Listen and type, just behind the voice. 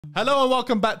Hello and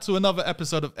welcome back to another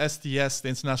episode of SDS. The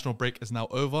international break is now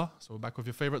over, so we're back with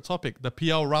your favorite topic, the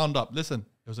PL Roundup. Listen,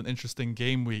 it was an interesting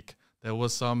game week. There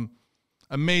was some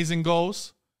amazing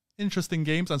goals, interesting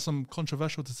games, and some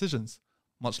controversial decisions,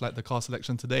 much like the car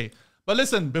selection today. But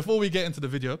listen, before we get into the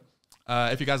video,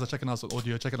 if you guys are checking us on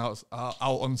audio, checking us out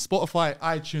on Spotify,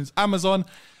 iTunes, Amazon.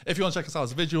 If you want to check us out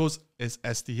as visuals, it's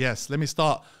SDS. Let me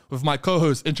start with my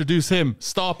co-host. Introduce him,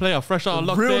 star player, fresh out of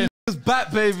locked in. It's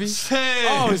back, baby. Hey.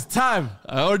 Oh, it's time.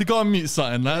 I already got to mute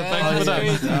something. Thank you for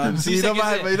that. See, you know my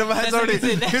head's already.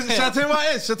 Should I tell you what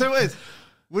it is? Should I tell you what it is?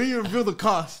 When you reveal the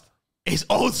cast, it's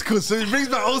old school, so it brings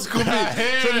back old school me. So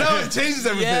now it changes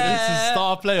everything. This is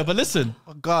star player. But listen,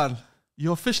 Oh, God.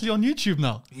 you're officially on YouTube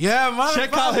now. Yeah, man.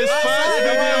 Check out his first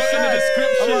video in the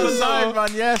description. I'm online, man.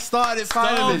 Yeah, started it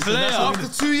finally. player. After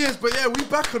 2 years, but yeah, we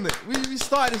back on it. We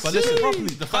started it properly.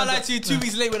 The Can't fans lie are, to you, 2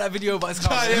 weeks late with that video, but it's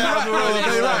coming.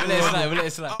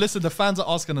 listen, the fans are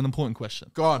asking an important question.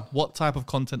 Go on. What type of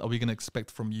content are we going to expect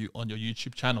from you on your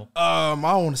YouTube channel? I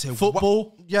want to say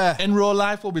Football? Yeah. In real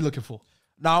life, what are we looking for?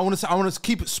 Now I want to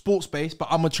keep it sports based, but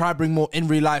I'm gonna try bring more in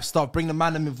real life stuff. Bring the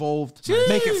man them involved,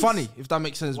 make it funny, if that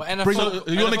makes sense. What, Bring NFL,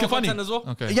 you wanna make it funny as well?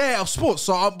 Okay. yeah, sports.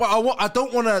 So, I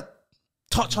don't want to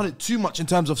touch on it too much in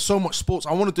terms of so much sports.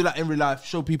 I want to do that in real life,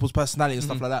 show people's personality and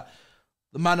stuff like that.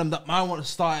 The man them that might want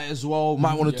to start it as well,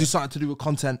 might want to do something to do with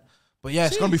content. But yeah,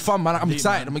 it's gonna be fun, man. I'm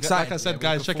excited. I'm excited. Like I said,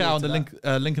 guys, check it out on the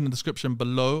link in the description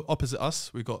below. Opposite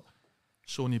us, we got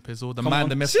Shawnee Pizzle, the man,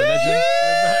 the myth, the legend.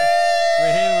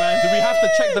 We're here, man. Do we have to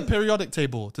check the periodic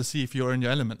table to see if you're in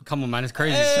your element? Come on, man, it's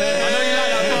crazy. I know you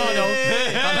like that bar,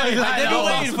 though. I know you like They've that been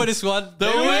bar. waiting for this one.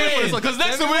 They're waiting for this one, because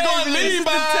next time we got Lee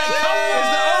back.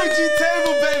 It's the OG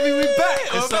table, baby. We back.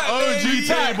 It's the OG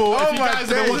table. Oh If you my guys have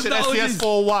been days. watching It's the SDS OGs.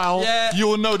 for a while, Yeah. you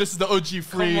will know this is the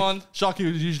OG3. Come on. Sharky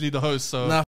is usually the host, so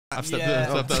Nah. I've stepped Yeah.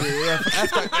 in.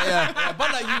 Yeah,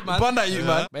 bun that you, man. Bun that you,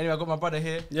 man. But anyway, I got my brother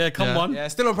here. Yeah, come Yeah. on. Yeah,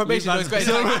 still on probation. Though. He's got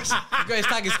his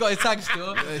tag. He's got his tag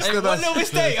still. Hey, still one does. little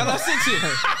mistake and I'm stitching.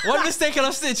 One mistake and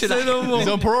I'm stitching. He's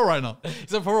on parole right now.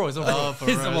 He's on parole. He's on parole.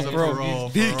 He's on parole.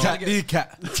 D-cat.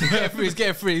 He's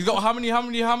getting free. He's got how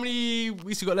many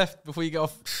weeks you got left before you get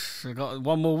off? I got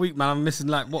one more week, man. I'm missing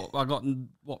like one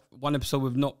episode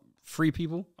with not 3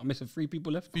 people. I'm missing 3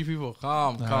 people left. 3 people.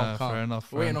 Calm. Fair enough.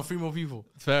 We're waiting on 3 more people.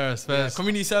 Fair. Yeah,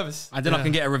 community service. And then I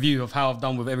can get a review of how I've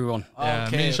done with everyone. Yeah,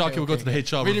 me and Sharky will go to the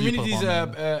HR review. Immunity's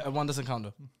department. one doesn't count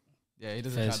though. Yeah, he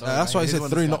doesn't Fair. count. That's why he said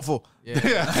 3, not 4. Yeah.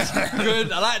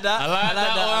 Good. I like that. I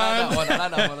like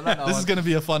that one. This is going to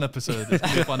be a fun episode.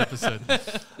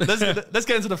 Let's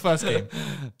get into the first game.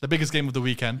 The biggest game of the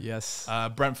weekend. Yes.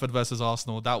 Brentford versus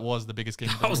Arsenal. That was the biggest game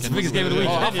of the That was weekend. the biggest game of the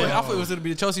Oh, weekend. I thought it was going to be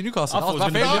the Chelsea Newcastle. I thought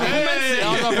That it was gonna be-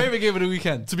 that was my favorite game of the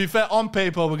weekend. To be fair, on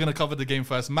paper, we're going to cover the game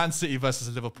first. Man City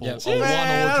versus Liverpool. Yeah. A 1-1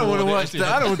 I don't want to draw. watch that.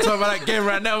 I don't want to talk about that game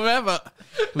right now, man. But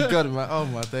we got it, man. Oh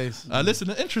my days.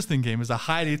 Listen, an interesting game. It's a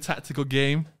highly tactical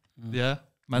game. Yeah.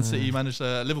 Man City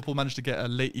Liverpool managed to get a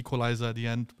late equalizer at the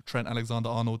end. Trent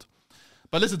Alexander-Arnold.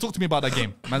 But listen, talk to me about that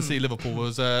game. Man City Liverpool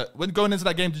was when going into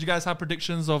that game. Did you guys have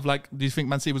predictions of like? Do you think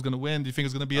Man City was going to win? Do you think it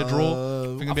was going to be a draw?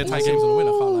 Do you think it was going to be a tie game? Game's gonna win.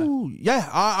 I can't lie. Ooh, yeah,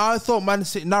 I thought Man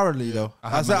City narrowly though.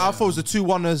 I thought it was the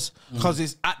 2-1ers because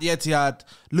it's at the Etihad.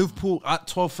 Liverpool at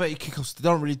 12:30 kickoffs. They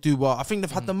don't really do well. I think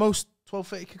they've had the most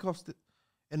 12:30 kickoffs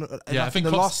in I think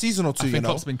the last season or two. I think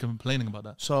Klopp's been complaining about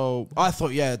that. So I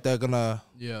thought, they're gonna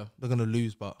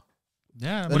lose, but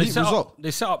Yeah, But but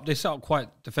They set up quite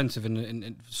defensive. As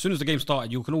soon as the game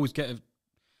started, you can always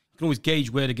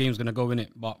gauge where the game's going to go in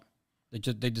it. But they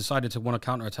decided to want to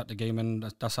counter attack the game,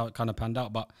 and that's how it kind of panned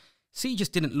out. But City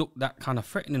just didn't look that kind of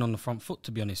threatening on the front foot,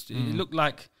 to be honest. It looked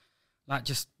like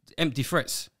just empty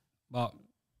threats. But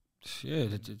yeah,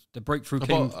 the breakthrough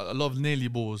came. a lot of nearly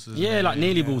balls.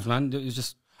 Nearly balls, man. It was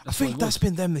just. I think that's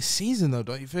been them this season though,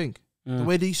 don't you think? The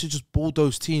way they used to just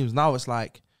bulldoze teams, now it's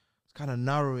like it's kind of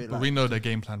narrow it. But like, we know their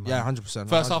game plan, man. yeah, 100%.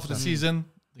 First half of the season,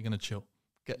 they're gonna chill,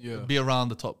 be around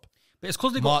the top. But it's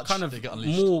because they March, got kind they get of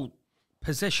unleashed. more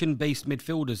possession-based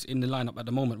midfielders in the lineup at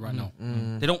the moment right now.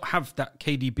 They don't have that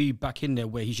KDB back in there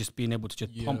where he's just being able to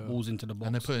just pump balls into the box.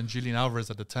 And they're putting Julian Alvarez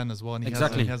at the 10 as well, and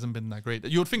Exactly. he hasn't been that great.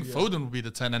 You would think Foden would be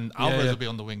the 10 and Alvarez would be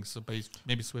on the wings, so but he's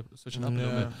maybe switching up a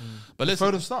little bit. But listen,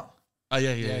 Foden start.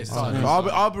 yeah. he's starting.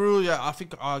 Alberul, I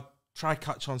think I try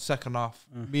catch on second half.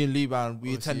 Me and Liban,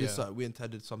 we intended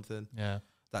something Yeah,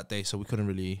 that day, so we couldn't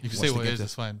really. you can watch say the what it game is. then.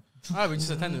 It's fine. We just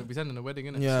attended a wedding,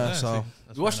 innit? Yeah, so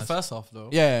We watched the first half though.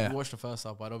 Yeah. We watched the first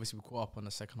half, but obviously we caught up on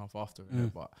the second half after.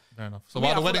 But Fair enough. So Me,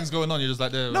 while I the feel wedding's going on, you're just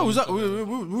like there. no, we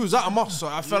was at a mosque, so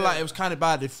I felt like it was kind of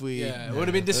bad if we. it would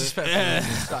have been disrespectful if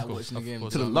we started watching the game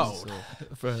course. to the low.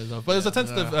 Fair enough. But it's a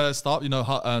tentative start. You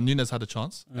know, Nunes had a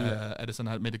chance. Edison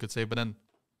had made a good save, but then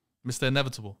Mr.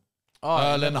 Inevitable. Oh,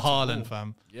 Erling Everton. Haaland, Oh.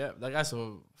 fam. Yeah, that guy's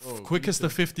so Quickest to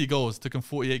 50 goals. Took him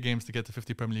 48 games to get to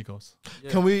 50 Premier League goals.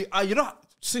 Yeah. Can we?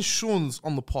 Since Sean's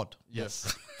on the pod,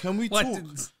 Yes. can we What? talk?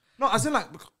 No, as in like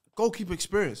goalkeeper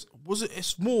experience. Was it?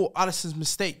 It's more Alisson's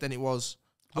mistake than it was.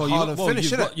 Well,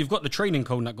 Finish, you've got the training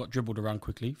cone that got dribbled around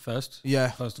quickly first.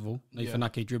 Yeah. First of all, Nathan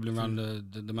Ake dribbling around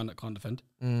the man that can't defend.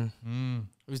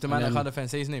 Who's the man that can't defend?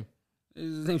 Say his name.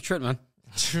 His name's Trent, man.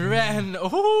 Trent. How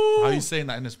Oh, are you saying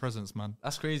that in his presence, man?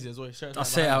 that's crazy as well. I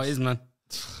say it how it is, man.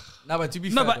 No, but to be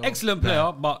No, fair, but though, excellent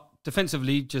player, but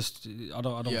defensively, just I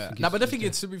don't. Yeah. Think No, he's- but the thing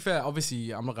is, to be fair,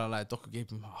 obviously, I'm not gonna lie. Doku gave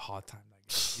him a hard time.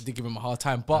 Like, he did give him a hard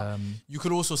time, but you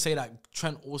could also say that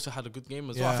Trent also had a good game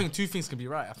as well. I Yeah. think two things can be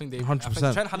right. I think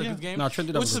 100%. Trent had a good game. No, Trent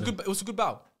did have a good game. It was a good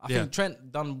battle. I Yeah. think Trent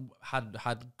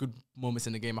had good moments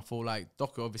in the game. I feel like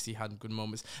Doku obviously had good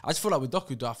moments. I just feel like with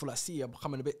Doku, though, I feel like City are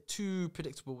becoming a bit too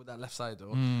predictable with that left side,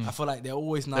 though. I feel like they're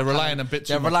always now They're relying a bit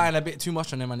too They're much relying a bit too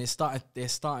much on him, and they're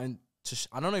starting to.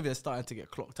 I don't know if they're starting to get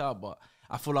clocked out, but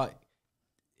I feel like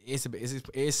it's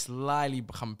slightly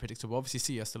becoming predictable. Obviously,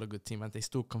 City are still a good team, and they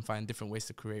still can find different ways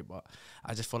to create. But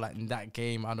I just feel like in that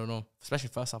game, I don't know, especially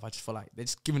first half, I just feel like they're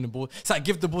just giving the ball. It's like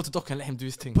give the ball to Doku and let him do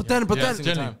his thing. But then,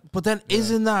 Yeah,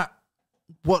 isn't that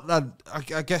what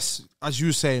I guess, as you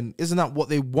were saying, isn't that what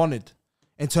they wanted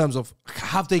in terms of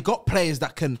have they got players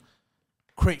that can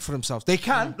create for themselves? They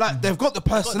can, like they've got the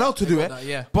personnel to do it.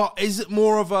 Yeah. But is it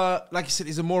more of a, like you said,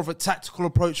 is it more of a tactical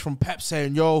approach from Pep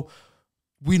saying, "Yo,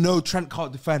 we know Trent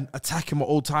can't defend, attack him at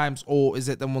all times," or is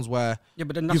it them ones where? Yeah,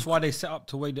 but then that's why they set up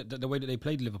the way that they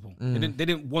played Liverpool. They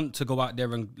didn't want to go out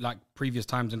there and like previous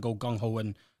times and go gung ho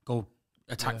and go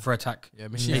attack for attack. Yeah,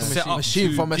 They set up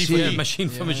Machine for machine. Yeah, machine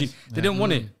for machine. They didn't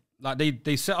want it. Like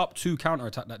they set up to counter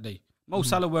attack that day. Mo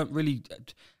Salah weren't really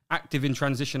active in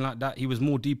transition like that. He was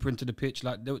more deeper into the pitch.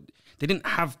 Like they didn't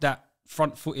have that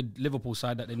front-footed Liverpool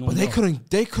side that they normally. But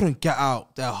they couldn't get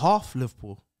out their half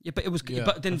Liverpool. Yeah, but it was. Yeah,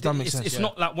 but then if that makes sense. it's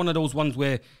not like one of those ones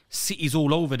where City's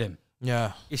all over them.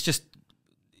 Yeah. It's just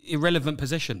irrelevant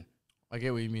possession. I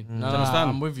get what you mean. Do you understand?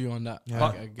 I'm with you on that. Yeah.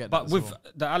 But, I get but that with as well.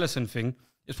 the Alisson thing,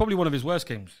 it's probably one of his worst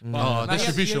games. Oh, Nah,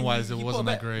 distribution-wise, he it put wasn't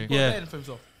a that bet- great. he put a Yeah. bet in for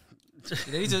himself.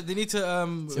 They need to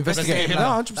investigate him. like,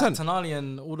 No, 100%. that Tonali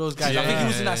and all those guys. Yeah, I think he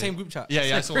was yeah, in that yeah. same group chat.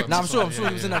 Yeah, I saw it. Nah, I'm sure he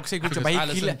Yeah, was in yeah. that same group chat. Because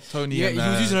But he Alisson, Tony, yeah, and, he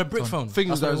was using a brick Tony. phone. Thing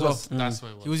was That's there what as it well. was. That's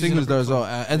what it was. He was Thing using was a there brick as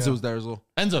well. Enzo was there as well.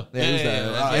 Enzo. Yeah, he was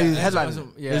there. He was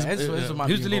headlining. Yeah, Enzo might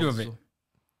Who's be the leader of involved.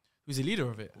 Who's the leader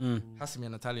of it? Has to be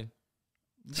an Italian.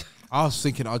 I was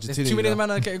thinking There's Argentina. too many you know. men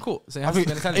that are getting caught. So it I has to think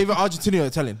be an Italian. either Argentina or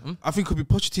Italian. I think it could be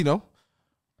Pochettino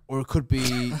or it could be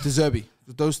De Zerbi.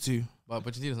 Those two. But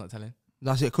Pochettino's not Italian.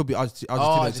 That's it. It could be Argentina,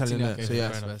 Argentina, Italian. okay, So yeah.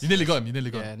 fair enough. You nearly got him. You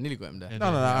nearly got Yeah, him. nearly got him there. Yeah,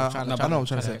 No, yeah. I know what I'm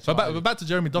trying to say. But back to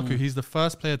Jeremy Doku. He's the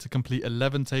first player to complete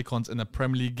 11 take-ons in a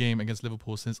Premier League game against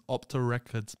Liverpool since Opta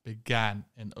Records began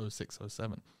in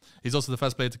 06-07. He's also the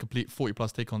first player to complete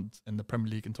 40-plus take-ons in the Premier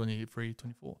League in 23-24.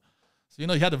 So, you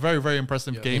know, he had a very, very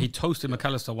impressive game. He toasted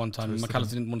McAllister one time, and Toasted McAllister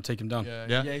didn't want to take him down.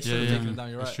 Yeah, he should have taken him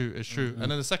down. You're It's right. true, it's true. And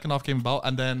then the second half came about,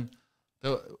 and then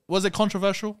was it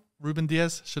controversial? Ruben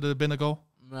Diaz should have been a goal.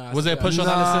 Was it a push on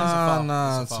Alisson?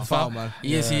 Nah, it's a foul, man.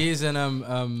 He is,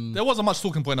 and There wasn't much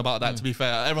talking point about that, to be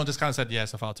fair. Everyone just kind of said, yeah,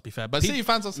 it's a foul, to be fair. But City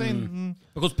fans are saying,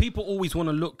 Because people always want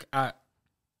to look at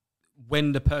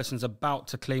when the person's about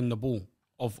to claim the ball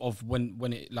of when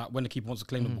the keeper wants to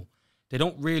claim the ball. They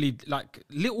don't really like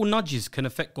little nudges can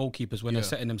affect goalkeepers when they're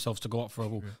setting themselves to go up for a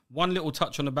goal. One little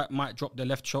touch on the back might drop their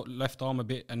left arm a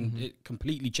bit, and it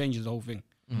completely changes the whole thing.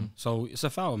 So it's a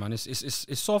foul, man.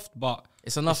 It's soft, but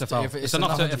it's enough. a foul. It's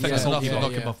enough to affect it's the enough to goalkeeper.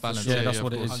 knock him off balance. Yeah, that's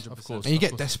what it is. 100%. Of course. And you of get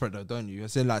course. desperate though, don't you?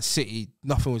 As in like City,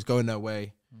 nothing was going their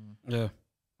way. Yeah.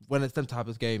 When it's them type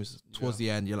of games, towards the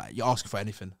end, you're asking for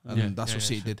anything. And that's what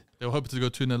City did. They were hoping to go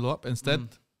 2-0 up. Instead,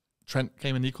 Trent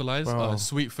came and equalised. Bro.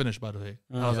 Sweet finish, by the way.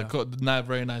 That was a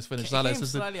very nice finish. He Salah came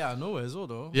assisted. slightly out of nowhere as well,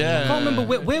 though. Yeah. I can't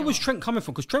remember where was Trent coming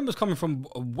from, because Trent was coming from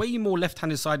a way more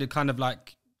left-handed sided kind of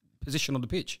like position on the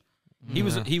pitch.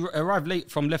 He arrived late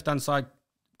from left-hand side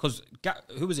because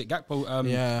who was it? Gakpo.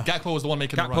 Gakpo was the one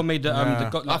making the Gakpo run. made the I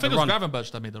think it was run. Gravenberch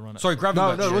that made the run. Sorry,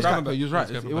 Gravenberch. No, it was Gravenberch. Gakpo. You was right.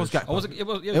 It was Gakpo. Oh,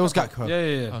 It was Gakpo.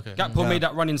 Yeah. Okay. Gakpo made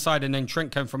that run inside, and then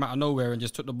Trent came from out of nowhere and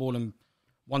just took the ball and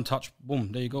one touch,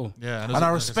 boom, there you go. Yeah. And I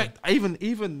respect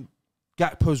even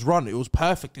Gakpo's run. It was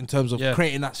perfect in terms of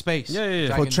creating that space.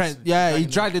 Yeah. For Trent, he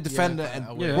dragged the defender and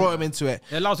brought him into it.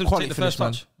 It allows him to take the first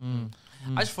touch.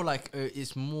 I just feel like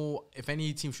it's more. If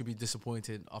any team should be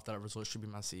disappointed after that result, it should be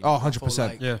Man City. Oh, I feel 100%.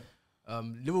 like, Yeah.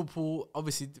 Liverpool,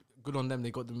 obviously, good on them.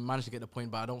 They managed to get the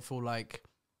point, but I don't feel like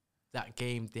that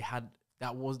game they had.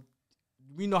 That was.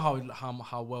 We know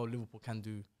how well Liverpool can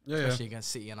do especially against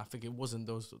City. And I think it wasn't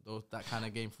that kind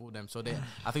of game for them. So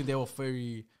I think they were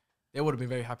they would have been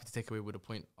very happy to take away with a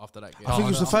point after that game. I think it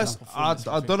was the first. I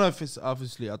I don't know if it's I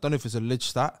don't know if it's a ledge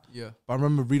stat. Yeah. But I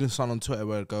remember reading something on Twitter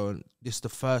where going, this is the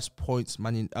first points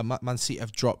Man City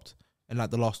have dropped in like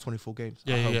the last 24 games.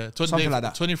 Yeah. Something like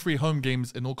that. 23 home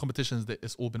games in all competitions.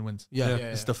 It's all been wins. Yeah.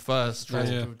 It's the first draw.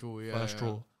 First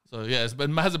Draw. So yeah, it's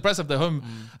been as impressive. They're home,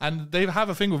 and they have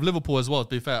a thing with Liverpool as well. To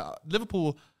be fair,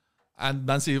 Liverpool and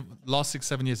Man City last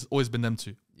 6-7 years has always been them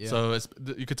two. Yeah. So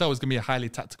you could tell it's gonna be a highly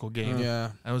tactical game. Yeah.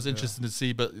 And it was interesting to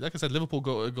see. But like I said, Liverpool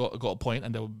got a point,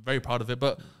 and they were very proud of it.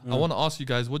 But I want to ask you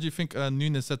guys, what do you think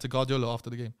Nunes said to Guardiola after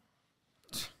the game?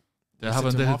 They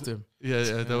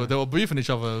were briefing each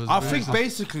other. I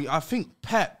think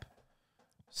Pep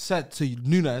said to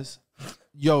Nunes,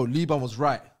 "Yo, Liban was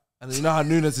right." And you know how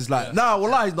Nunes is like, nah,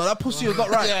 wallah, he's not. That pussy was not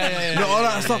right. You know, all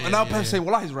that stuff. And now Pep saying,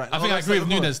 wallah, he's right. I think I agree with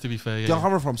Nunes, to be fair. Yeah, I'm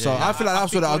coming from. So I feel like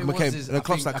that's where the argument came. And the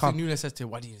clubs that I come. think Nunes says to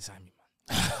him, why didn't you sign me,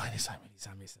 man? Why did he sign me? He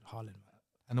signed me, he said, Haaland, man.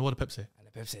 And then what did Pep say? And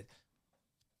the Pep said,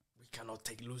 we cannot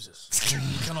take losers.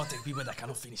 We cannot take people that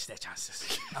cannot finish their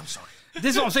chances. I'm sorry.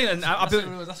 This is what I'm saying. And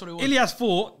That's what it was. Ilias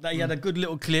thought that he had a good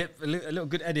little clip, a little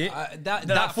good edit. That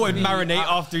thought for he'd me, marinate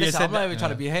after he listen, said I'm not that. even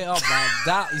trying to be a hater,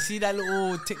 man. You see that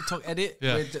little TikTok edit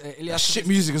Yeah. with Ilias? Shit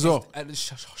music as well.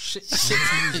 Shit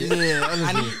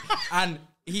music. And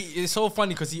it's so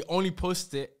funny because he only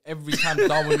posts it every time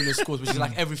Darwin Núñez scores, which is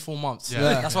like every 4 months.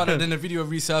 Yeah. That's why then the video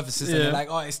resurfaces and they're like,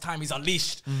 oh, it's time, he's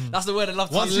unleashed. That's the word I love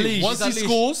to Once use. he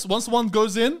scores, once one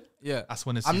goes in, yeah, that's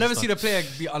when it's. I've never seen a player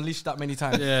be unleashed that many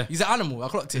times. Yeah. He's an animal. I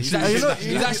clocked it. He's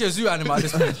actually a zoo animal at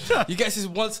this point. He gets his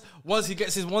once he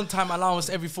gets his one-time allowance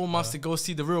every 4 months to go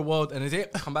see the real world, and is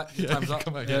it come back? Time's up.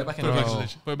 Come back, Get back in the game.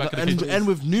 Put it back in the cage. And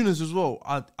with Nunes as well,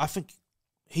 I think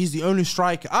he's the only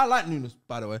striker. I like Nunes,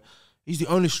 by the way. He's the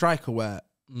only striker where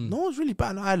no one's really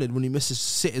batting an eyelid when he misses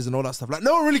sitters and all that stuff. Like,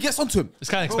 no one really gets onto him. It's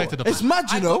kind of expected. It's mad,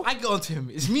 you know. I get onto him.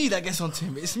 It's me that gets onto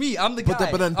him. It's me. I'm the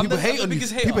guy. But then people hate on you.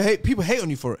 People hate on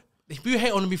you for it. People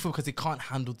hate on me because they can't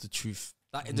handle the truth.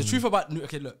 Like, the truth about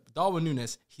Darwin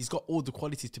Núñez, he's got all the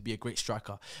qualities to be a great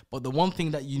striker. But the one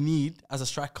thing that you need as a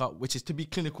striker, which is to be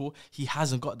clinical, he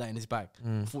hasn't got that in his bag.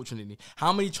 Unfortunately,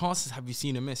 how many chances have you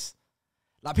seen him miss?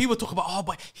 Like, people talk about,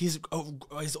 but his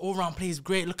all-round play is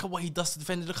great. Look at what he does to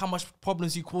defend. Look how much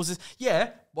problems he causes.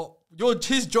 Yeah, but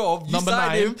his job, you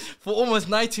signed him for almost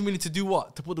 90 million to do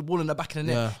what? To put the ball in the back of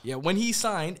the net. Yeah, when he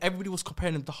signed, everybody was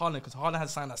comparing him to Haaland because Haaland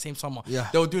had signed that same summer. Yeah.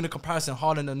 They were doing a comparison,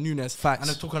 Haaland and Nunes. Facts. And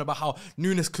they're talking about how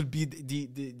Nunes could be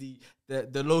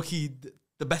the low-key...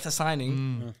 the better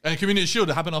signing. And Community Shield,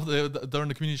 it happened during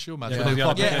the Community Shield match.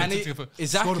 Exactly.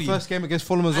 Scored the first game against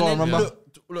Fulham as well, remember?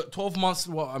 Look, 12 months,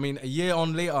 a year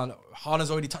on later,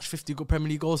 Haaland's already touched 50 good Premier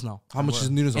League goals now. How much is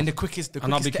Nunes on? In the quickest to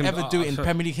ever do it in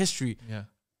Premier League history. Yeah.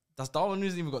 Does Darwin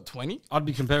Núñez even got 20? I'd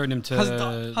be comparing him to Has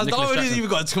Darwin Núñez even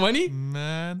got 20?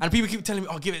 Man. And people keep telling me,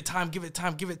 give it time.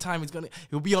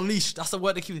 He'll be unleashed. That's the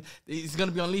word they keep. He's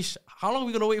gonna be unleashed. How long are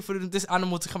we gonna wait for this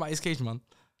animal to come out his cage, man?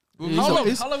 How long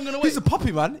are we gonna wait? He's a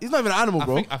puppy, man. He's not even an animal,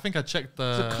 bro. I think I checked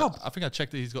a cub. I think I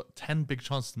checked that he's got 10 big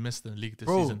chances to miss in the league this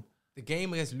Bro, season. The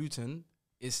game against Luton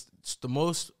is the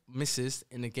most misses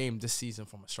in the game this season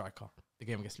from a striker. The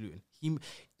game against Luton.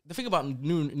 The thing about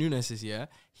Nunes is,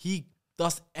 he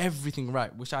does everything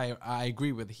right, which I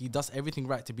agree with. He does everything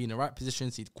right to be in the right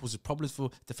positions. He causes problems for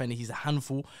defending. He's a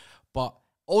handful. But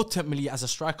ultimately, as a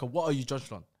striker, what are you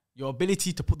judged on? Your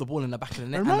ability to put the ball in the back of the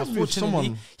net. And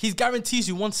unfortunately, he guarantees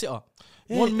you one sitter.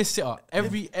 One miss sitter.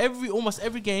 Almost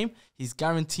every game, he's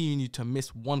guaranteeing you to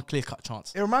miss one clear-cut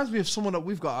chance. It reminds me of someone that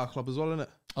we've got at our club as well, innit?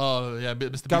 Oh, yeah,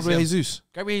 Mr. Gabriel Jesus.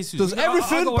 Does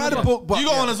everything by the book, but... You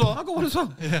got one as well. I got one as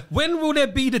well. Yeah. When will there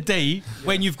be the day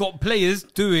when you've got players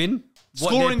doing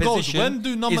scoring goals? When When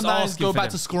do number 9s go back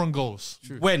to scoring goals?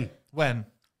 True. When?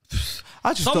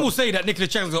 Some will say that Nicolas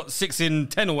Chang's got 6 in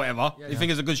 10 or whatever. You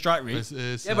think it's a good strike rate?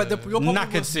 But your problem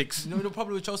knackered 6. You know, the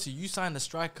problem with Chelsea, you signed a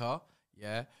striker,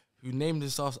 who named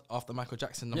himself after Michael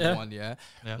Jackson, number 1,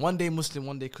 One day Muslim,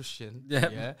 one day Christian,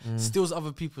 steals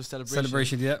other people's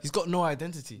celebrations. He's got no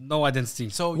identity.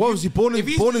 So what was he born in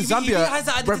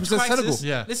Zambia? Represent Senegal.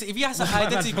 Yeah. Listen, if he has an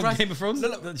identity crisis, Game of Thrones,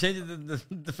 changing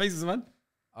the faces, man.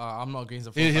 I'm not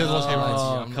against the. He has watched Game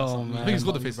of Thrones. Thrones. I think he's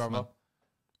got the faces, man.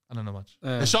 I don't know much.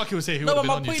 The Sharky would say he would have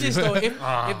been on YouTube. No, but my point is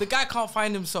though, if the guy can't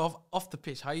find himself off the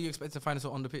pitch, how are you expect to find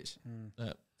himself on the pitch?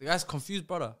 The guy's confused,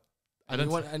 brother.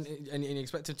 And you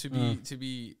expect him to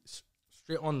be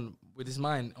straight on with his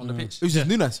mind on the pitch. Who's this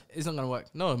Nunes? It's not gonna work.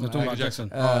 No, Michael Jackson.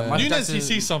 Nunes, he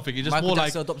sees something. He just Michael more like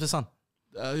Jackson adopted son.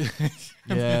 No,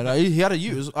 he had a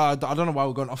use. I don't know why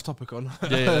we're going off topic on.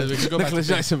 We could go back to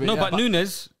Jackson. No, but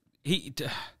Nunes,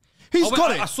 He's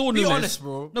got it. I saw Be Nunes. honest,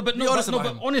 bro. No, but Be honest about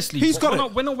but him. honestly, He's got when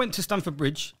it. when I went to Stamford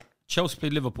Bridge, Chelsea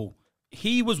played Liverpool.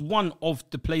 He was one of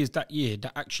the players that year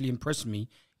that actually impressed me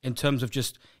in terms of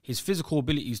just his physical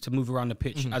abilities to move around the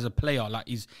pitch as a player. Like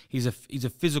he's a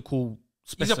physical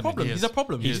specimen. He's a problem. He's a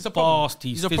problem. He's a problem. fast.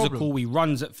 He's a physical. problem. He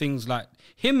runs at things like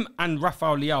him and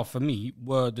Rafael Leao for me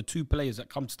were the two players that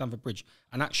come to Stamford Bridge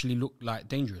and actually look like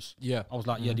dangerous. Yeah. I was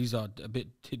like, yeah, these are a bit.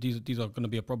 These are going to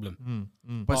be a problem.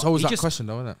 But it's always he that just- question,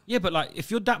 though, isn't it? Yeah, but like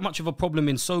if you're that much of a problem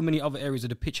in so many other areas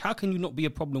of the pitch, how can you not be a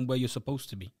problem where you're supposed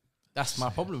to be? That's my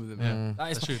problem with him. Yeah.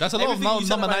 That is That's true. That's a lot of everything you said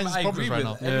number about him, nine's I problems agree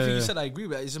right with. now. Everything Yeah. you said, I agree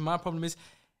with. It's just my problem is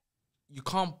you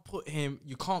can't put him.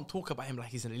 You can't talk about him like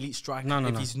he's an elite striker No,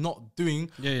 if he's not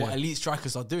doing what elite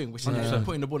strikers are doing, which is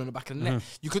putting the ball in the back of the net.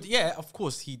 You could, of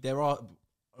course, there are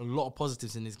a lot of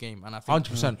positives in his game, and I think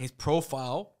 100%. his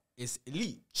profile is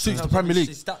elite. Suits In the terms of Premier League.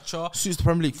 his stature. Suits the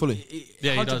Premier League fully.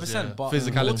 Yeah, he does, 100%. yeah. But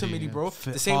Physicality, ultimately, yeah. bro,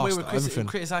 Fit, the same way we're fast, everything.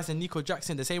 criticizing Nico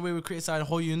Jackson, the same way we're criticizing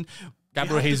Hoyun,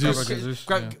 Gabriel Jesus.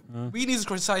 we need to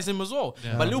criticize him as well.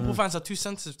 But Liverpool fans are too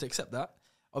sensitive to accept that.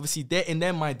 Obviously, they're in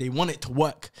their mind, they want it to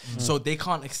work, so they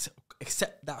can't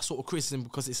accept that sort of criticism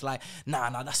because it's like,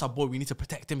 nah, that's our boy. We need to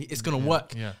protect him. It's gonna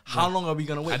work. Yeah. How long are we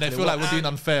gonna wait? And I till feel it like works? we're being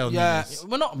unfair on Yeah. Nunes.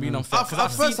 We're not being unfair.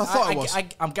 At first I thought it was.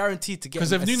 I'm guaranteed to get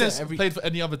Because him if a Nunes set every. played for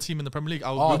any other team in the Premier League,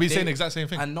 we'll be saying the exact same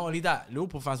thing. And not only that,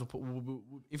 Liverpool fans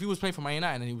if he was playing for Man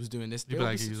United and he was doing this, they would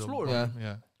be slaughtering him.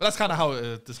 Yeah. But that's kind of how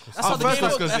discourse. That's how the game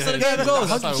goes. That's how the yeah. game goes.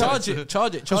 That's how Charge works. it,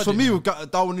 charge it, Because charge for it. me,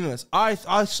 with Darwin Nunes, I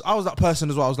was that person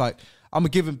as well. I was like, I'm gonna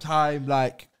give him time.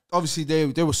 Like, obviously,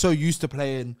 they were so used to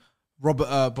playing Robert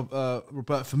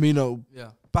Firmino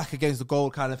back against the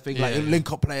goal kind of thing, like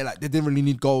link up play. Like they didn't really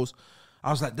need goals. I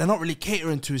was like, they're not really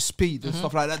catering to his speed and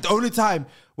stuff like that. The only time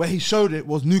where he showed it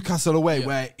was Newcastle away,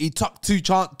 where he took two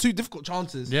difficult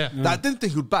chances that I didn't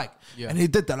think he would bag, and he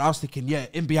did that. And I was thinking,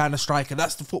 in behind the striker,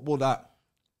 that's the football that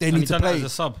they need to play as a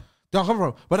sub. Don't come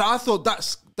from. But I thought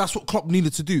that's what Klopp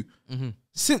needed to do.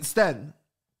 Since then,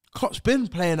 Klopp's been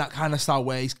playing that kind of style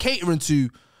where he's catering to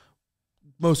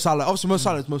Mo Salah. Obviously, Mo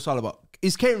Salah is Mo Salah, but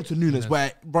he's catering to Nunes,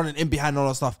 where running in behind all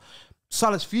that stuff.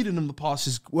 Salah's feeding him the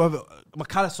passes, whoever,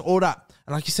 McAllister, all that.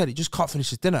 And like you said, he just can't finish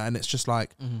his dinner, and it's just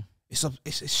like,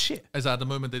 it's shit. Is that at the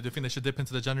moment, do you think they should dip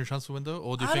into the January transfer window?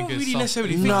 Or do you I think don't it's really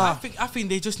necessarily Nah. think. I think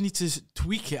they just need to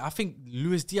tweak it. I think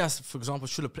Luis Diaz, for example,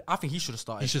 should have. I think he should have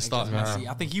started. He should start, against Man City.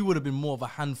 I think he would have been more of a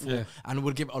handful and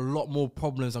would give a lot more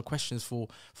problems and questions for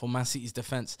Man City's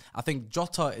defense. I think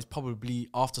Jota is probably,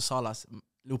 after Salah's,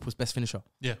 Liverpool's best finisher.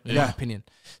 Yeah. in my opinion.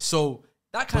 So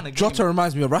that kind of Jota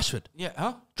reminds me of Rashford.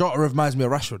 Jota reminds me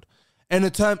of Rashford. In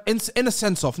a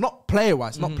sense of, not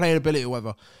player-wise, not player ability or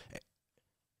whatever.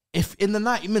 If in the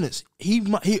 90 minutes, he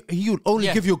would only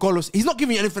give you a goal. He's not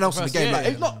giving you anything else in the game.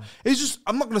 It's just,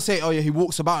 I'm not going to say, he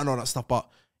walks about and all that stuff, but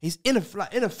he's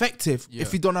ineffective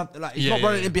if he don't have, he's not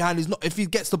running in behind. If he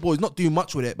gets the ball, he's not doing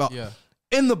much with it. But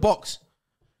in the box,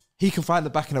 he can find the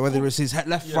back of it, whether it's his head,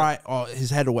 left, right, or his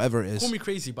head or whatever it is. Call me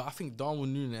crazy, but I think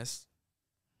Darwin Núñez,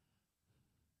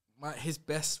 his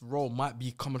best role might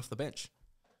be coming off the bench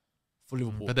for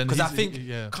Liverpool. Because I think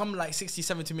come like 60,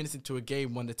 70 minutes into a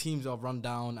game when the teams are run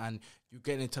down and you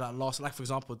get into that last, like for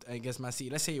example, against Man City,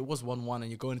 let's say it was 1-1 and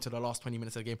you're going into the last 20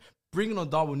 minutes of the game, bringing on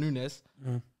Darwin Núñez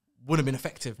would have been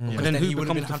effective. Because And then he who would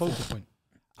have been becomes the handful. focal point?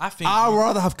 I think I'd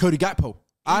rather have Cody Gakpo.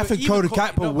 I think Cody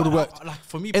Gakpo would have worked. Like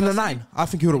for me In the personally, 9, I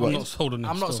think he would have I'm worked. not sold on him.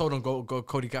 I'm not still. sold on go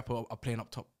Cody Gakpo playing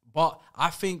up top. But I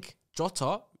think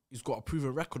Jota, who's got a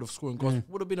proven record of scoring goals,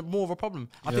 would have been more of a problem.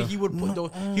 I think he would put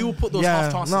those half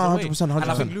chances away. 100%.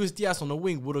 And I think Luis Diaz on the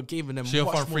wing would have given them So your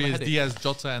much front more three of a is headache. Diaz,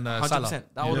 Jota, and Salah.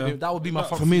 100%. That would be my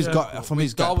front For me, three.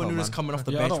 it's Darwin Gakpo, Núñez man. coming off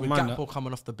the Yeah, I bench don't with mind Gakpo that.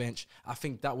 coming off the bench. I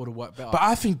think that would have worked better. But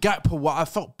I think Gakpo, what I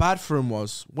felt bad for him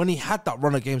was when he had that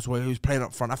run of games where he was playing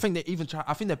up front. I think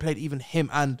they played even him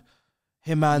and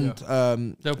Núñez at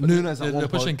one They're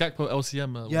pushing point. Gakpo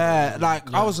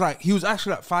LCM. I was like, he was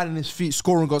actually like finding his feet,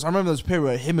 scoring goals. I remember there was a period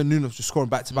where him and Núñez were just scoring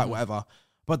back to back, whatever.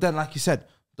 But then, like you said,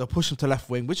 they'll push him to left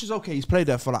wing, which is okay. He's played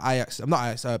there for like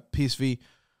PSV.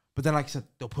 But then, like you said,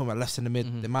 they'll put him at less in the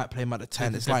mid. They might play him at the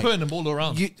 10. It's They're like putting them all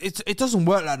around. it doesn't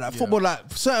work like that. Football, like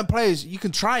certain players, you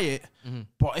can try it,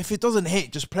 but if it doesn't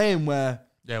hit, just play him where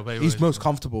he's most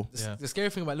comfortable. The scary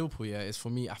thing about Liverpool, is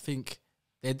for me, I think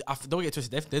don't get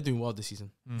twisted. They're doing well this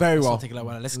season. Very well.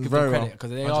 Let's give Very them well. credit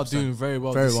because they are doing very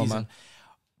well Very this well, season. man.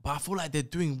 But I feel like they're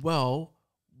doing well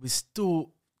with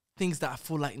still things that I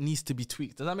feel like needs to be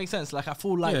tweaked. Does that make sense? Like I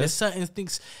feel like there's certain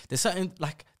things,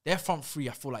 like their front three,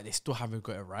 I feel like they still haven't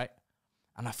got it right.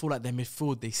 And I feel like their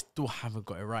midfield, they still haven't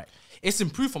got it right. It's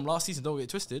improved from last season, don't get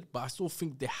twisted, but I still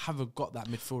think they haven't got that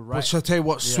midfield right. But shall I tell you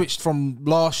what switched from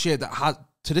last year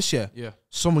to this year? Yeah.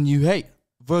 Someone you hate.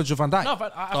 Virgil van Dijk. No,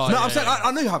 but I'm saying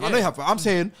I know you have. I know you have. But I'm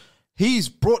saying he's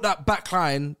brought that back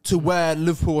line to where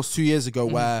Liverpool was 2 years ago,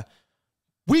 where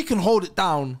we can hold it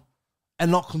down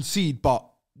and not concede, but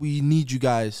we need you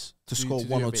guys to score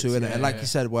one or two in it. And like you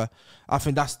said, where I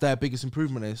think that's their biggest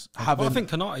improvement is having. I think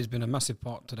Konate has been a massive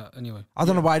part to that anyway. I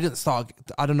don't know why he didn't start.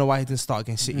 I don't know why he didn't start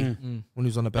against City when he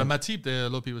was on the bench. Matip, a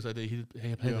lot of people said that he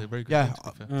played a very good Yeah,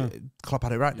 game. Klopp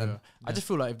had it right then. I just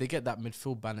feel like if they get that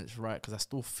midfield balance right, because I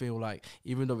still feel like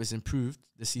even though it's improved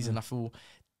this season, I feel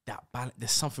that balance,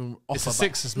 there's something off. It's a about.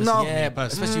 six is missing. Yeah,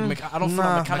 especially I don't feel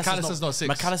like McAllister's not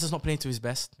six. McAllister's not playing to his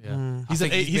best. Yeah, he's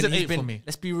an 8. He's an 8 for me.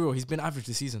 Let's be real. He's been average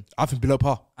this season. I think below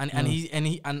par. And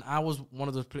I was one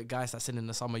of those guys that said in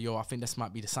the summer, yo, I think this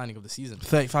might be the signing of the season.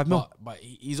 35 mil. But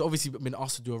he's obviously been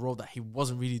asked to do a role that he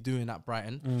wasn't really doing at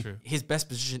Brighton. True. His best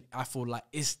position, I feel like,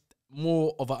 is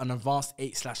more of an advanced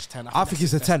 8/10. I think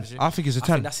he's a 10. I think he's a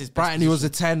 10. That's his best Brighton, he was a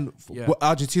 10.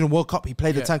 Argentina World Cup, he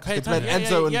played a 10 because they played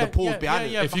Enzo and the Paul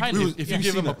behind him. If you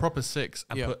give him a proper 6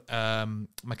 and put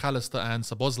McAllister and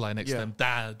Szoboszlai next to him,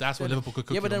 that's what Liverpool could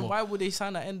cook. Yeah, but then why would they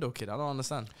sign that Endo kid? I don't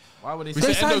understand. Why would they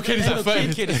sign sign Endo kid? He's at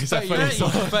 30. He's at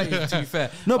 30, to be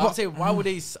fair. No, but I'm saying, why would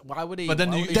they? But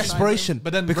then desperation.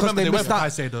 But then because they missed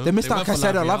out. They missed out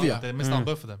Caicedo and Lavia. They missed out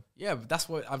both of them. Yeah, but that's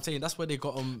what I'm saying. That's where they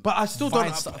got them. But I still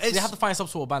don't. They have to find some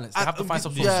sort of balance. They have to find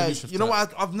some sort of solution. You know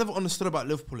what I've never understood about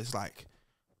Liverpool is like,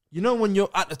 you know, when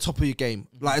you're at the top of your game,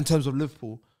 like in terms of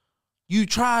Liverpool, you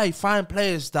try find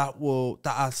players that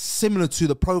are similar to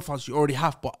the profiles you already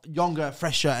have, but younger,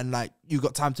 fresher, and like you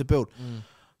got time to build.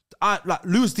 Like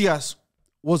Luis Diaz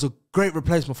was a great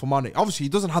replacement for Mane. Obviously, he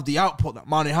doesn't have the output that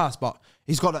Mane has, but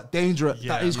he's got that danger.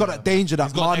 He's got that danger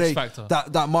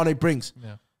that Mane brings.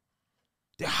 Yeah.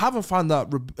 They haven't found that.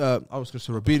 I was going to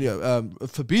say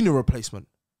Fabinho replacement.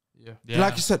 Yeah.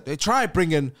 Like you said, they try and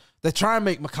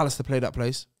make McAllister play that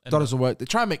place. That doesn't work. They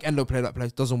try and make Endo play that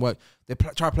place. Doesn't work. They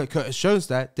try to play Curtis Jones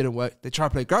there. Didn't work. They try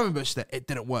to play Gravenberch there. It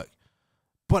didn't work.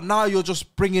 But now you're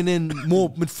just bringing in more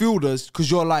midfielders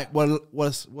because you're like,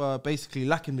 we're basically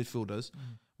lacking midfielders.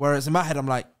 Whereas in my head, I'm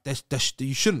like,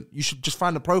 you shouldn't. You should just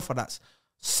find a profile that's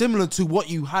similar to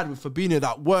what you had with Fabinho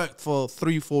that worked for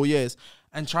 3-4 years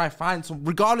and try and find some,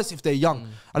 regardless if they're young,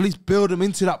 at least build them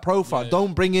into that profile.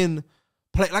 Don't bring in...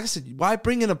 like I said, why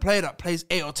bring in a player that plays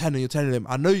 8 or 10 and you're telling him,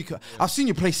 I know you can. I've seen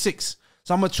you play 6,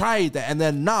 so I'm going to try it there. And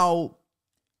then now,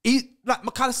 like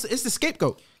McAllister is the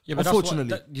scapegoat,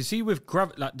 unfortunately. You see, with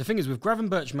the thing is, with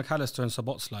Gravenberch, McAllister and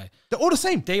Szoboszlai, they're all the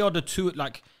same. They are the two,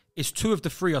 it's 2 of the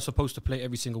 3 are supposed to play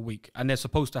every single week, and they're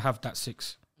supposed to have that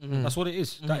 6. That's what it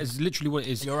is. That is literally what it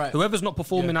is. You're right. Whoever's not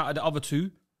performing out of the other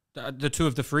 2, the 2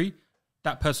 of the 3,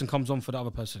 that person comes on for the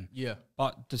other person. Yeah.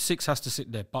 But the 6 has to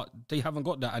sit there. But they haven't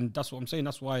got that. And that's what I'm saying.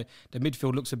 That's why the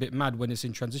midfield looks a bit mad when it's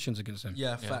in transitions against them.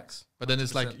 Yeah, facts. But then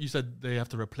it's like you said, they have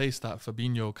to replace that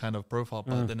Fabinho kind of profile.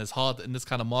 But then it's hard in this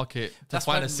kind of market to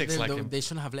find a 6 like him. They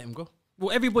shouldn't have let him go.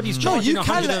 Well, everybody's charging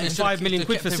 105 million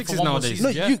quid for 6s nowadays.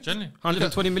 No, generally.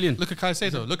 120 million. Look at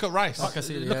Caicedo. Look at Rice. Look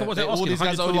at what they're asking. All these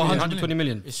guys over 120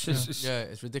 million.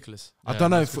 It's ridiculous. I don't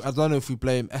know if we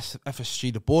blame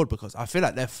FSG the board, because I feel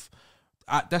like they're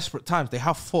at desperate times they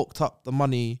have forked up the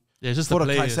money just for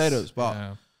the Caicedos.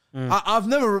 But I've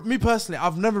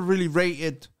never really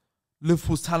rated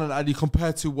Liverpool's talent ID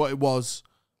compared to what it was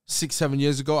 6-7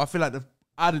 years ago. I feel like they've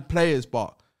added players,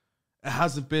 but it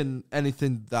hasn't been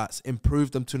anything that's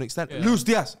improved them to an extent. Luis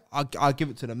Diaz, I'll give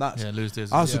it to them. Luis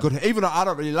Diaz. That's a good hit. Even though I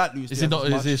don't really like Luis Diaz.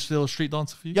 Is he still a street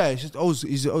dancer for you? Yeah,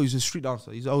 he's a street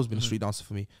dancer. He's always been a street dancer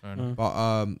for me.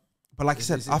 But like I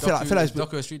said, I feel like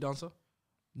Doku a street dancer?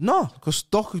 No, because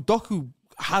Doku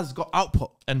has got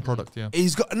output. End product, yeah.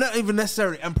 He's got not even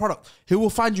necessarily end product. He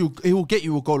will get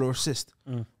you a goal or assist.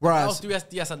 Whereas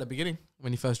Diaz at the beginning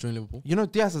when he first joined Liverpool. You know,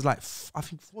 Diaz has like I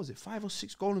think what was it, 5 or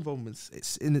 6 goal involvements.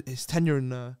 It's in his tenure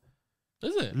in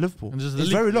is it Liverpool? It's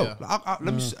very low. Let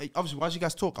me see, obviously, while you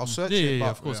guys talk, I'll search it. Yeah,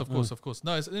 of course.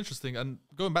 No, it's interesting. And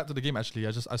going back to the game, actually,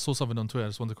 I saw something on Twitter. I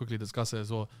just want to quickly discuss it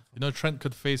as well. You know, Trent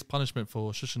could face punishment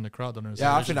for shushing the crowd on his.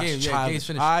 Yeah, I think that's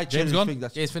childish. I genuinely think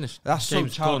that's Game's finished. That's so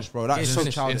childish, bro. That is so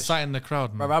childish. Inciting the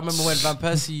crowd, man. Bro, I remember when Van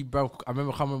Persie, bro. I can't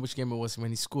remember which game it was when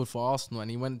he scored for Arsenal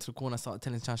and he went to the corner and started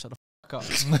telling Chan, shut the fuck up.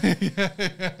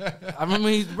 I remember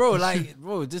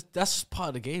that's just part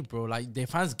of the game, bro. Like, the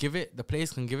fans give it, the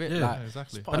players can give it. Yeah,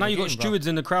 exactly. But now you got stewards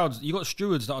in the crowds. You got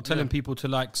stewards that are telling people to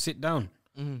like sit down.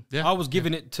 Yeah, I was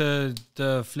giving it to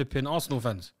the flipping Arsenal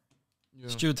fans.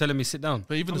 Steward telling me sit down.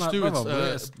 But even I'm the like, stewards,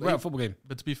 brother, we're at a football game.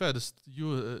 But to be fair,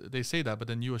 they say that, but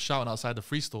then you were shouting outside the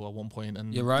free store at one point,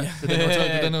 and You're right. Did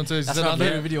they not tell you to That's sit my down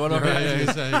favorite there? video. One of my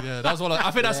favorites. Yeah, that was one.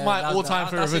 I think that's my all-time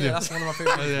favorite video. That's one of my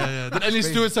favorite videos. Yeah. Did any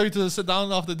stewards tell you to sit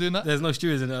down after doing that? There's no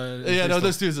stewards in Yeah, no,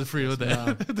 those stewards are free, were they?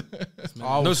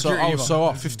 I was so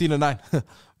up, 15-9.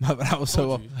 That was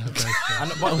so up.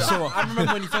 I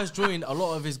remember when he first joined, a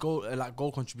lot of his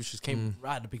goal contributions came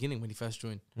right at the beginning when he first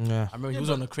joined. Yeah, I remember he was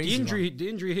on a crazy the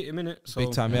injury hit him in it. So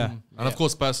big time. Yeah, And of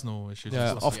course, personal issues.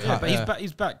 yeah, off Yeah, cut. but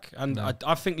he's back, and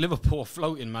I think Liverpool are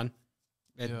floating, man.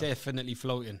 They're definitely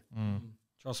floating.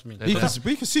 Trust me.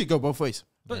 We can see it go both ways.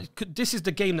 But this is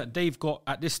the game that they've got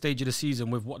at this stage of the season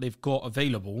with what they've got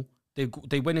available.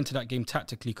 They went into that game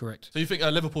tactically correct. So you think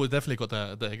Liverpool definitely got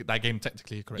that game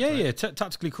tactically correct? Yeah, right?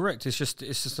 tactically correct. It's just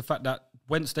the fact that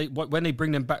when they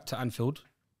bring them back to Anfield,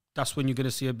 that's when you're going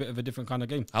to see a bit of a different kind of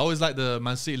game. I always like the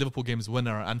Man City Liverpool games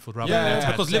winner at Anfield rather than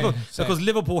Yeah, Etihad. because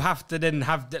Liverpool have to then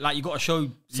have you got to show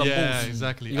some balls. Yeah,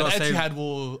 exactly. You And gotta say- Etihad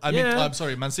will. I'm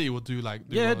sorry, Man City will do like.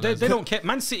 They don't care.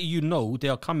 Man City, they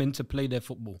are coming to play their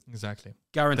football. Exactly.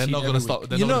 Guaranteed. They're not going to stop.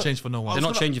 They're not going to change for no one. They're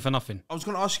not changing for nothing. I was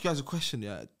going to ask you guys a question.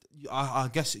 Yeah, I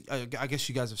guess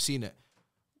you guys have seen it.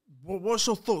 What's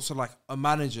your thoughts on like a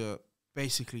manager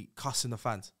basically cussing the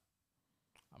fans?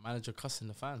 A manager cussing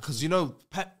the fans. Because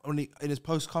Pep in his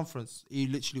post conference, he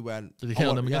literally went. Did he hit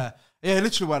on them again? Yeah, he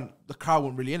literally went. The crowd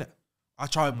wasn't really in it. I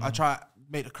try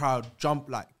make the crowd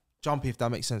jumpy, if that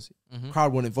makes sense.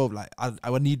 Crowd weren't involved. Like I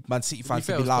would need Man City fans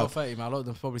to be loud. 30, man. A lot of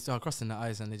them probably started crossing their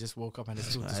eyes and they just woke up and they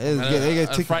still.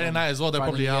 And Friday night as well, they're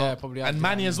probably out. Probably and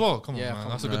Manny as well. Come on, man.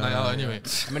 That's a good night out anyway.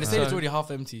 I mean, the stadium's already half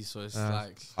empty, so it's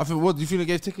like. I think. What do you think they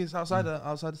gave tickets outside the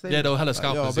stadium? Yeah, they were hella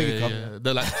scalpers. big cup. Yeah.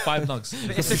 They're like 5 nugs.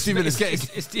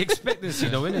 It's the expectancy,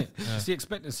 though, isn't it? It's the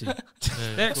expectancy.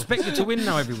 They're expected to win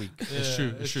now every week. It's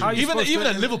true. It's true. How are you Even supposed to-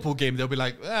 at Liverpool game, they'll be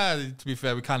like, to be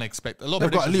fair, we can't expect a lot. They've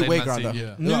of got elite weight predictions ground say though.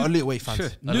 Man City. They've got elite weight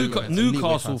fans. Elite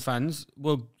Newcastle weight fans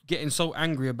were getting so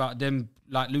angry about them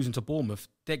like losing to Bournemouth.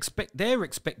 They're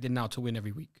expecting now to win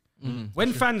every week.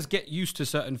 When fans get used to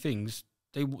certain things,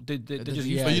 they're just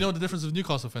used But to you know the difference with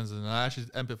Newcastle fans, and I actually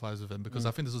empathize with them because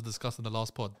I think this was discussed in the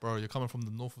last pod. Bro, you're coming from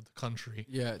the north of the country.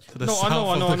 Yeah. To the No, south I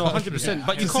know, of the country. 100%.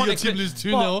 But you To can't see your expect team lose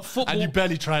 2-0 football- and you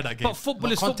barely tried that game. But football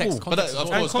But is context- football. But of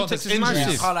course, context is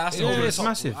injuries. massive. Yeah, It's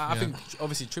massive. I think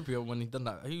obviously Trippier when he done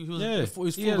that, he was Yeah. full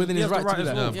Yeah, within he his has right the to do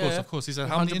right that. as well. Of course. He said,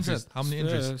 how many 100%. injuries? How many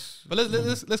injuries? Yes. But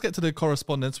let's get to the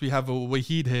correspondence. We have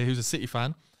Wahid here, who's a City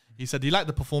fan. He said he liked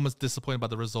the performance, disappointed by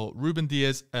the result. Ruben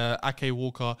Diaz, Ake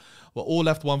Walker were all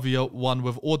left 1v1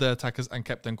 with all their attackers and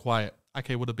kept them quiet. Ake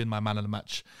would have been my man of the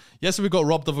match. Yes, we got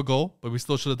robbed of a goal, but we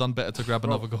still should have done better to grab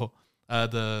another goal.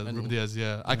 Ruben Diaz,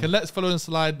 yeah. I can let Fulham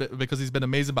slide because he's been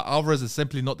amazing, but Alvarez is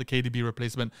simply not the KDB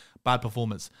replacement. Bad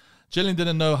performance. Jillian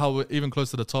didn't know how we're even close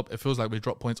to the top. It feels like we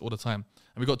drop points all the time.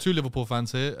 And we got 2 Liverpool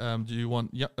fans here. Do you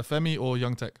want Femi or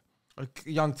Young Tech?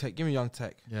 Young Tech, give me Young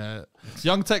Tech. Yeah.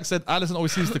 Young Tech said Alisson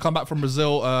always seems to come back from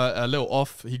Brazil a little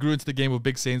off. He grew into the game with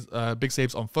big saves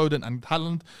on Foden and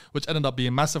Haaland, which ended up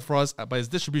being massive for us, but his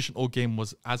distribution all game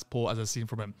was as poor as I've seen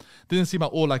from him. Didn't seem at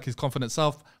all like his confident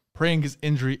self. Praying his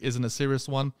injury isn't a serious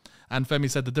one. And Femi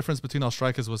said the difference between our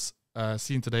strikers was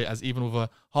seen today, as even with a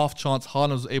half chance,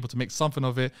 Haaland was able to make something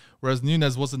of it, whereas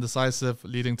Núñez wasn't decisive,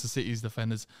 leading to City's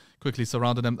defenders quickly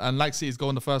surrounding him. And like City's goal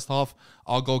in the first half,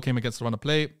 our goal came against the run of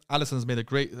play. Alisson's made a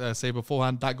great save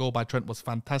beforehand. That goal by Trent was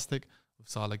fantastic, with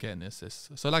Salah getting the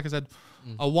assist. So like I said,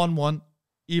 a 1-1,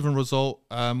 even result.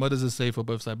 What does it say for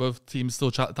both sides? Both teams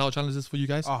still title challenges for you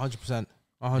guys? 100%.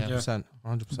 100%.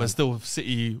 100%. But still,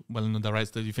 City well in the rights.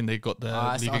 Do you think they got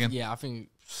the league again? Yeah, I think.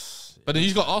 But then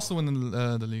you got Arsenal winning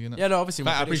the league, innit? Yeah, no, obviously.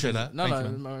 But I appreciate that. No,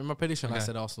 Thank you, in my prediction, I Okay.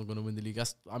 said Arsenal going to win the league.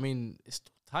 I mean, it's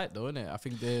tight though, isn't it? I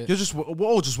think they're. We're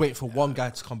all just waiting for one guy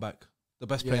to come back. The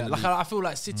best player. Yeah, in the like league. I feel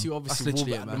like City obviously That's will.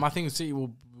 literally it, man. My thing is City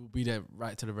will be there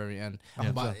right to the very end.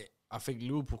 Yeah. But I think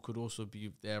Liverpool could also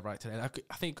be there right to the end.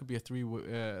 I think it could be a three-way.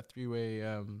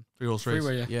 3-horse race.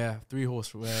 Freeway, yeah. Yeah,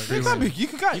 3-horse. You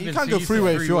can go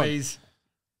freeway if you want.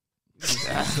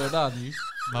 Slow down, you.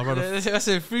 My brother. I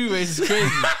said freeways is crazy.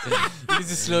 You need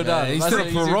to slow down. he's I still said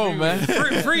up for he's Rome, in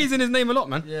freeways. Free's in his name a lot,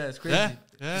 man. Yeah, it's crazy. Yeah.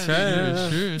 Yeah,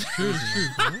 it's true.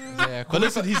 Yeah, But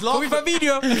listen, he's call me laughing. for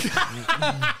video.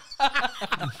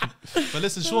 But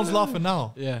listen, Sean's laughing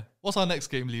now. Yeah. What's our next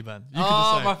game, Lee, man? You Oh,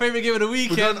 can decide. my favorite game of the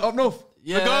weekend. We're going up north.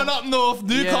 Yeah. We're going up north,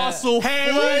 Newcastle.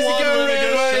 Hey, why is it going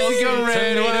red? Why is it going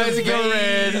red? Why is it going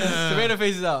red? Yeah. Tomato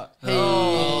faces out.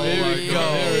 Oh, here we go.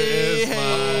 Here it is, man.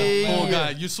 Hey. Poor guy.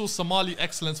 You saw Somali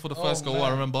excellence for the first goal, I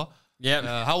remember.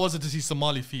 Yeah, How was it to see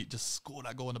Somali feet just score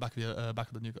that goal in the back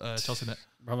of the Chelsea net?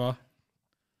 brother.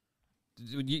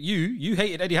 You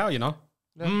hated Eddie Howe, you know.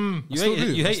 You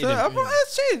hated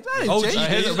him.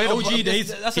 OG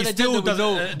days. That's He an still agenda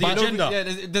does the agenda. Yeah,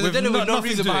 there's an agenda with no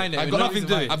reason behind it. I've with got no reason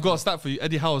behind it. I've got a stat for you.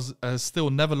 Eddie Howe has still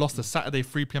never lost a Saturday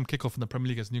 3 p.m. kickoff in the Premier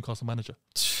League as Newcastle manager.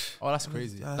 Oh, that's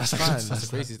crazy. That's fine. That's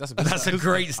crazy. That's a good That's a stat.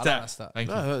 great I like stat. that stat. Thank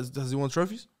you. Does he won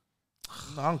trophies?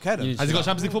 No, I don't care then. Yeah. Has he got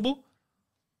Champions League football?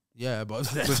 Yeah, but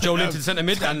With Joe Linton centre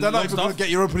mid and they're not even going Longstaff to get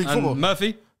Europa League football. and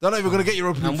Murphy. They're not even going to get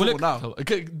Europa League And football Willock. now.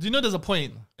 Okay, do you know there's a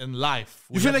point in life?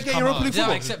 You think they get Europa League You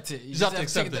football? have to accept it. You just have to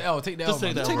accept take the it. L. Take the L. Just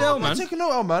take man. the Take the L, man. I'm taking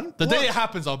no L, man. The What? day it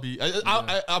happens, I'll be.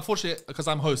 Unfortunately, because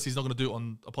I'm host, he's not going to do it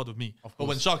on a pod with me. But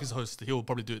when Shark is host, he'll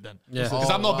probably do it then. Yeah. Because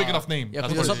I'm not a big wow. enough name. Yeah,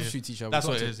 That's because you're what it is. substitute teacher. That's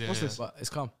We what got it is. to. Yeah, What's yeah. this? But it's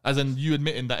calm. As in you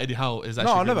admitting that Eddie Howe is No,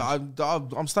 actually. I never.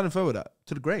 good. I'm standing firm with that.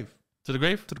 To the grave. To the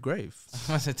grave? To the grave.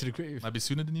 I said to the grave. Might be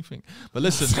sooner than you think. But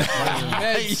listen.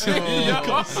 Hey,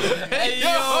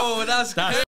 yo, that's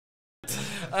crazy.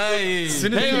 Hey,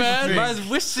 Sooner than hey, you man, think. man's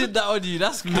wishing that on you.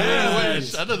 That's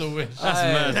crazy. I don't know wish. That's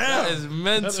Hey, mad. That is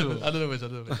mental. I don't know wish. I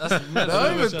don't know wish. That's mental.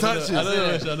 Don't even touch it. I don't know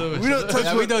wish. I don't know wish. We don't touch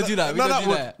Yeah, wood. we don't do that. We Not don't that do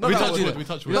wood. that. Not We that touch wood. wood. We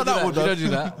touch We wood. don't do Not that that. wood, We though. don't do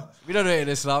that. We don't do it in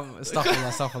Islam. Stuff like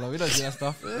that. Stuff like that. We don't do that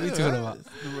stuff. What are you talking about?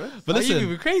 But Are you listen,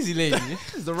 been crazy lately?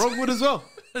 It's the wrong wood as well.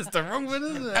 That's the wrong one,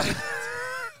 isn't it?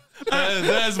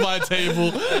 there's my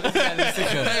table.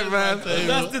 Hey, man.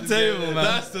 That's the table, man.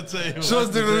 That's the table. Sean's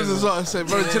doing this as well. I said,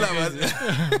 bro, chill out,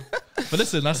 man. But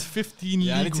listen, that's 15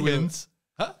 Yeah, I need league to hear- wins.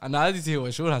 And I need to hear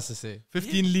what Sean has to say.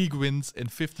 15 league wins in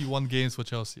 51 games for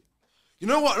Chelsea. You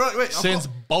know what? Right, wait. I've Since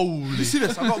got- Bowley You see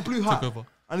this? I got a blue hat. took over.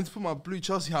 I need to put my blue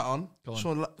Chelsea hat on. Go on.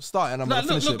 Sean, start and I'm Like,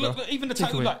 going to finish look, it, bro. even the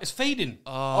tattoo, away. like, it's fading.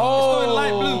 Oh, It's going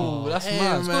light blue. That's Hey,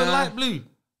 mad. It's man. going light blue.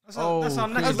 That's how That's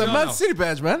natural the they are Man now. City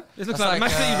badge, man. It looks like a Man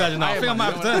City badge now. I think I might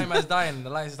have to turn. Man's dying. The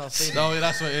lights start fading. No,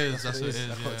 that's what it is. That's what it is. I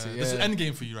got Yeah. it, This is yeah.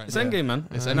 endgame for you right It's now. endgame, man.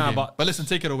 It's Nah, endgame. But listen,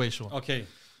 take it away, Sean. okay.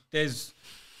 There's,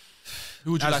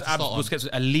 Who would you as like to start on? Busquets,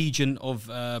 a legion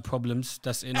of problems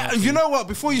that's in our You team. know what?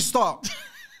 Before you start,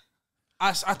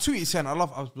 I tweeted saying I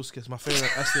love Busquets, my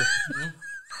favorite SDF.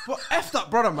 But F that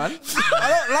brother, man. I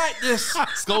don't like this.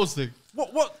 Skulls thing.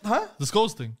 What? Huh? The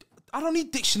Skulls thing. I don't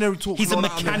need dictionary talk. He's and a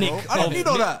all that on there, mechanic. bro. I don't of need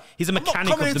all mid- that. He's a I'm not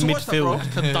mechanic coming of the in to watch that, bro.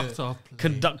 midfield. Conductor.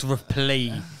 Conductor of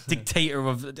play, dictator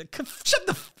of. Shut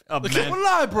the up, Don't man.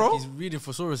 lie, bro. He's reading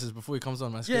thesauruses before he comes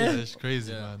on, man. It's Yeah. crazy. It's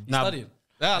crazy, man. He's Nah, studying.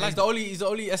 Yeah, I He's like the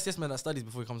only SDS man that studies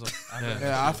before he comes on.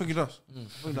 Yeah, I think he does. Yeah,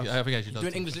 I think actually does.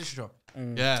 Doing English literature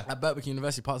Yeah. at Birkbeck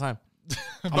University part time.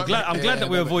 I'm glad that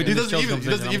we're avoiding He this doesn't Chelsea even- he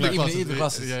doesn't conversation. I'm even- glad.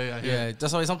 Classes. Yeah.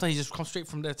 That's why sometimes he just comes straight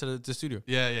from there to the studio.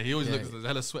 Yeah, he always Yeah. looks there's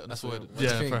hella sweat on his forehead. What do you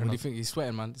Yeah, think? fair What do you enough. think? He's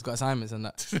sweating, man. He's got assignments and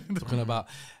that. Talking about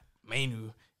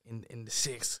Mainu in the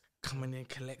six coming in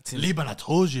collecting. Liban, I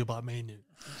told you about Manu.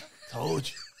 Told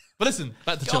you. But listen,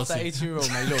 back to Get off that Chelsea. 18-year-old,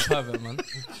 man. You little pervert, man. Get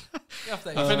off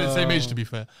that I think they're the same age, to be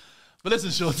fair. But listen,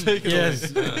 Sean, take it away.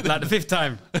 Yes, like the fifth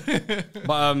time.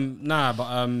 But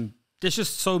there's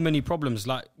just so many problems.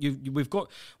 Like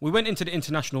we went into the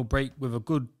international break with a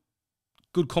good,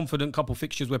 confident couple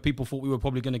fixtures where people thought we were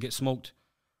probably going to get smoked.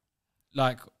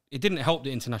 Like it didn't help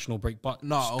the international break, but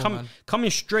No, man. coming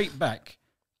straight back.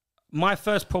 My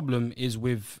first problem is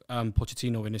with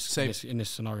Pochettino in this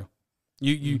scenario.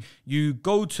 You're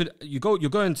going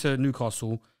to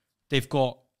Newcastle. They've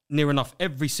got near enough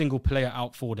every single player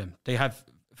out for them. They have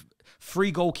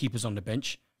 3 goalkeepers on the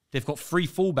bench. They've got 3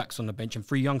 fullbacks on the bench and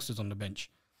 3 youngsters on the bench.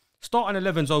 Starting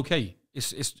 11's okay.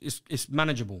 It's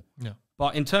manageable. Yeah.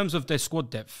 But in terms of their squad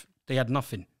depth, they had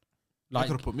nothing. I Like,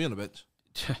 could have put me on the bench.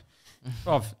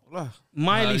 bruv, Nah.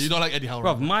 Miley, You don't like Eddie Howe.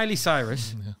 bruv, right? Miley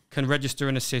Cyrus can register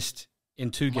an assist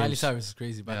in 2 games. Miley Cyrus is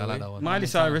crazy, by Yeah, the I like way. that one. Miley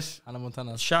Cyrus, Anna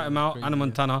Montana. shout him out. Crazy, Anna yeah.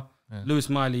 Montana, Yeah. Lewis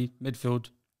Miley, midfield.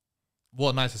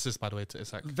 What a nice assist, by the way, to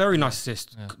Isak. Very nice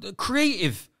assist. Yeah.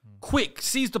 Creative, quick,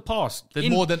 sees the pass.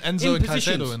 Did more than Enzo and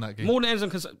positions. Caicedo in that game. More than Enzo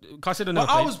and Caicedo never But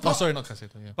I played. was, Oh, sorry, not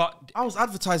Caicedo. Yeah. But I was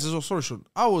advertised as well. Sorry, Sean.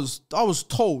 I was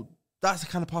told that's the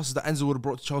kind of passes that Enzo would have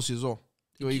brought to Chelsea as well.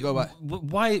 Where you go back.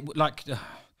 why, like, the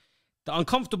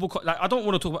uncomfortable, like, I don't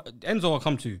want to talk about Enzo, I'll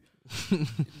come to.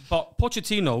 But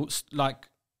Pochettino, like,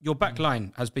 your back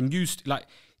line has been used, like,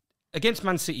 against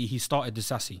Man City, he started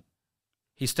Disassi.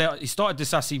 He started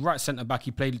Disassi right centre back.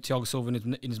 He played Thiago Silva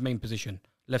in his main position,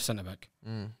 left centre back.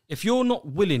 If you're not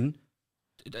willing,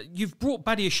 you've brought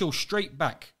Badiashile straight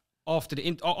back after the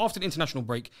international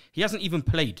break. He hasn't even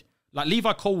played. Like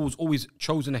Levi Cole was always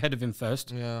chosen ahead of him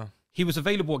first. Yeah. He was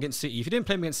available against City. If you didn't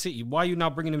play him against City, why are you now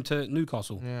bringing him to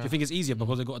Newcastle? Do you think it's easier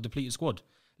because they've got a depleted squad?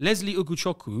 Leslie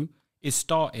Uguchoku is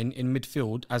starting in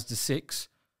midfield as the 6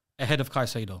 ahead of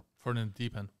Caicedo. Thrown in the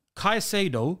deep end.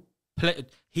 Caicedo,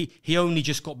 he only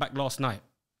just got back last night.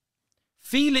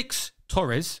 Felix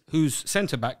Torres, who's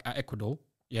centre-back at Ecuador,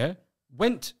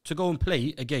 went to go and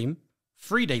play a game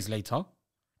 3 days later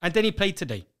And then he played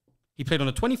today. He played on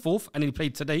the 24th, and then he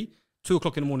played today, 2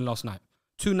 o'clock in the morning last night.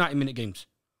 2 90-minute games.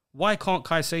 Why can't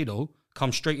Caicedo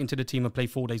come straight into the team and play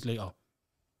 4 days later?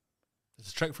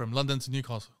 It's a trek from London to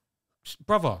Newcastle.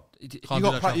 Brother,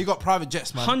 You got private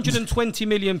jets, man. 120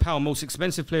 million pound, most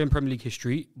expensive player in Premier League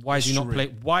history. Why is he not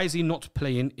playing? Why is he not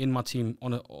playing in my team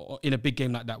in a big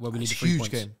game like that where we need the 3 points?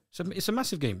 Game. It's a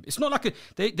massive game. It's not like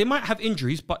they might have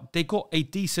injuries, but they got a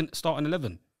decent starting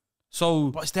 11.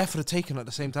 So, but it's there for the taking at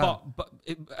the same time.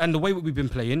 And the way we've been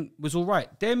playing was all right.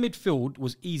 Their midfield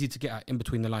was easy to get at in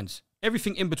between the lines.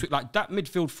 Everything in between, like that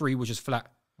midfield 3 was just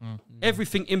flat.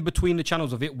 Everything in between the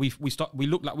channels of it, we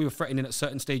looked like we were threatening at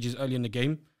certain stages early in the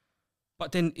game,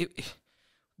 but then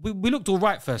we looked all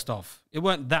right first half. It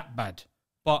weren't that bad,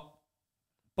 but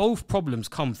both problems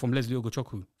come from Leslie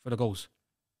Ugochukwu for the goals.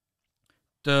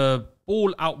 The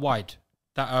ball out wide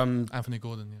that Anthony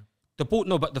Gordon, yeah. The ball,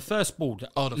 no, but the first ball.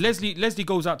 Leslie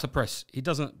goes out to press. He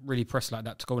doesn't really press like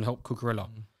that to go and help Cucurella.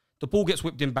 The ball gets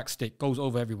whipped in back stick, goes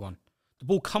over everyone. The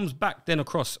ball comes back then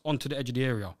across onto the edge of the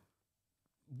area.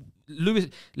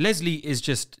 Leslie is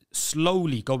just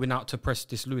slowly going out to press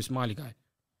this Lewis Miley guy.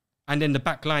 And then the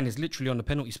back line is literally on the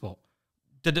penalty spot.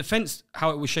 The defence, how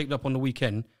it was shaped up on the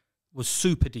weekend, was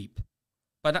super deep.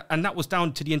 And that was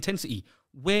down to the intensity.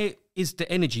 Where is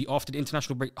the energy after the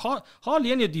international break?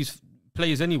 Hardly any of these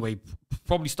players anyway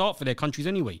probably start for their countries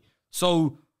anyway.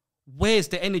 So where's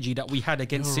the energy that we had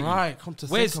against City? Right, come to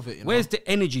think of it. Where's the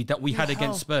energy that we had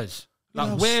against Spurs?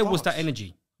 Like, where was that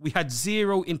energy? We had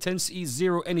 0 intensity,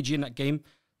 0 energy in that game,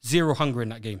 0 hunger in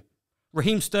that game.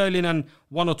 Raheem Sterling and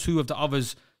 1 or 2 of the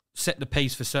others set the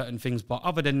pace for certain things, but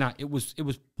other than that, it was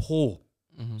poor,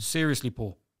 seriously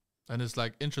poor. And it's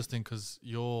like interesting because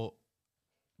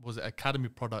was it Academy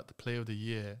product, Player of the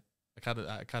Year,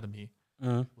 Academy,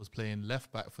 was playing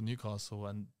left back for Newcastle,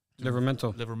 and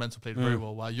Livermento played very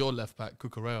well, while your left back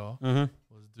Cucurella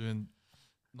was doing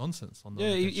nonsense on the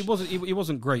pitch. He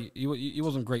wasn't great. He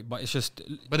wasn't great, but it's just.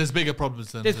 But there's bigger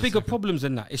problems than. There's bigger problems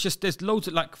than that. It's just there's loads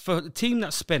of, like, for a team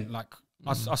that spent, like,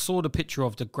 I saw the picture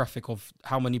of the graphic of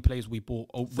how many players we bought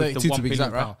with the £1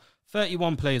 billion. Right?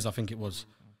 31 players, I think it was.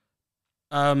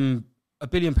 £1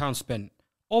 billion spent.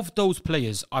 Of those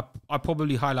players, I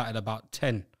probably highlighted about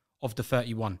 10 of the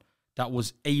 31 that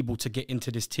was able to get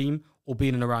into this team or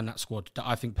being in around that squad that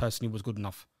I think personally was good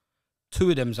enough.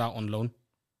 2 of them's out on loan.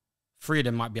 3 of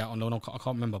them might be out on loan. I can't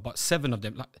remember, but 7 of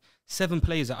them, like 7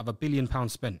 players out of £1 billion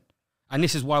spent. And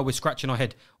this is why we're scratching our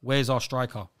head. Where's our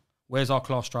striker? Where's our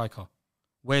class striker?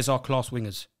 Where's our class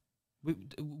wingers?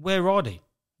 Where are they?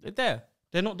 They're there.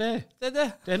 They're not there. They're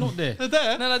there. They're not there. They're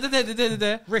there. No, they're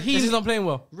there. Raheem is not playing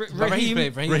well.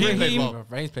 Raheem's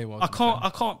playing well.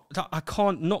 I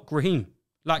can't knock Raheem.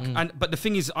 Like, but the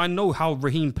thing is, I know how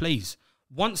Raheem plays.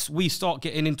 Once we start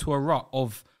getting into a rut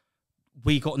of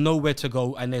we got nowhere to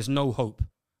go and there's no hope,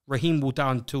 Raheem will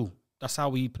down too. That's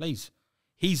how he plays.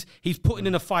 He's putting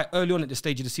in a fight early on at this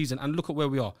stage of the season, and look at where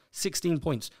we are. 16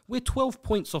 points. We're 12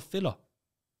 points off Villa.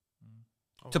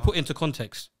 To put into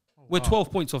context. We're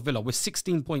 12 points off Villa. We're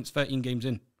 16 points, 13 games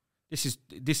in. This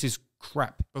is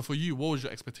crap. But for you, what was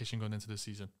your expectation going into this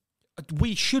season?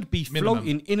 We should be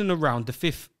floating in and around the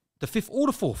fifth or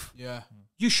the 4th. Yeah.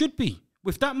 You should be.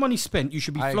 With that money spent, you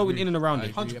should be floating in and around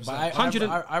it.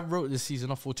 100%. I wrote this season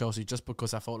off for Chelsea just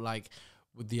because I felt like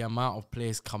with the amount of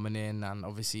players coming in, and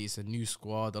obviously it's a new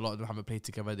squad, a lot of them haven't played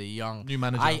together, they're young. New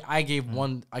manager. I gave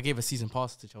a season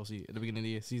pass to Chelsea at the beginning of the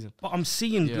year season. But I'm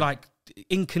seeing like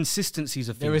inconsistencies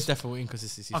of things. There is definitely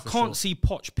inconsistencies. I can't see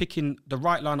Poch picking the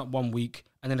right lineup one week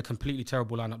and then a completely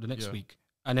terrible lineup the next week.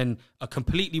 And then a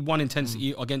completely one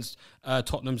intensity against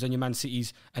Tottenham's and your Man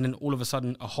City's, and then all of a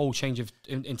sudden a whole change of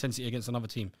intensity against another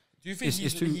team. Do you think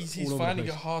he's finding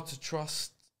it hard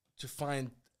to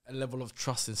find a level of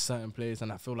trust in certain players,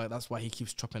 and I feel like that's why he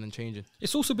keeps chopping and changing?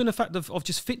 It's also been a fact of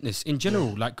just fitness in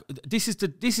general. Like this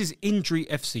is injury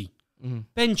FC.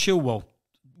 Ben Chilwell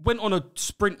went on a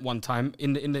sprint one time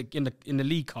in the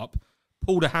League Cup,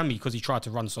 pulled a hammy because he tried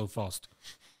to run so fast.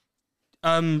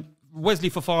 Wesley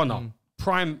Fofana.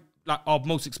 Prime, like our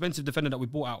most expensive defender that we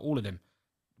bought out, all of them.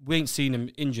 We ain't seen him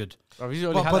injured.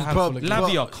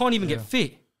 Lavia can't even get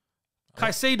fit.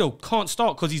 Caicedo can't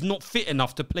start because he's not fit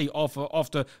enough to play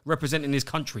after representing his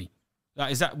country.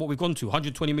 Like, is that what we've gone to?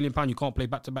 £120 million, you can't play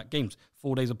back-to-back games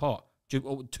 4 days apart.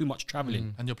 Too much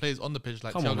travelling. And your players on the pitch,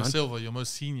 like Thiago Silva, your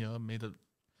most senior, made a...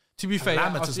 To be fair,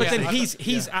 but then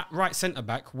he's at right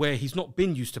centre-back where he's not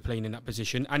been used to playing in that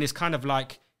position, and it's kind of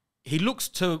like he looks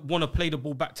to want to play the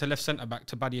ball back to left centre back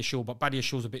to Badiashile, but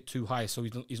Badiashile's a bit too high, so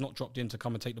he's not dropped in to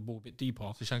come and take the ball a bit deeper.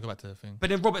 So he's trying to go back to the thing.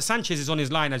 But then Robert Sanchez is on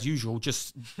his line as usual,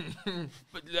 just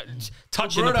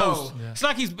touching the post. Yeah. It's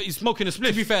like he's smoking a spliff.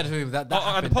 To be fair to him, that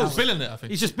at the post, billing it. I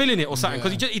think he's just billing it or something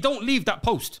because he don't leave that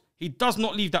post. He does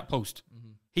not leave that post.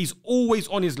 He's always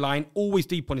on his line, always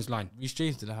deep on his line. Reece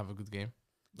James didn't have a good game.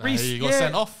 Reece, he got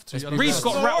sent off. Reece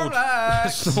got rattled.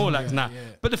 Snorlax, nah.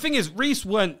 But the thing is, Reece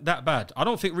weren't that bad. I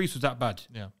don't think Reece was that bad.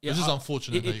 Yeah. This is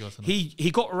unfortunate that he got sent off.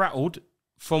 He got rattled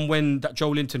from when that Joe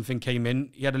Linton thing came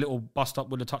in. He had a little bust up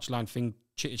with the touchline thing,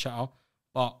 chitter chatter.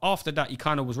 But after that, he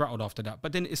kind of was rattled after that.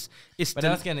 But then it's. But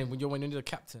that's again when you're the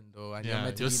captain, though. And you're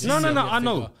meant to no. I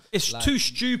know. It's like, too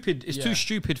stupid. It's too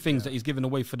stupid things that he's given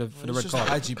away for the red card.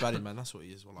 An IG baddie, man. That's what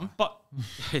he is. But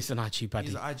it's an IG baddie.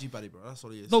 He's an IG baddie, bro. That's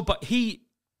what he is. No, but he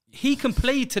can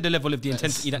play to the level of the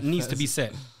intensity that needs to be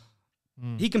set.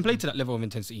 He can play to that level of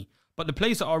intensity. But the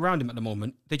players that are around him at the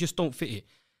moment, they just don't fit it.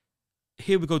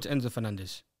 Here we go to Enzo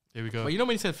Fernandez. Here we go. But you know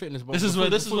when you said fitness, this is where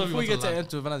before we get to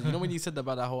Enzo Fernandez, you know when you said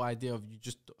about that whole idea of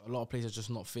a lot of players are just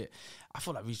not fit. I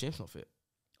feel like Reece James not fit.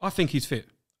 I think he's fit.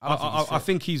 I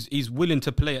think he's willing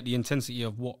to play at the intensity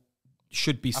of what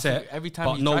should be set. Every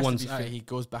time he tries to be fit, he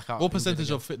goes back out. What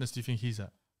percentage of fitness do you think he's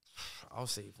at? I'll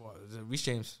say Reece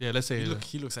James. Yeah, let's say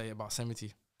he looks like about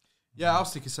 70. Yeah, I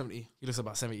was thinking 70. He looks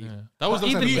about 70. Yeah. That was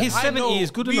even his 70 is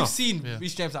good enough. We've seen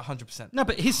Reece James at 100%. No,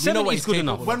 but his 70 is good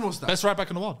enough. When was that? Best right back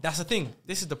in the world. That's the thing.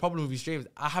 This is the problem with Reece James.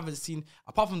 I haven't seen,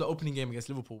 apart from the opening game against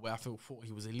Liverpool, where I thought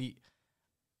he was elite,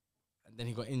 and then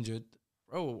he got injured.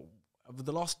 Bro, over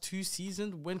the last 2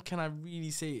 seasons, when can I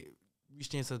really say Reece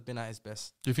James has been at his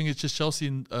best? Do you think it's just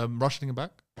Chelsea rushing him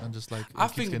back and just like? I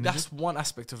think that's one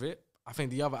aspect of it. I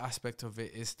think the other aspect of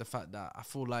it is the fact that I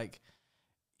feel like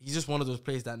he's just one of those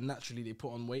players that naturally they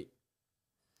put on weight.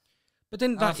 But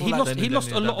then he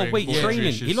lost a lot of weight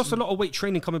training. He lost a lot of weight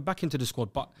training coming back into the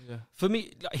squad. But for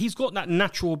me, he's got that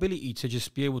natural ability to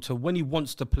just be able to, when he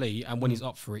wants to play and when he's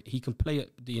up for it, he can play at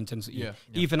the intensity,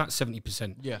 even at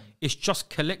 70%. Yeah. It's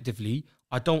just collectively,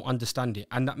 I don't understand it.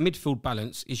 And that midfield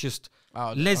balance is just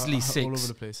Leslie 6, all over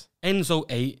the place. Enzo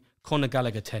 8, Conor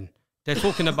Gallagher 10. They're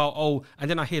talking about, and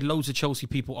then I hear loads of Chelsea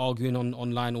people arguing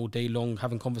online all day long,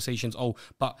 having conversations,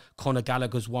 but Conor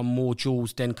Gallagher's won more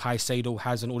duels than Caicedo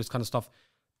has and all this kind of stuff.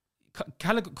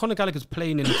 Conor Gallagher's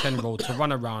playing in the 10 role to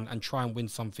run around and try and win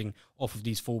something off of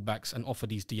these fullbacks and off of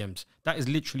these DMs. That is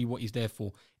literally what he's there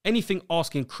for. Anything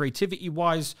asking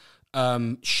creativity-wise,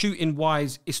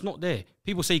 shooting-wise, it's not there.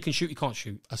 People say he can shoot, he can't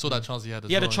shoot. I saw that chance he had.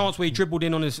 He had a chance where he dribbled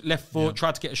in on his left foot,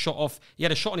 tried to get a shot off. He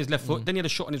had a shot on his left foot, then he had a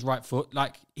shot on his right foot.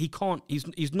 Like, he can't,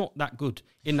 he's not that good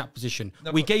in that position.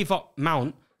 No, we gave up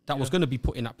Mount that was going to be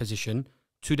put in that position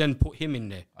to then put him in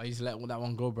there. I used to let that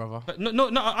one go, brother. But no,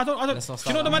 I don't. Do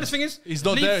you know what the maddest thing is? He's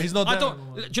not there. He's not there. Do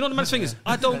you know what the maddest thing is?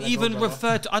 I don't even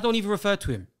refer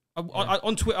to him.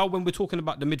 On Twitter, when we're talking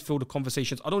about the midfielder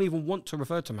conversations, I don't even want to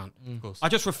refer to Mount. Of course. I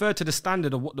just refer to the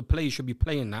standard of what the players should be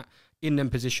playing at in them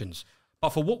positions. But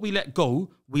for what we let go,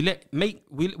 we let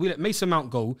Mason Mount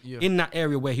go in that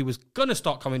area where he was gonna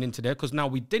start coming into there, because now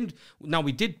we did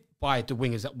buy the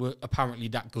wingers that were apparently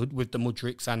that good, with the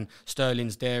Mudryks and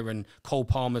Sterling's there and Cole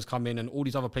Palmer's come in and all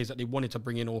these other players that they wanted to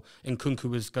bring in, or Nkunku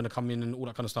was going to come in and all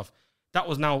that kind of stuff. That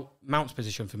was now Mount's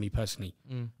position for me personally.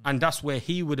 And that's where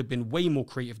he would have been way more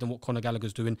creative than what Conor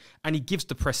Gallagher's doing. And he gives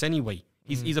the press anyway.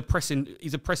 He's a pressing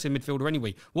midfielder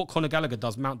anyway. What Conor Gallagher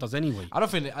does, Mount does anyway. I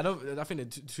think they're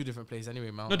two different players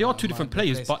anyway, Mount. No, they are two different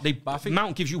players, but I think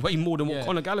Mount gives you way more than what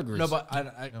Conor Gallagher is. No, but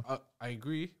I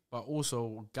agree. But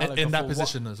also Gallagher in that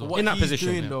position as well. What in that position,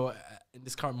 doing though, in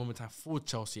this current moment for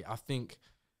Chelsea, I think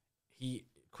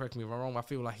correct me if I'm wrong, I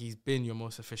feel like he's been your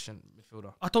most efficient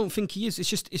midfielder. I don't think he is. It's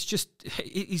just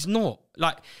he's not.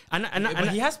 Like, and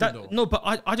he has been though. No, but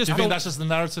I just do you think that's just the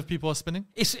narrative people are spinning?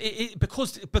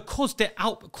 Because they're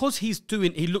out, because he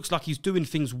looks like he's doing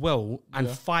things well and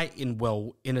fighting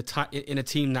well in a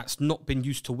team that's not been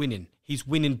used to winning. He's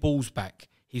winning balls back.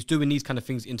 He's doing these kind of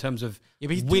things in terms of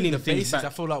winning the things back. I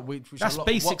feel like that's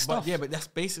basic stuff. But that's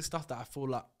basic stuff that I feel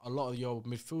like a lot of your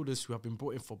midfielders who have been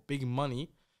brought in for big money,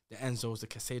 the Enzos, the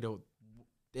Caicedo,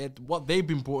 what they've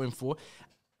been brought in for,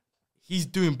 he's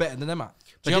doing better than them at.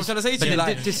 Do you know what I'm trying to say to you?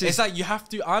 Like, it's like you have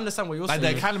to, I understand what you're saying.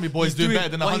 Like the academy boys doing better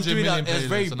than 100 million players. It's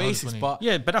very basic, but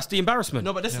that's the embarrassment.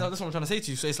 No, but that's what I'm trying to say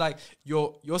to you. So it's like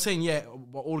you're saying,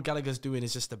 what all Gallagher's doing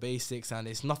is just the basics and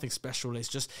it's nothing special. It's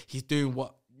just he's doing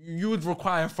what you would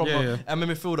require from a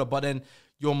midfielder. But then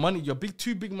your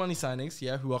two big money signings,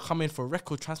 who are coming for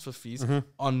record transfer fees,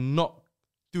 are not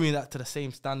doing that to the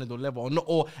same standard or level,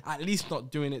 or at least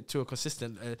not doing it to a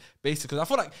consistent basis. Because I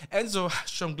feel like Enzo has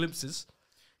shown glimpses.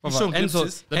 showing Enzo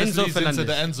glimpses. Enzo Fernandez. into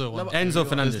the Enzo one. Enzo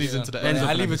Fernandez. Leads into the Enzo Enzo.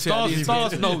 I leave it to you.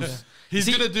 Stars knows. He's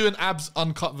See, gonna do an abs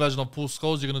uncut version of Paul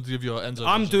Scholes. You're gonna give your Enzo.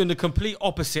 I'm version. doing the complete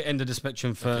opposite end of the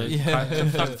spectrum for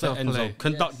conductor Enzo.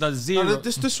 Conductor zero. No,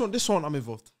 this one, I'm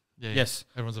involved. Yeah, Yes.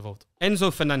 everyone's involved.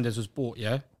 Enzo Fernandez was bought,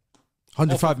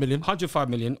 105 million. 105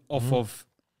 million off of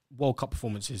World Cup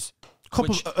performances.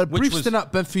 Couple Which- a which brief was- stint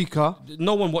at Benfica.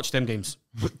 No one watched them games.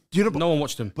 But you know, No one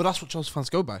watched them. but that's what Chelsea fans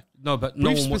go by. No, but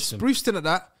no one watched them. Brief stint at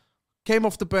that. Came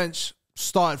off the bench.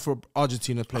 Started for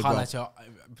Argentina. Played well. Highlight,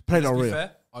 Played let's be unreal.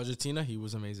 fair, Argentina, he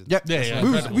was amazing. Yep. Yeah, yeah, We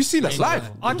incredible. seen that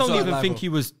live. I don't He was even live think up. he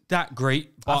was that great,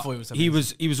 I but thought he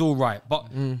was he was all right. But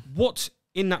what's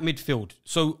in that midfield?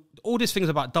 So all these things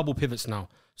about double pivots now.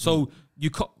 So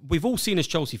we've all seen as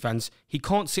Chelsea fans, he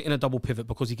can't sit in a double pivot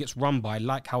because he gets run by,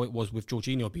 like how it was with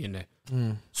Jorginho being there.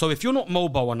 So if you're not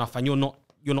mobile enough and you're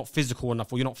not physical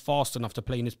enough or you're not fast enough to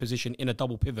play in this position in a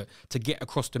double pivot to get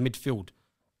across the midfield,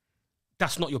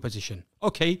 that's not your position.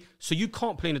 Okay, so you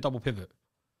can't play in a double pivot.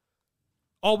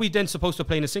 Are we then supposed to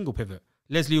play in a single pivot?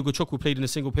 Leslie Ugochukwu played in a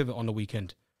single pivot on the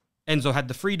weekend. Enzo had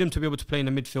the freedom to be able to play in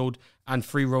the midfield and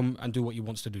free roam and do what he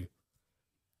wants to do.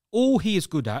 All he is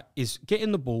good at is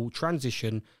getting the ball,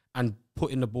 transition, and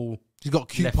putting the ball. He's got a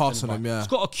cute left pass and on him. right. Yeah. He's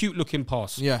got a cute looking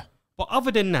pass. Yeah. But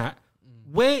other than that,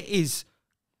 where is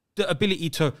the ability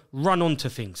to run onto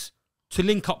things, to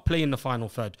link up play in the final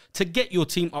third, to get your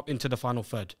team up into the final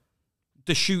third,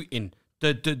 the shooting,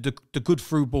 the good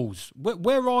through balls?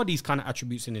 Where are these kind of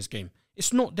attributes in this game?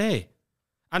 It's not there.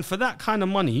 And for that kind of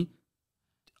money,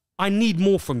 I need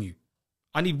more from you.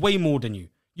 I need way more than you.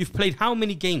 You've played how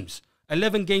many games?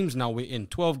 11 games now we're in,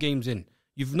 12 games in.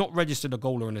 You've not registered a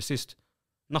goal or an assist.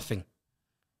 Nothing.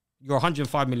 You're a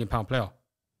 £105 million player.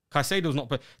 Caicedo's not.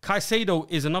 Caicedo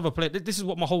is another player. This is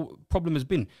what my whole problem has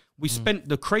been. We spent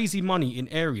the crazy money in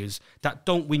areas that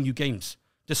don't win you games.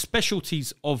 The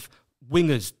specialties of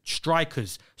wingers,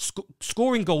 strikers,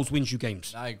 scoring goals wins you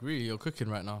games. I agree. You're cooking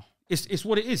right now. It's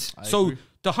what it is. I So agree.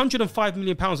 the £105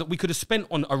 million that we could have spent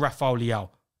on a Rafael Leao,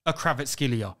 a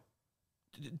Kvaratskhelia,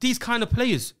 these kind of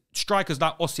players, strikers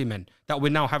like Osimhen, that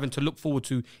we're now having to look forward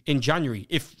to in January,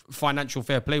 if financial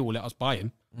fair play will let us buy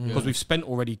him, because we've spent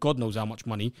already God knows how much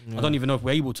money. I don't even know if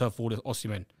we're able to afford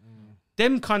Osimhen.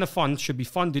 Them kind of funds should be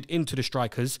funded into the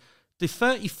strikers. The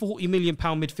 30, 40 million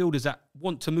pound midfielders that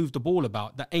want to move the ball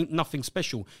about, that ain't nothing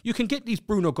special. You can get these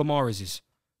Bruno Gomareses.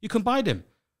 You can buy them.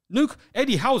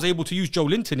 Eddie Howe's able to use Joe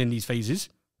Linton in these phases.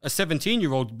 A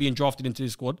 17-year-old being drafted into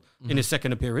his squad in his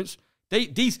second appearance.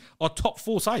 These are top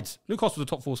four sides. Newcastle's a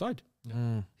top four side.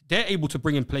 They're able to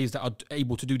bring in players that are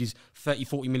able to do these 30,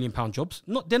 40 million pound jobs.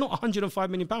 They're not 105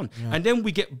 million pound. And then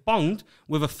we get bunged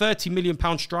with a 30 million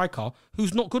pound striker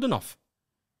who's not good enough.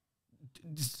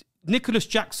 Nicholas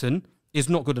Jackson is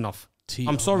not good enough.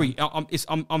 I'm sorry.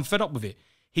 I'm fed up with it.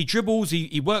 He dribbles.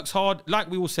 He works hard. Like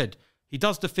we all said, he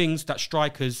does the things that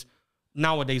strikers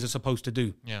nowadays are supposed to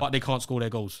do, but they can't score their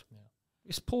goals.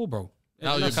 It's poor, bro.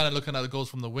 Now you're kind of looking at the goals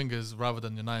from the wingers rather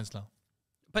than your nines now.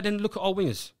 But then look at our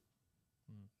wingers.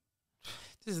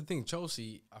 This is the thing.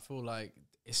 Chelsea, I feel like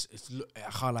I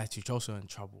highlight you. Chelsea are in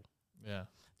trouble. Yeah.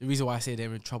 The reason why I say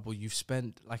they're in trouble, you've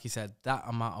spent, like you said, that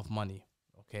amount of money,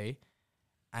 okay?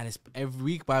 And it's every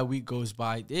week by week goes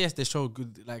by. Yes, they show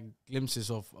good like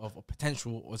glimpses of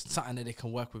potential or something that they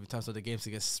can work with in terms of the games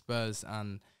against Spurs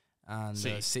and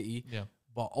City. Yeah.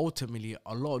 But ultimately,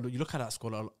 you look at that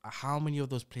squad. How many of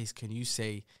those players can you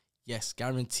say, yes,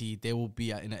 guaranteed they will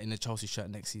be in a Chelsea shirt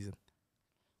next season?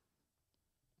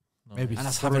 Maybe And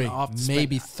that's three. having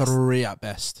Maybe three at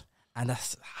best. And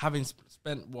that's having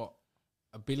spent what,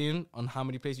 $1 billion on how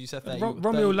many players you said?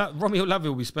 Romeo Lavia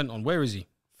will be spent on. Where is he?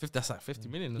 That's like 50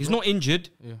 million. He's not injured,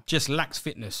 Yeah. just lacks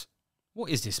fitness. What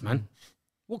is this, man?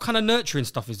 What kind of nurturing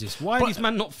stuff is this? Why are these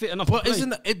men not fit enough to But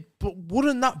play? But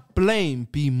wouldn't that blame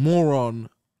be more on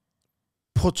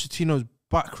Pochettino's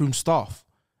backroom staff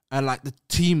and like the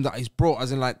team that he's brought,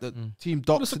 as in like the team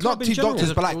doctors, it's a club not in team general.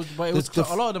 doctors, but like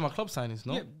a lot of them are club signings,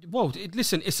 no? Yeah, well,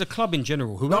 listen, it's a club in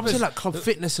general. I'm Whoever's- saying like club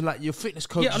fitness and like your fitness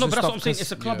coaches. Yeah, I know, and but that's what I'm stuff, saying. 'cause-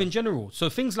 It's a club in general. So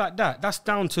things like that, that's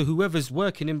down to whoever's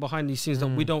working in behind these scenes that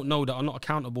we don't know, that are not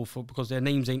accountable for, because their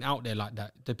names ain't out there like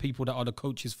that. The people that are the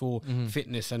coaches for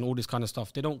fitness and all this kind of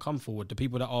stuff, they don't come forward. The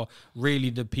people that are really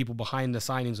the people behind the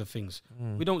signings of things,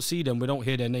 we don't see them. We don't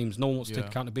hear their names. No one wants to take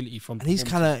accountability from. And he's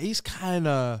kind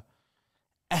of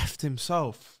effed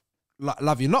himself, like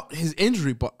Lavia, not his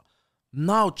injury, but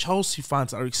now Chelsea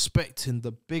fans are expecting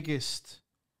the biggest,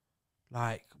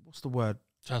 like, what's the word?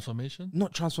 Transformation?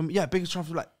 Not transform. Yeah, biggest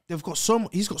transform. Like they've got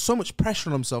he's got so much pressure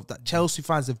on himself that Chelsea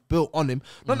fans have built on him.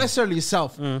 Not necessarily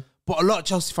himself, but a lot of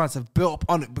Chelsea fans have built up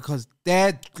on it because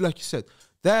they're, like you said,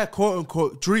 their quote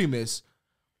unquote dream is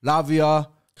Lavia,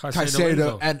 Caicedo,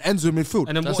 Caicedo, and Enzo in midfield.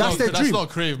 And then that's what- their That's dream. not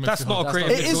a creative That's midfield. not a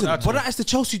creative It midfield isn't, at but all. that's the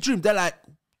Chelsea dream. They're like,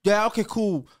 yeah, okay,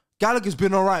 cool. Gallagher's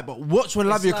been all right, but watch when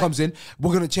Lavia like- comes in,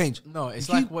 we're gonna change. No, it's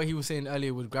like what he was saying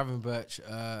earlier with Gravenberch,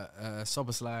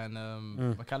 Soboslai,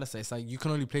 and McAllister. It's like you can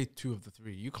only play 2 of the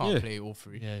 3. You can't Yeah. play all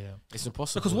 3. Yeah. It's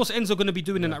impossible. Because what's Enzo going to be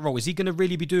doing in that role? Is he going to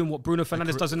really be doing what Bruno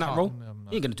Fernandes does in that role? no.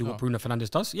 He ain't going to do what Bruno Fernandes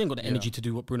does. He ain't got the energy to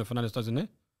do what Bruno Fernandes does in there.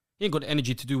 He ain't got the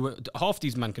energy to do what half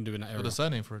these men can do in that Got area. a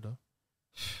surname for it though.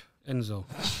 Enzo.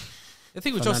 The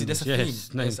thing with Chelsea, there's a Fernandes, theme.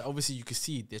 yes, name. There's obviously, you can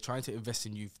see they're trying to invest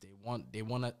in youth. They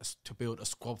want to build a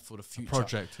squad for the future.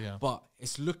 Project, yeah. But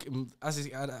it's looking, as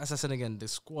I said again, the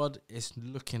squad is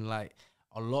looking like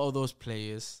a lot of those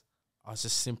players are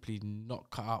just simply not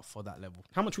cut out for that level.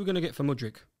 How much are we going to get for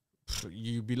Mudryk?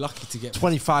 You'd be lucky to get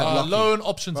 25. lucky. Loan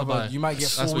option to Brother, buy. you might get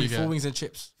That's what you 4 get. wings and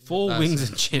chips. 4 That's wings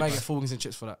and You might get chips. 4 wings and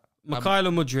chips for that.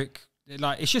 Mikhailo Mudryk,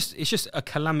 like it's just a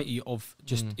calamity of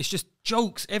just it's just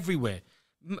jokes everywhere.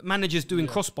 Managers doing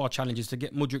crossbar challenges to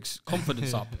get Mudryk's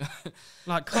confidence up.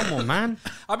 Like, come on, man.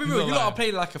 I'll be real. not You lot lying. are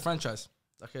playing like a franchise.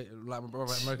 Like my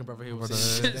brother, American brother here was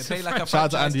saying. They play like a Shout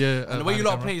out to franchise. Andy, And the way you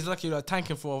lot Andy play is like you're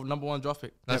tanking for a #1 draft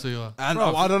pick. That's who you are. And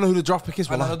I don't know who the draft pick is,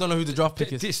 And I but don't know who the draft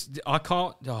pick is. This I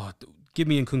can't. Give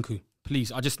me Nkunku,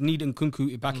 please. I just need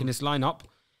Nkunku back in this lineup.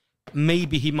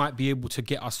 Maybe he might be able to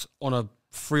get us on a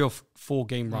 3 or 4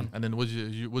 game run. And then who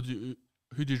do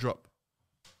you drop?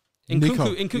 Nico.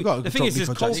 You Nkunku. gotta The thing drop is,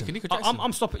 Nico Cole, Jackson. Nico Jackson.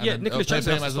 I'm stopping. And Yeah, then, Nicholas play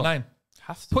Jackson him has as to a stop. 9.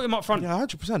 Have to. Put him up front. yeah,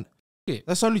 100%. Yeah.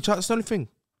 That's the only thing.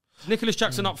 Nicholas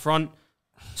Jackson up front,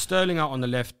 Sterling out on the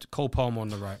left, Cole Palmer on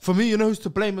the right. For me, you know who's to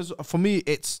blame? For me,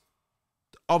 it's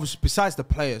obviously besides the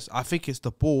players. I think it's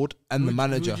the board and the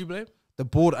manager. Who would you blame? The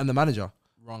board and the manager.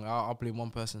 Wrong. I'll blame one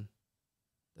person.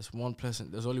 There's one person.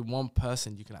 There's only one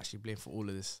person you can actually blame for all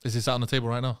of this. Is he sat on the table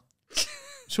right now?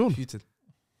 Sean. Putin.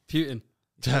 Putin.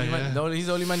 He's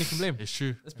the only man you can blame. It's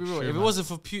true. Let's be real. If it wasn't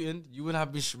for Putin, you wouldn't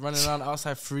have been running around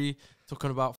outside free, talking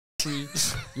about free.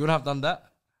 You wouldn't have done that.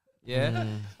 Yeah.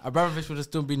 Abramovich would have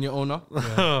still been your owner.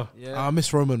 Yeah. I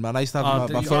miss Roman, man. I used to have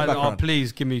my phone background.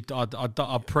 Please give me.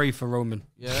 I pray for Roman.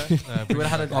 Yeah. You would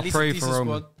have had at least pray a for decent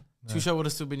Roman. squad. Tuchel would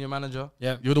have still been your manager.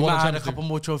 Yeah, You would You have might won have the had a couple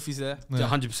more trophies there.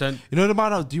 100%. You know the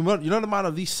amount of you know the amount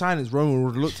of these signings Roman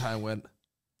would have looked at and went,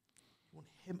 I want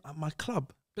him at my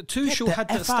club. But Tuchel the had F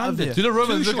that out of standard. here. Do you know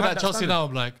Roman's Tuchel looking had at that Chelsea standard. now?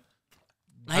 I'm like,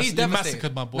 Nah, he's you devastated.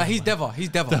 massacred my boy, Nah, he's man. Dever. He's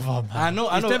Dever. Dever, man. I know.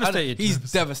 He's devastated. He's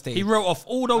devastated. He wrote off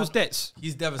all those debts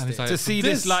He's devastated. like, to see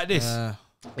this like this.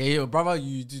 Yeah, brother,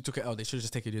 you took it out. They should have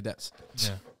just taken your debts.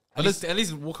 yeah. At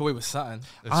least walk away with something.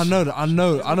 I know the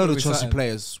We're Chelsea excited.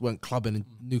 players went clubbing in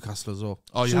Newcastle as well.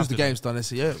 Oh, as you soon have as the to do. game's done, they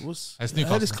say, yeah, it was. It's I heard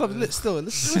Newcastle. this club is lit still.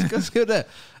 Let's go there.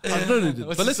 I know they did.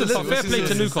 What's But listen, his fair sources? play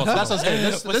to Newcastle. That's what I'm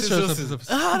saying. Let's show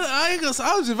some.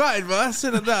 I was invited, man. I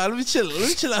said that. Let me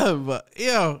chill at home. But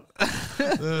yo,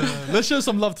 Let's show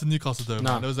some love to Newcastle though.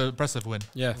 Nah. Man. It was an impressive win.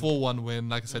 Yeah. 4-1 win.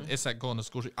 Like I said, Isak got on the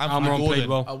score sheet. Almiron played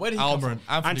well. Where did he come Almiron.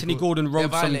 from? Anthony Gordon wrote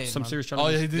violating, some man. serious Oh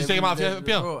challenges. yeah, did you take him out of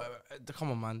FPL? Bro,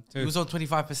 come on, man. He was on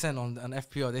 25% on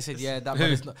FPL. They said, yeah, that Who?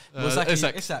 man is not. Most likely,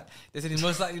 Isak. Isak. They said he's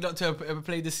most likely not to ever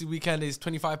play this weekend. He's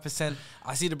 25%.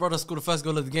 I see the brother score the first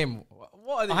goal of the game.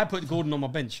 What are they? I put Gordon on my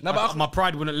bench. No, but my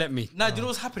pride wouldn't let me. Nah, do you know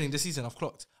what's happening this season? I've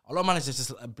clocked. A lot of managers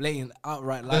just blatant,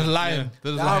 outright They're lying. lying. Yeah.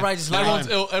 They're They're lying. outright just lying. Everyone's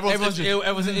ill. Everyone's injured. ill.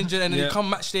 Everyone's injured, and then Yeah. you come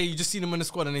match day, you just see them in the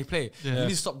squad and they play. Yeah. You need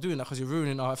to stop doing that because you're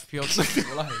ruining our FPL.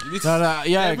 You need to- no,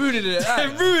 yeah. They're ruining it. They're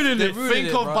ruining They're it. ruining Think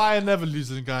it, of bro. Bayern never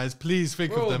losing, guys. Please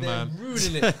think Bro, of them, they're man.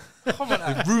 ruining it. Come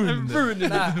on, Ruined it.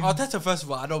 Nah, Arteta, first of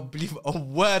all, I don't believe a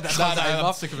word that comes out of his I'm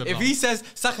mouth. sick of it If now. he says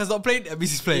Saka's not playing, that means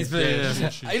he's playing. Yeah,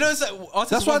 yeah. You know, it's like, Arteta's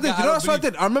That's what I one did. guy You know, that's what I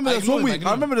don't did. I remember there was one ignore him, week.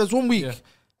 I remember there was one week. Yeah.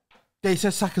 They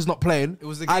said Saka's not playing. It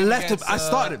was the I game left him. against, I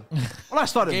started him. Well, I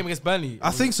started Game him. against Burnley.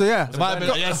 I think so. Yeah. It might have been,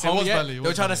 yes, it was Yeah, Burnley. They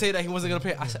were trying to say that he wasn't going to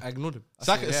play. I ignored him. I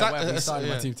said, Saka, whatever, he's starting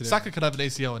my team today. Saka could have an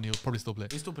ACL and he'll probably still play.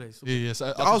 He still plays. Yeah, yeah.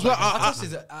 So I was.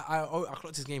 I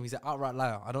clocked his game. He's an outright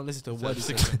liar. I don't listen to a word he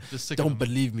says. just sick of Don't him.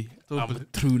 believe me. I'm a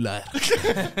true liar.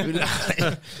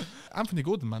 Anthony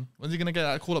Gordon, man. When's he gonna get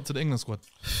that call up to the England squad?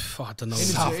 I don't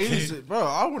know. Bro,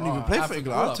 I wouldn't even play for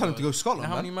England. I'd tell him to go Scotland,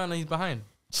 How many man. man are he behind?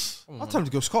 I'd tell him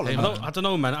to go Scotland. Hey, man. man. I don't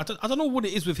know, man. I don't know what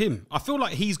it is with him. I feel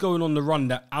like he's going on the run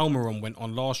that Almiron went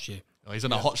on last year. Oh, he's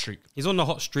on a hot streak. He's on the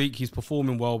hot streak. He's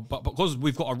performing well, but because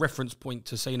we've got a reference point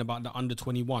to saying about the under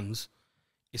 21s,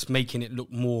 it's making it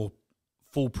look more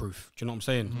foolproof. Do you know what I'm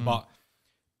saying? But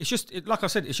it's just like I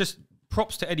said. It's just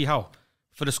props to Eddie Howe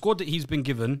for the squad that he's been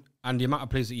given and the amount of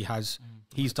players that he has.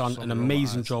 He's done an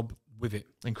amazing job with it.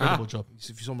 Incredible job. If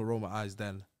you saw my Roma eyes,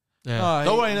 then Yeah.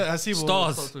 Don't worry. I see.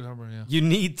 Stars. Yeah. You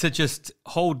need to just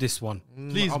hold this one.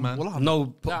 Please, man.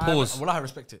 No Nah, pause. I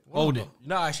respect it. Hold it. You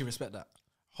know, I actually respect that.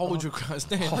 Hold your ground.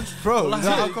 Bro,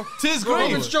 Tis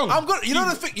great. I'm gonna. You know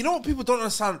the thing. You know what people don't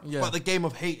understand about the game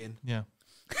of hating. Yeah.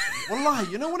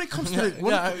 Wallahi, you know when it comes to I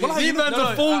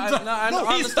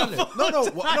understand it.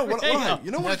 Wallahi,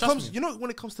 you know when it comes. You know when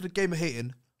it comes to the game of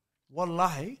hating.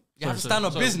 Wallahi, You have to stand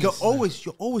on business.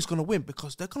 you're always gonna win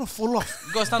because they're gonna fall off.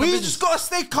 You gotta stand But on you business. just gotta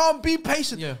stay calm, be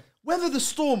patient. Yeah. Weather the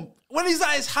storm. When he's at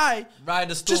his high, Ride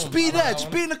the storm. just be there,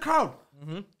 just be in the crowd.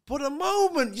 But the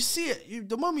moment you see it,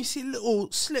 the moment you see a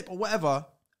little slip or whatever,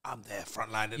 I'm there,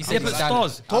 front line. He's Yeah, but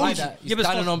Stars. I like that. He's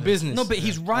standing on business. No, but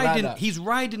he's I like riding. that. He's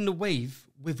riding the wave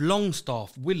with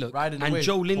Longstaff, Willock, Riding the and wave.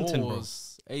 Joe Linton, bro.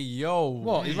 Pause. Hey yo.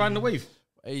 What? He's riding the wave.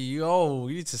 Hey yo.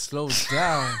 You need to slow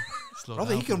down.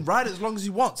 Brother, he can ride it as long as he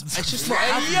wants. It's just not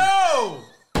Hey happening. yo.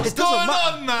 It doesn't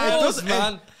matter. on, man? It doesn't,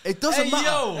 man. It doesn't Hey matter.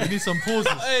 yo. You need some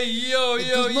pauses. Hey yo It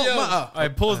does not matter. All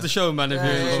right, pause the show, man. If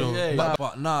you're Yeah.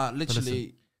 But nah,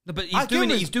 literally. No, but I he's doing give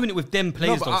it. him- He's doing it with them No,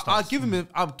 players. but though, I'll Stars.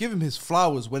 give him his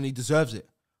flowers when he deserves it.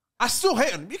 I still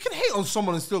hate him. You can hate on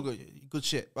someone and still go good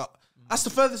shit. But that's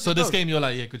the furthest. So it this goes. game, you're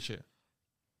like, yeah, good shit.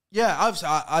 Yeah,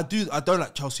 I don't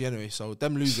like Chelsea anyway. So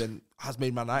them losing has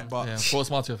made my night. But Yeah, put a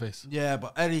smile to your face. yeah,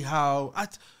 but anyhow,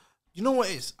 you know what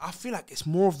it is? I feel like it's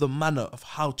more of the manner of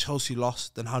how Chelsea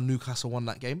lost than how Newcastle won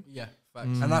that game. Yeah. Facts.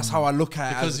 And that's how I look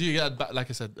at it. Because as- you get back, like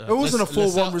I said, It wasn't a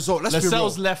 4-1 result, let's be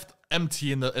Lascelles real. left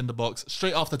empty in the box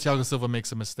straight after Thiago Silva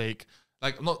makes a mistake.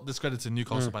 Like, I'm not discrediting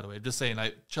Newcastle, by the way. Just saying,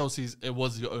 like, Chelsea's, it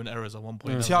was your own errors at one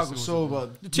point. Thiago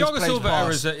Silva. The Thiago misplaced Silva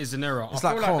pass. error is an error. It's I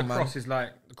like, feel come like on, the man. cross is like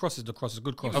the cross is a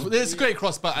good cross. It's a great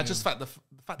cross, but I just the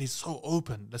fact he's so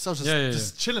open. Lascelles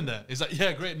just chilling there. He's like,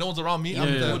 yeah, great. No one's around me.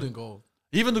 I'm there. Golden goal.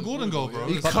 Even the Gordon goal, bro.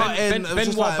 He It's like, cut in.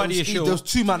 Ben White, There was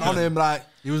two man on him. Like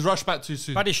he was rushed back too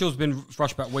soon. Paddy Shield's been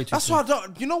rushed back way too that's soon. why I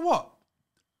don't. You know what?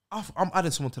 I'm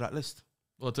adding someone to that list.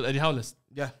 Well, to Eddie Howe list.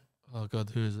 Yeah, Oh, God,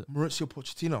 who is it? Mauricio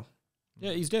Pochettino.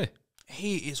 Yeah, he's there.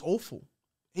 He is awful.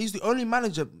 He's the only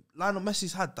manager Lionel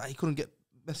Messi's had that he couldn't get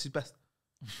Messi's best.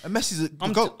 And Messi's the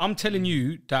GOAT. I'm telling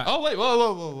you that. Oh, wait,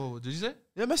 whoa. Did you say?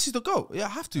 Yeah, Messi's the GOAT. Yeah, I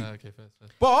have to. Okay, fair.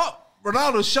 But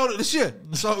Ronaldo showed it this year.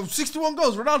 So 61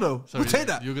 goals, Ronaldo. Sorry, We'll take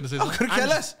that. you were gonna say I something? couldn't care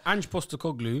less. Ange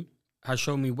Postecoglou has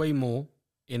shown me way more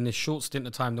in this short stint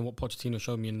of time than what Pochettino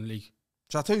showed me in the league.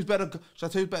 Should I tell you who's better? Should I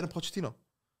tell you who's better than Pochettino?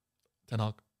 Ten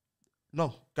Hag.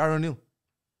 No, Gary O'Neill.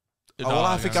 No,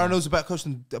 I think Gary O'Neill's a better coach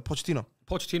than Pochettino.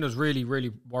 Pochettino's really,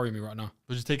 really worrying me right now.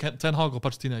 Would you take Ten Hag or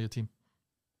Pochettino at your team?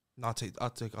 No, I'll take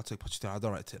Pochettino. I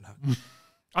don't like Ten Hag.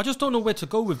 I just don't know where to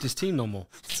go with this team no more.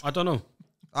 I don't know.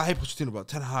 I hate Pochettino, but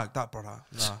Ten Hag, that brother,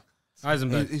 nah.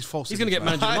 Heisenberg. He's false. He's gonna get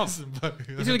manager of the month.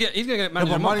 He's gonna get manager But of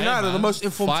the Man month. United are the most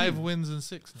informed 5 team. wins and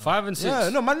 6. 5 and 6. Yeah,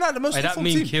 no, Man United are the most Hey, that informed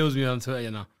meme team. kills me on Twitter,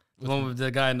 you know. The one with the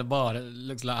guy in the bar that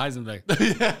looks like Heisenberg.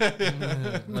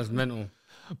 That's mental.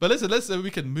 But listen, let's say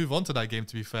we can move on to that game,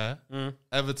 to be fair.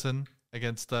 Everton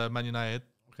against Man United.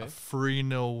 A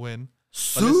 3-0 win.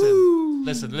 But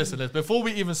listen. Before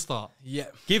we even start, Yeah.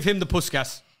 Give him the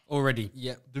Puskas already.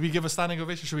 Yeah. do we give a standing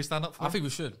ovation? Should we stand up for I him? think we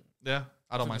should. Yeah?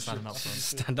 I don't mind standing up for him.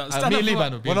 Stand up. Me Stand and up.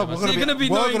 Liban would be We're not- in the we're best. You're gonna be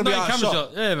We're no gonna be camera outshot.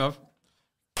 shot. Yeah, man.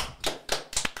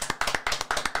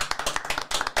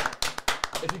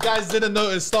 If you guys didn't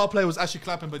notice, Star Player was actually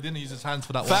clapping but didn't use his hands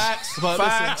for that Facts, one.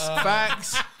 facts, Listen,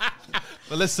 facts.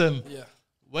 but listen, Yeah.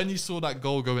 when you saw that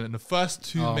goal go in the first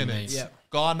 2 Oh, minutes, mate. Yeah.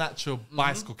 Garnacho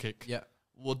bicycle kick. Yeah.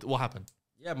 What happened?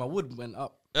 Yeah, my wood went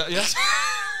up. Yes?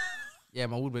 Yeah,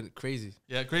 my wood went crazy.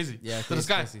 Yeah, crazy. Yeah, To the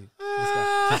sky. crazy.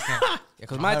 Yeah,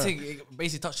 because my thing it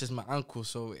basically touches my ankle,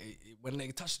 so when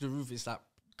it touches the roof, it's like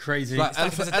Crazy. Like It's like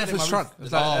elephant, it's a dead in elephant's my trunk. roof.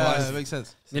 It's like, Oh, nice. it makes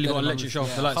sense. Nearly got an electric shock.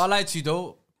 The If I lights. lied to you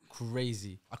though,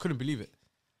 crazy. I couldn't believe it.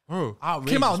 Bro,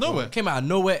 Outrageous, came out of bro. nowhere. Came out of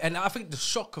nowhere, and I think the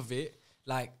shock of it,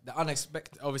 like the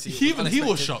unexpected. Obviously, He was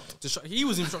unexpected, shocked. the he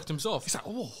was in shock himself. He's like,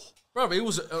 oh. Bro, it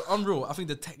was unreal. I think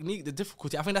the technique, the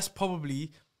difficulty. I think that's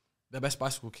probably the best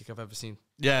bicycle kick I've ever seen.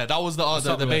 Yeah, that was the up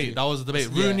with debate. that? That was the debate.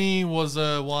 Yeah. Rooney was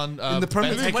one. In the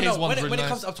Premier League. Benteke's When, one's when, really when it nice.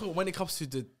 comes, I'm talking when it comes to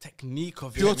the technique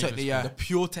of Pure it, technique, yeah. the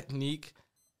pure technique.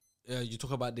 You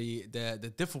talk about the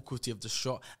difficulty of the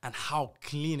shot and how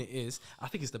clean it is. I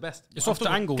think it's the best. It's off the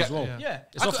angle as well. Yeah,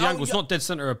 It's off the angle. It's not dead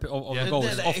center of the goal.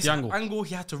 It's off the angle.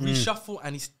 He had to reshuffle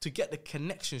and he's to get the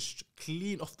connection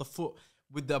clean off the foot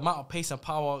with the amount of pace and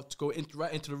power to go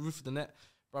right into the roof of the net.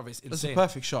 Brother, it's It's insane. a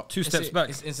perfect shot. 2 steps back.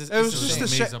 It's It was insane. just a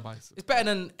Amazing shit. bicycle. It's better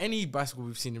than any bicycle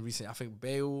we've seen in recent. I think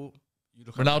Bale, you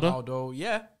look Ronaldo? at Ronaldo.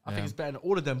 Yeah, I think it's better than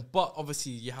all of them. But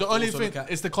obviously, you have The to only also thing look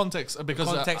at is the context because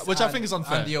context which I and- think is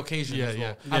unfair. and the occasion. Yeah, as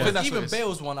well. yeah. I think that's Even what it is.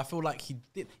 Bale's one, I feel like he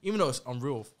did, even though it's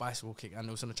unreal bicycle kick and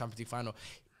it was in the Champions League final.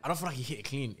 I don't feel like he hit it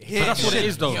clean. Yeah, that's what it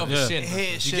is, though. Hit off Yeah. his shin. Hit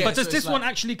his You shin. get But it? does So this it's one like-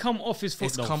 actually come off his foot?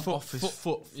 It's though? come off his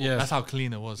foot. Yeah. That's how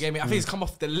clean it was. Yeah, I mean, I think it's come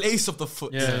off the lace of the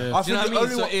foot. Yeah, yeah. I Do you know think what I the mean?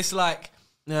 only So one- it's like,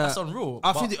 Yeah. that's unreal.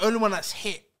 I But- think the only one that's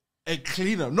hit a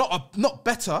cleaner, not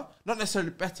better, not necessarily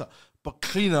better, but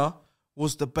cleaner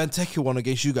was the Benteke one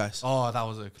against you guys. Oh, that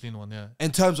was a clean one. Yeah.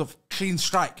 In terms of clean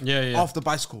strike off the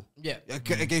bicycle. Yeah.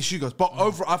 Against you guys. But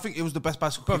overall, I think it was the best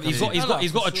bicycle. Bro, kick he's I've got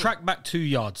seen. a track back 2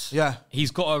 yards. Yeah.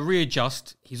 He's got to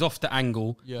readjust. He's off the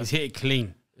angle. Yeah. He's hit it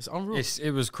clean. It's unreal.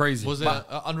 It was crazy. Was it an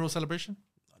unreal celebration?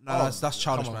 No, that's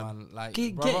childish, Come on, man. Like,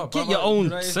 Get brother, your own you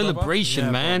know it is, celebration,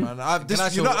 brother. man. Man, I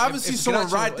Garnacho, haven't if seen someone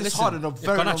Garnacho- ride this listen, hard in a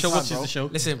very long Garnacho time, watches bro. the show.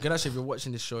 Listen, Garnacho, if you're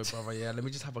watching this show, brother, yeah, let me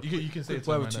just have a You can say it quick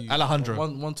to him word right to now. you. Alejandro.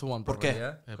 One-to-one, brother, qué? yeah?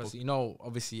 Yeah, Because, you know,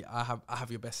 obviously, I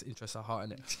have your best interests at heart,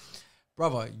 innit?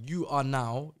 Brother, you are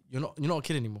now, you're not a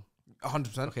kid anymore,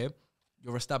 100%. okay?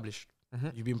 You're established.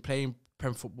 You've been playing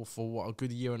Prem football for, what, a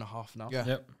good year and a half now? Yeah.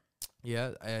 Yep.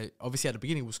 Yeah, obviously at the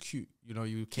beginning it was cute. You know,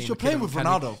 you came. You're playing with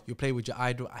Ronaldo. You play with your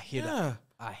idol. I hear Yeah. that.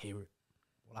 I hear it.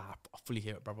 Well, I fully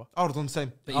hear it, brother. I would have done the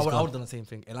same. I would have done the same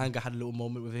thing. Elanga had a little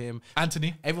moment with him.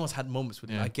 Anthony. Everyone's had moments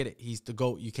with him. Yeah. I get it. He's the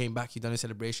GOAT. You came back. You done a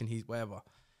celebration. He's whatever.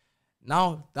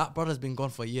 Now that brother's been gone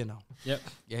for a year now. Yep.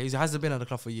 Yeah, he hasn't been at the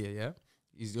club for a year. Yeah,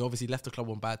 he's obviously left the club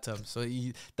on bad terms. So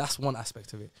that's one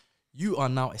aspect of it. You are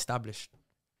now established.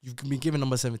 You've been given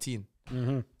number 17.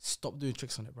 Stop doing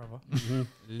tricks on it, brother.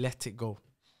 Let it go.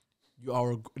 You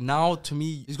are now to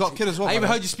me. He's got a kid as well. I even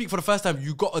man. heard you speak for the first time.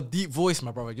 You got a deep voice,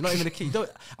 my brother. You're not even a kid. You don't,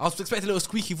 I was expecting a little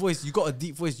squeaky voice. You got a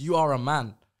deep voice. You are a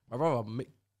man, my brother.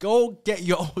 Go get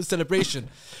your own celebration.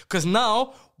 Because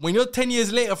now, when you're 10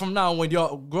 years later from now, when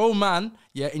you're a grown man,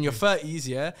 yeah, in your 30s,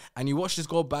 yeah, and you watch this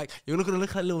go back, you're going to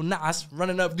look like a little Nas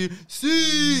running up, do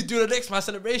the next man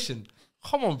celebration.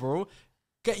 Come on, bro.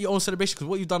 Get your own celebration. Because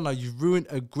what you've done now, you've ruined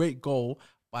a great goal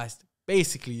by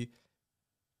basically.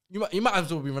 You might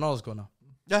as well be Ronaldo's goal now.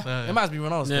 Yeah. It might as well be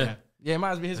Ronaldo's goal. Yeah. Yeah, it might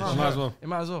as well be his goal. might as well. It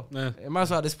might as well. Yeah. It might as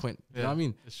well at this point. You know what I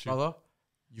mean? it's true. Brother,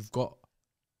 you've got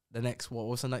the next,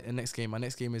 what's the next game? My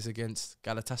next game is against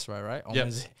Galatasaray, right? On Yeah,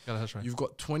 Wednesday. that's right. You've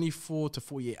got 24 to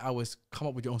 48 hours. Come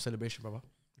up with your own celebration, brother.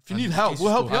 If you need help, we'll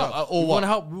help you out. Or want to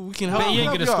help? We can help. But he ain't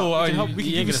help gonna you out. score. We can help. We can He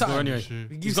give ain't you gonna score something. anyway. True.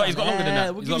 We'll He's got longer than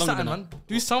that. We'll He's give got you longer something, than man.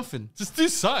 Do something. Just do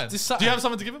something. Do something. Do you have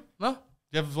something to give him? No? Do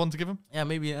you have one to give him? Yeah,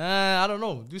 maybe. I don't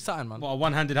know. Do something, man. What, a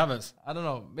one-handed Havertz? I don't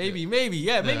know. Maybe. Yeah,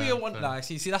 maybe Yeah, you want. fair. Nah,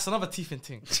 see, that's another teething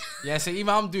thing. Yeah, so even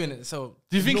I'm doing it. So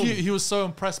Do you think no. he was so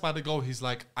impressed by the goal? He's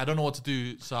like, I don't know what to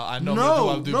do, so I know I'm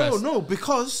gonna do what I do best. No,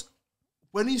 because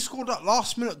when he scored that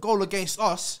last minute goal against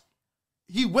us,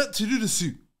 he went to do the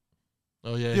suit.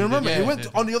 Oh yeah, You remember? yeah, he went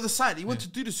yeah. on the other side. He went to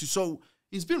do the suit. So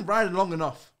he's been riding long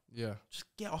enough. Yeah. Just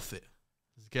get off it.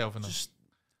 Just get off enough. Just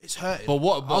it's hurting. But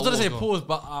what? I was gonna say goal? pause,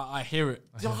 but I hear it.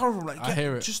 I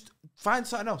hear it. Just find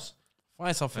something else.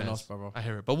 Find something Yes. else, bro. I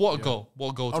hear it. But what a goal! What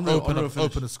a goal to Unreal open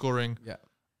finish. the scoring.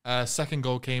 Yeah. Second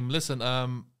goal came. Listen, I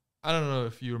don't know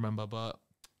if you remember, but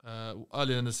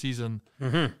earlier in the season, you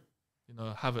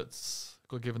know, Havertz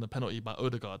got given a penalty by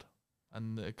Odegaard,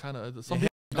 and it kind of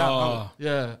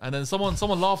yeah. And then someone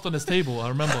laughed on his table. I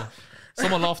remember.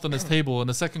 Someone laughed on his table, and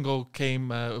the second goal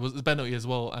came. It was a penalty as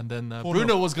well, and then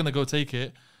Bruno was gonna go take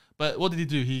it. But what did he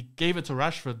do? He gave it to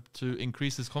Rashford to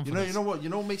increase his confidence. You know what? You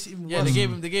know what makes it even Yeah, worse?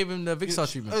 they gave him the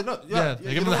Vixar treatment.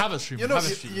 They gave him the Havertz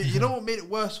treatment. You know what made it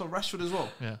worse for Rashford as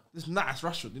well? Yeah. This nice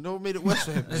Rashford. You know what made it worse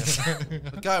for him?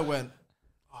 The guy went,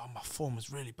 oh, my form is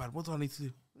really bad. What do I need to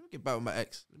do? Let me get back with my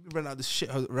ex. Let me rent out this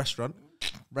shit restaurant.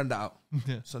 Rent that out.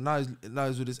 Yeah. So now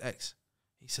he's with his ex.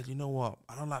 He said, you know what?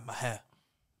 I don't like my hair.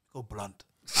 Go blonde.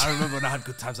 I remember when I had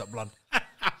good times at blonde.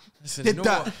 Listen, Did you know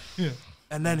that. what? Yeah.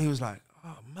 And then he was like,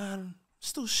 oh, man,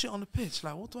 still shit on the pitch.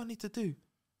 Like, what do I need to do?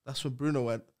 That's when Bruno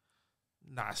went,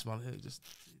 nice, man. Here, just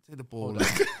take the ball.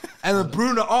 And then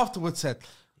Bruno afterwards said,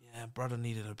 yeah, brother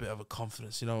needed a bit of a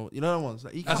confidence. You know the ones.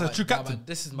 Like, he As a can't- true Nah, captain. but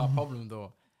this is my problem,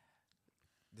 though.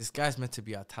 This guy's meant to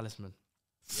be our talisman.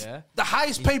 Yeah. the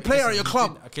highest paid player at your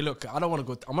club. Okay, look, I don't want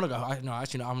to go. I'm gonna go. No,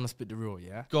 actually, no, I'm gonna spit the rule.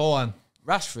 Yeah. Go on.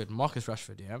 Marcus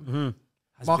Rashford. Yeah.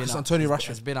 Has Marcus been at- Antonio has- Rashford.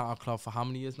 has been at our club for how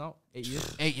many years now? 8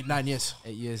 years. 9 years.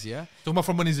 8 years. Yeah. Talking about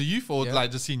from when he's a youth or Yeah.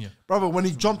 like just senior? Brother, when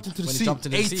he jumped into the When he scene, jumped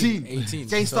into the 18. scene, 18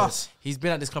 Against So us. He's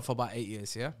been at this club for about 8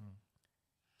 years. Yeah.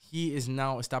 He is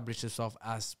now established himself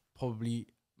as probably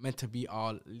meant to be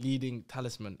our leading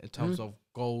talisman in terms of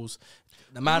goals.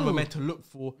 The man we're meant to look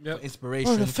for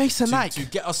inspiration. Bro, the face of to, Nike. to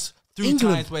get us through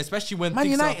England. times where, especially when Man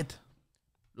things are- United.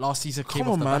 last season came Come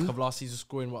off on, the man. back of last season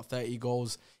scoring 30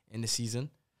 goals in the season.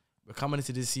 We're coming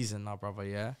into this season now, brother,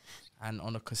 yeah. And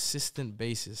on a consistent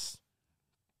basis,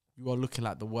 you are looking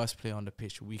like the worst player on the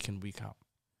pitch week in, week out.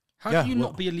 How do you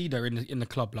not be a leader in the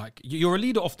club? Like, you're a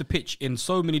leader off the pitch in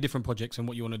so many different projects and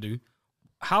what you want to do.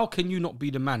 How can you not be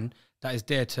the man that is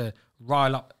there to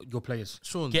rile up your players?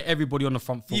 Sean, get everybody on the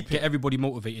front foot, get everybody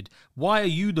motivated. Why are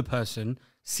you the person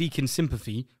seeking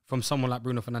sympathy from someone like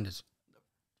Bruno Fernandes?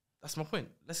 That's my point.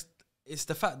 It's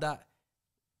the fact that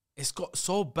it's got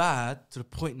so bad to the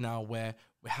point now where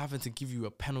we're having to give you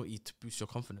a penalty to boost your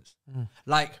confidence.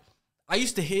 Like, I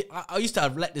used to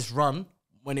have let this run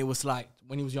when he was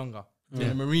younger.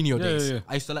 In the Mourinho days.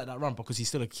 I used to let that run because he's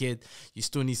still a kid. He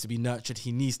still needs to be nurtured.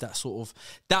 He needs that sort of,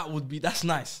 that's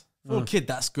nice. For a kid,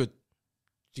 that's good.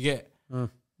 Do you get?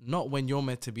 Not when you're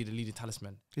meant to be the leading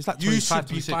talisman. He's like you 25, should be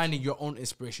 26. finding your own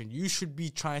inspiration. You should be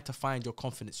trying to find your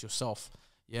confidence yourself.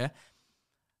 Yeah?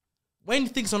 When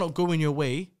things are not going your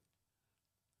way,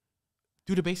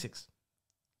 do the basics.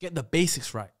 Get the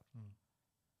basics right.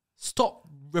 Stop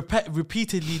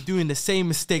repeatedly doing the same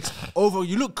mistakes over.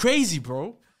 You look crazy,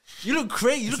 bro. You look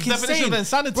crazy. You look definition insane. of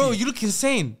insanity. Bro, you look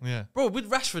insane. Yeah. Bro, with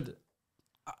Rashford,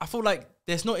 I feel like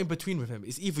there's no in between with him.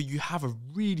 It's either you have a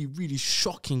really, really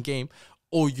shocking game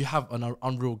or you have an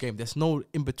unreal game. There's no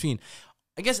in between.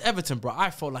 Against Everton, bro, I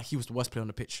felt like he was the worst player on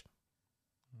the pitch.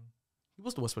 He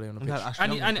was the worst player on the pitch.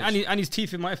 And his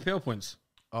teeth in my FPL points.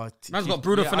 Man's got T-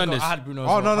 Bruno yeah, Fernandes. I had Bruno as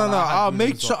Oh well. no! I had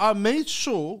Bruno as well. I made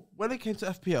sure when it came to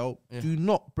FPL, do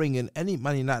not bring in any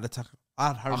Man United attacker. I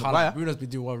had Harry Maguire. Bruno's been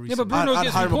doing well Yeah, recently. but Bruno I'd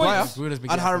gets Harry me Maguire. points. Bruno's been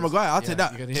I'd getting Harry points. Maguire. I'll take Yeah,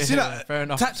 that. you See yeah, that? fair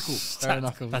enough. Tactical. Fair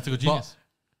enough. Tactical genius.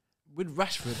 With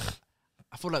Rashford,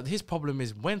 I feel like his problem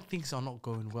is when things are not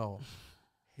going well,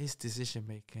 his decision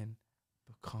making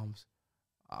becomes.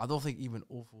 I don't think even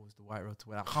awful is the right road to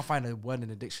win. I can't find a word in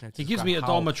the dictionary. To He gives me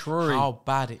describe Adama Traore. how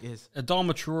bad it is.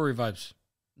 Adama Traore vibes.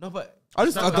 No, but I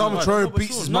just Adama Traore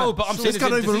beats his man. No, but I'm saying this guy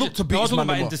don't even look to beat his man.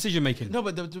 about in anymore. decision making. no,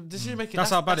 but the decision making. That's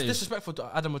how bad it is. Disrespectful to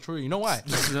Adama Traore. You know why?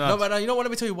 No, No, but you know what?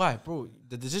 Let me tell you why, bro.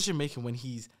 The decision making when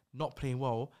he's not playing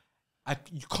well,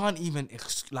 you can't even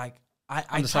I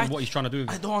understand try what he's trying to do.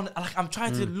 I don't like. I'm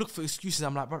trying to look for excuses.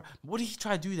 I'm like, bro, what did he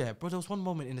try to do there, bro? There was one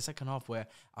moment in the second half where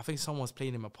I think someone was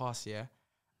playing him a pass,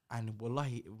 and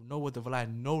wallahi, no word of a lie,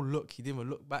 no look. He didn't even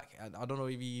look back. And I don't know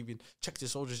if he even checked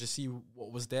his soldiers to see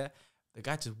what was there. The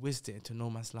guy just whizzed it into no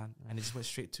man's land, and it just went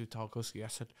straight to Tarkowski. I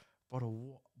said, brother,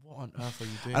 what on earth are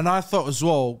you doing? And I thought as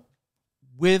well,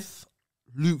 with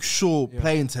Luke Shaw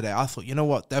playing today, I thought, you know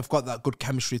what, they've got that good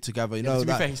chemistry together. You know, to be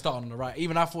that, fair, he started on the right.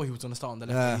 Even I thought he was going to start on the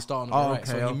left. Yeah. But he started on the right,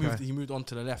 so okay. he moved on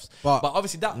to the left. But- But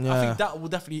obviously, that I think that will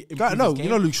definitely improve no, his game. you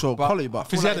know Luke Shaw, quality, but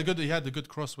Because he had a good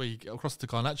cross where he crossed to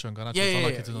Garnacho, and Garnacho was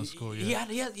unlucky to not score.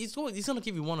 Yeah. He's going to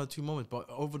give you one or two moments, but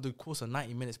over the course of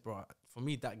 90 minutes, bro, for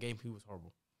me, that game, he was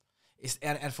horrible.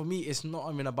 And for me, it's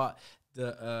not even about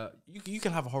the... you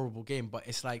can have a horrible game, but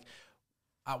it's like...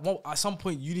 At some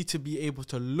point, you need to be able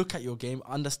to look at your game,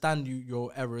 understand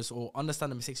your errors, or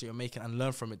understand the mistakes that you're making, and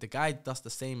learn from it. The guy does the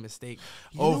same mistake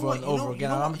over and over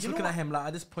again. And I'm just looking at him like,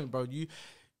 at this point, bro,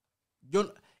 you're.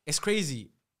 It's crazy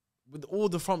with all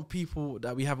the front people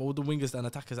that we have, all the wingers and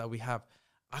attackers that we have.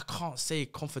 I can't say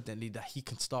confidently that he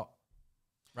can start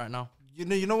right now.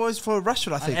 you know what it's for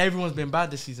Rashford, I And think. everyone's been bad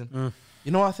this season.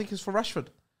 You know what I think it's for Rashford?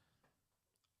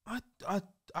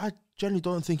 I generally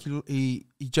don't think he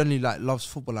generally like loves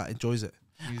football, like enjoys it.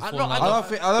 I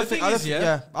don't see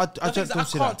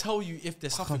can't that. tell you if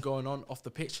there's something going on off the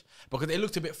pitch because it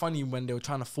looked a bit funny when they were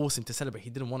trying to force him to celebrate.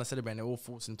 He didn't want to celebrate, and they all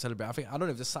forced him to celebrate. I don't know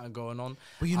if there's something going on.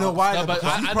 But you know why? No, but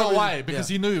Because he I know probably- why. Because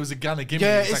he knew it was a Ghana gimmick.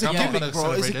 Yeah, He's it's like, a I'm not gimmick, gonna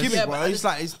bro. It's a celebrate gimmick, this. bro. It's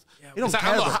like you don't It's like,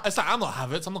 care. bro. it's like I'm not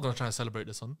Havertz. I'm not gonna try and celebrate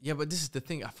this one. Yeah, but this is the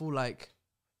thing. I feel like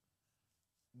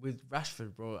with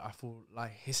Rashford, bro, I feel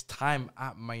like his time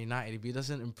at Man United, if he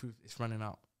doesn't improve, it's running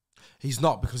out. He's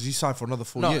not because he signed for another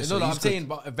 4 years. No, so I'm he's saying,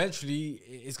 but eventually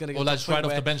it's gonna get. Or to a like point right off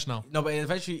where- the bench now. No, but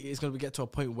eventually it's gonna get to a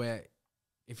point where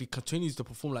if he continues to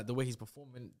perform like the way he's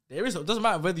performing, it doesn't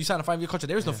matter whether you sign a 5-year contract.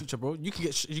 There is no future, bro. You can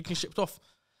get shipped off,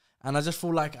 and I just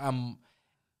feel like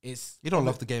it's. You don't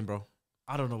love the game, bro.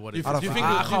 I don't know what Do it you is. think-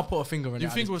 I can't put a finger on it. Do you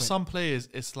at think this with point. some players,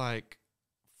 it's like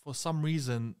for some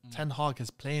reason Ten Hag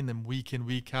is playing them week in,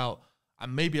 week out,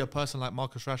 and maybe a person like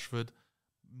Marcus Rashford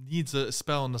needs a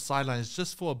spell on the sidelines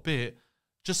just for a bit,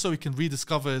 just so he can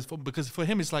rediscover his form? Because for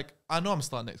him, it's like, I know I'm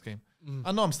starting next game.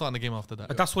 I know I'm starting the game after that.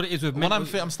 But that's what it is with When I'm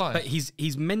fit, I'm starting. But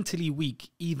he's mentally weak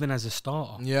even as a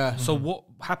starter. Yeah. So what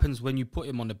happens when you put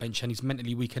him on the bench and he's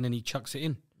mentally weak and then he chucks it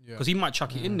in? Because he might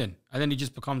chuck it in then, and then he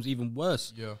just becomes even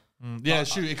worse. Yeah. Yeah,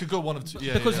 shoot, it could go one of two.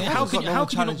 Yeah, Because yeah. how He's got can no you one not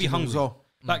be challenging him hungry? as well.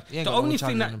 Like He ain't the got no only one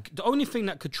thing challenging that the only thing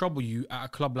that could trouble you at a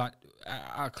club like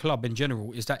at a club in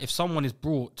general is that if someone is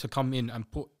brought to come in and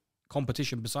put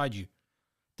competition beside you,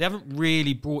 they haven't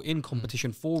really brought in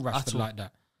competition for Rashford like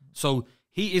that. So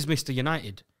he is Mr.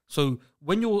 United. So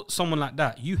when you're someone like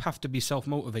that, you have to be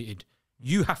self-motivated.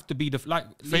 You have to be the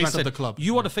Face of the club.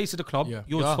 You are the face of the club. Yeah.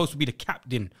 You're supposed to be the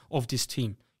captain of this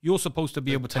team. You're supposed to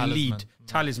be able to lead,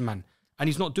 talisman. And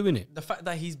he's not doing it. The fact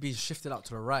that he's being shifted out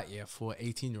to the right, for an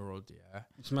 18-year-old,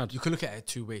 It's mad. you could look at it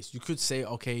two ways. You could say,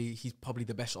 okay, he's probably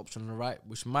the best option on the right,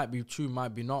 which might be true,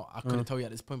 might be not. I couldn't tell you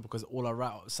at this point because all our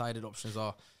right-sided options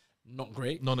are not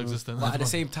great. Non-existent. But at the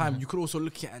same time, you could also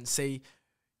look at it and say,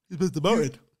 He's been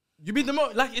demoted. you beat the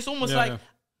most. Like, it's almost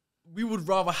we would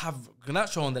rather have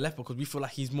Garnacho on the left because we feel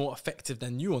like he's more effective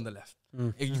than you on the left.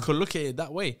 You could look at it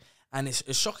that way. And it's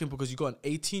shocking because you got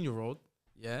an 18-year-old,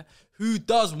 who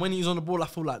does, when he's on the ball, I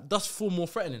feel like, does feel more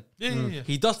threatening. Yeah.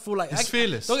 He does feel like... He's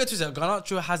fearless. Don't get twisted.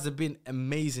 Garnacho has been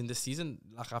amazing this season.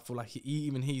 Like, I feel like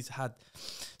he's had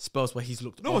spells where he's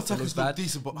looked... No attackers look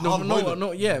decent, but But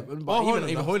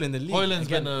even Hoyland in the league. Hoyland's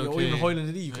again, been or even okay. Hoyland in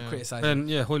the league, you could criticise him.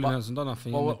 And Hoyland hasn't done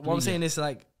nothing. But what I'm saying is,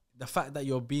 like, the fact that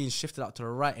you're being shifted out to the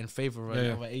right in favour of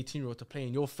an 18-year-old to play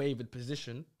in your favoured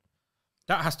position...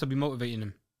 That has to be motivating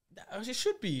him. It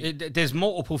should be. There's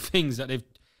multiple things that they've...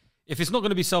 If it's not going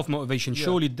to be self-motivation,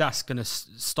 surely that's going to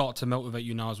start to motivate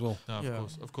you now as well.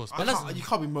 Of course. You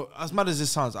can't be as mad as it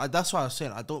sounds. That's why I was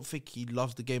saying I don't think he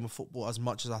loves the game of football as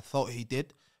much as I thought he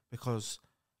did, because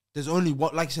there's only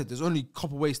like I said, there's only a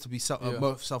couple ways to be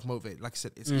self-motivated. Like I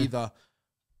said, it's either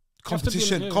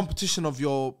competition of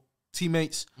your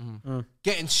teammates,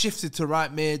 getting shifted to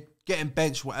right mid, getting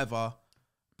benched, whatever.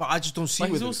 But I just don't see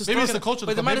with it. Maybe it's the culture.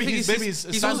 But the main thing is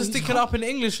he's also sticking it up in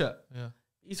English. Yeah.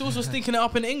 He's also stinking it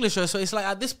up in English, so it's like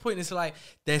at this point, it's like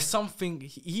there's something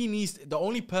he needs. The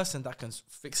only person that can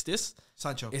fix this,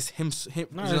 Sancho, is him.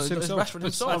 No, it's himself. Rashford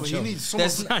himself. He needs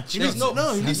someone. He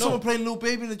needs someone playing little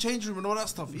baby in the change room and all that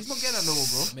stuff. He's not getting that no more,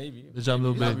 bro. Maybe The jam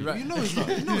little baby. right. You know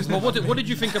he's not. But what did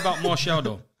you think about Martial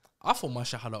though? I thought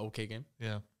Martial had an okay game.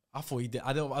 Yeah. I thought he did.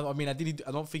 I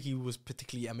don't think he was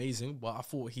particularly amazing, but I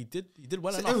thought he did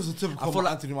well So enough. it was a typical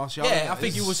Anthony Martial. Yeah, I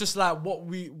think he was just like what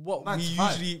we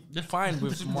usually find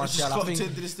with Martial. I think,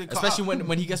 especially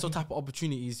when he gets those type of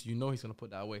opportunities, you know he's gonna put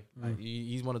that away. Like,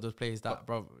 he's one of those players that,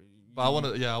 bro. But I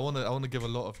want to give a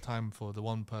lot of time for the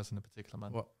one person in particular,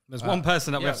 man. What? There's one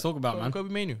person that we have to talk about, man. Kobe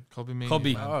Manu. Kobe. Man.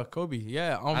 Oh, Kobe.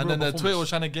 Yeah. And then the Twitter was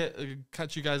trying to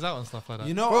catch you guys out and stuff like that.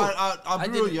 You know, I'll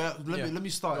be real, let me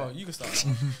start. Go on, you can start.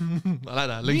 I like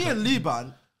that. Me and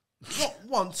Liban not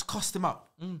once cussed him out.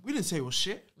 We didn't say it was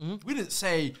shit. We didn't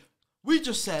say. We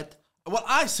just said. Well,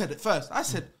 I said it first. I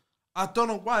said, I don't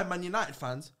know why Man United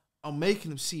fans are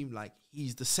making him seem like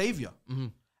he's the savior.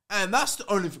 And that's the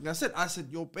only thing I said. I said,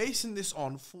 you're basing this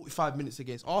on 45 minutes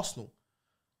against Arsenal.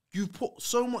 You've put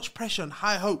so much pressure and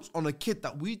high hopes on a kid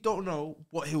that we don't know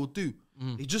what he'll do.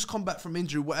 He just come back from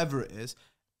injury, whatever it is.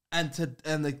 And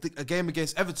a game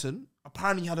against Everton,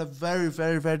 apparently he had a very,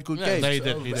 very, very good game. He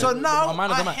did. So now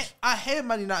I hear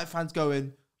Man United fans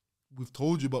going, we've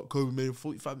told you about Kobe made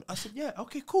 45 minutes. I said, yeah,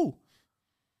 okay, cool.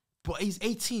 But he's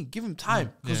 18. Give him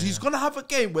time. Because he's going to have a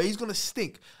game where he's going to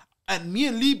stink. And me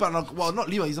and Liban, not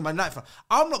Liban, he's a Man United fan.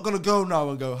 I'm not going to go now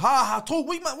and go, I told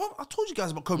you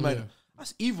guys about Kobe Manu.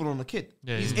 That's evil on a kid.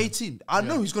 He's 18. I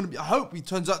know he's going to be, I hope he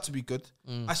turns out to be good.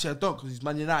 Actually, I don't, because he's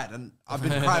Man United and I've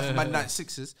been crying for Man United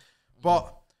sixes.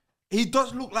 But he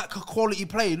does look like a quality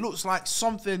player. He looks like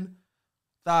something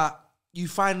that you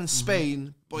find in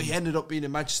Spain, but he ended up being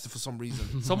in Manchester for some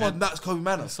reason. And that's Kobe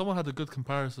Manu. Someone had a good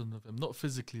comparison of him, not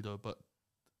physically though, but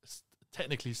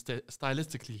technically,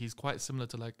 stylistically, he's quite similar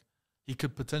to like, he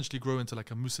could potentially grow into like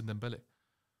a Moussa Dembele.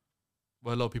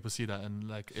 Well, a lot of people see that and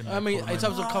like. In in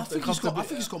terms of I think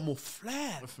he's got more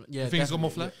flair. Yeah, you think he's got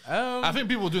more flair? I think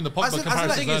people were doing the Pogba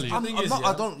comparisons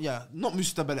earlier. Not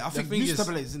Moussa Dembele. I think Moussa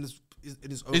Dembele is in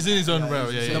his own. Is in his own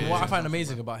realm. Yeah. What I find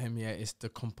amazing about him, is the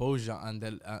composure and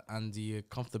the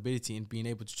comfortability in being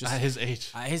able to just at his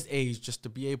age, just to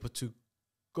be able to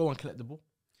go and collect the ball.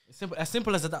 As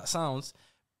simple as that sounds.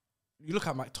 You look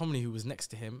at McTominay, who was next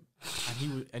to him,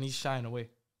 and he's shying away.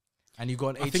 And you got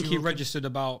an 18. I think he registered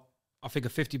about, a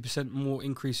 50% more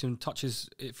increase in touches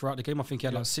throughout the game. I think he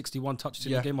had like 61 touches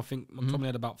in the game. I think McTominay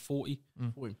had about 40.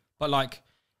 But like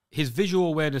his visual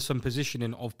awareness and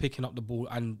positioning of picking up the ball,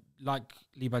 and like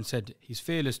Liban said, he's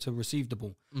fearless to receive the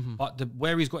ball. But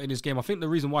where he's got in his game, I think the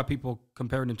reason why people are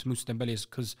comparing him to Moussa Dembele is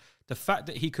because the fact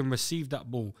that he can receive that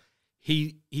ball.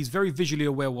 He's very visually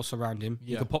aware what's around him.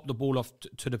 He can pop the ball off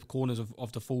to the corners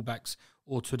of the fullbacks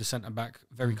or to the centre back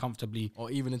very comfortably, or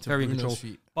even into very Bruno's control.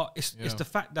 feet. But it's the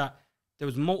fact that there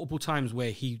was multiple times where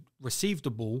he received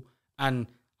the ball, and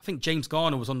I think James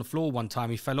Garner was on the floor one time.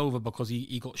 He fell over because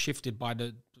he got shifted by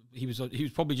he was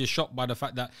probably just shocked by the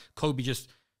fact that Kobe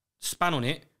just span on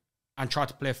it, and tried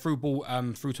to play a through ball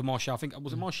through to Martial. I think,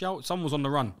 was it Martial? Someone was on the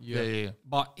run. Yeah.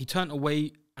 But he turned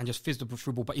away and just fizzed up a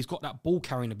through ball. But he's got that ball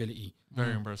carrying ability.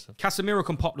 Very impressive. Casemiro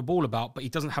can pop the ball about, but he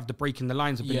doesn't have the breaking the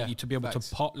lines ability to be able to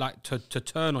pop, like to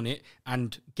turn on it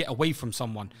and get away from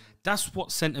someone. That's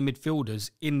what centre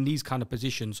midfielders in these kind of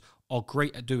positions are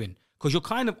great at doing, because you're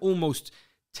kind of almost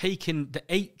taking the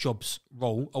 8 jobs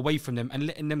role away from them and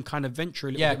letting them kind of venture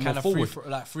a little bit more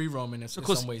forward. Free roaming in some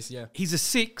ways. Yeah, he's a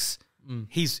 6.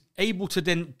 He's able to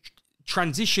then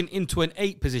transition into an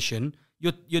 8 position.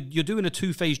 You're doing a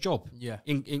 2-phase job.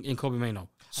 In Kobe Mainoo.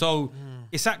 So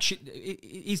it's actually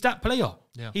he's that player.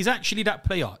 Yeah. He's actually that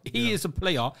player. He is a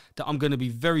player that I'm going to be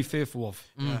very fearful of.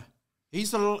 Yeah.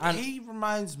 He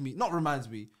reminds me,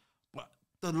 but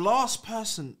the last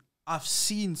person I've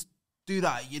seen do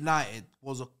that at United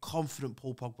was a confident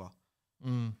Paul Pogba.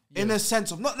 In a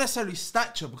sense of not necessarily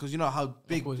stature, because you know how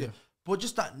big, but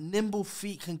just that nimble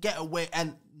feet, can get away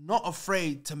and not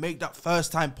afraid to make that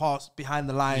first time pass behind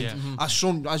the line. As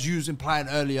you was implying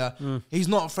earlier, he's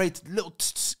not afraid to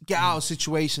get out of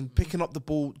situation, picking up the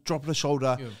ball, dropping the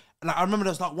shoulder. And I remember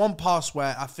there's that one pass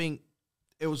where I think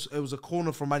it was a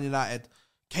corner from Man United,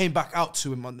 came back out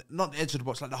to him on not the edge of the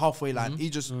box, like the halfway line. He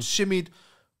just shimmied,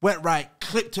 went right,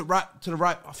 clipped it right to the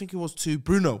right. I think it was to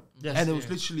Bruno, and it was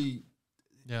literally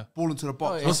ball into the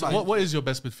box. What is your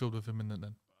best midfield with him in it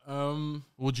then?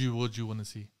 What do you want to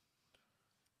see?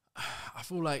 I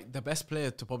feel like the best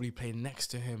player to probably play next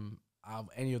to him out of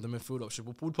any of the midfield options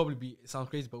would probably be, it sounds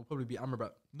crazy, but would probably be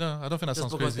Amrabat. No, I don't think that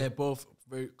sounds crazy. Just because they're both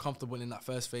very comfortable in that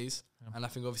first phase. And I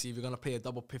think obviously if you're going to play a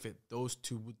double pivot, those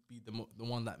two would be the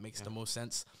one that makes the most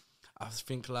sense. I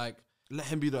think like... Let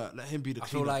him be the I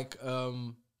feel like...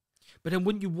 but then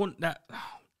wouldn't you want that...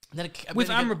 With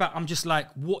Amrabat, I'm just like,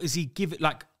 what is he giving?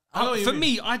 Like, for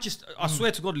me, I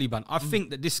swear to God, Liban, I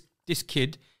think that this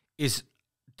kid is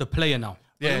the player now.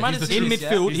 Yeah, in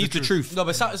midfield, he's the truth. No,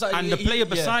 but and the player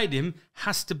beside him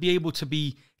has to be able to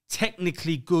be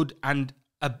technically good and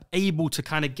able to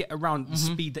kind of get around the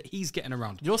speed that he's getting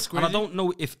around. And I don't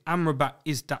know if Amrabat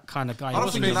is that kind of guy. I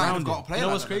don't think United got a player. You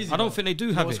know what's crazy? I don't think they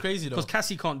do have it. Crazy though? Because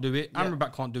Cassie can't do it.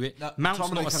 Amrabat can't do it.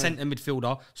 Mount's not a centre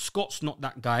midfielder. Scott's not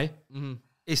that guy.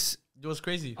 It's... You know what's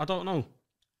crazy? I don't know.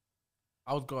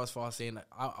 I would go as far as saying that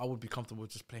I would be comfortable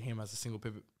just playing him as a single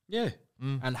pivot. Yeah.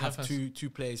 And have two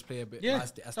players play a bit. Yeah,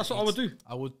 that's what I would do.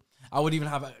 I would even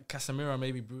have Casemiro,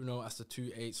 maybe Bruno as the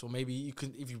 2-8s, or maybe you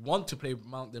can, if you want to play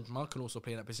Mount, then Mount can also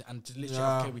play in that position and just literally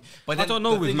have KW. But I don't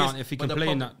know with Mount if he can play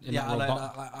in that.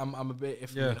 I'm a bit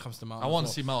iffy when it comes to Mount. I want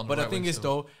to see Mount. But the thing is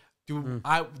though, do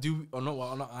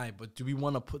we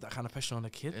want to put that kind of pressure on the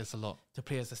kid? It's a lot to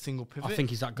play as a single pivot. I think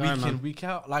he's that guy, week man. in, week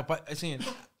out. Like, but I'm saying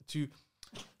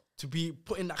to be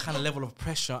putting that kind of level of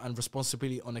pressure and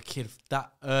responsibility on a kid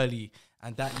that early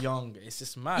and that young, it's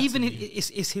just mad. Even it's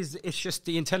just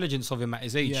the intelligence of him at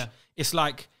his age. Yeah. It's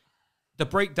like the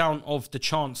breakdown of the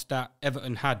chance that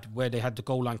Everton had where they had the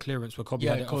goal line clearance where Kobe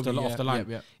had it off the line.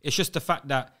 Yeah. It's just the fact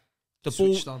that the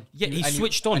ball, he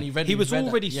switched on. He was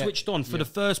already switched on for the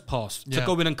first pass to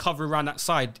go in and cover around that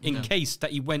side in case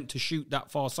that he went to shoot that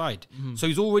far side. So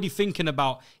he's already thinking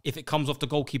about, if it comes off the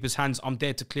goalkeeper's hands, I'm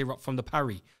there to clear up from the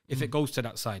parry if it goes to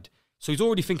that side. So he's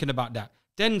already thinking about that.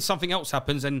 Then something else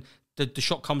happens and the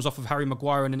shot comes off of Harry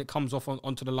Maguire and then it comes off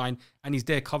onto the line and he's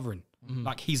there covering.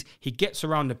 Like he gets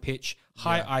around the pitch,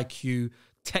 high IQ,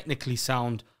 technically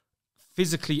sound,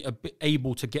 physically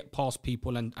able to get past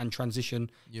people and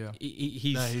transition. Yeah,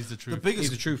 he's the truth.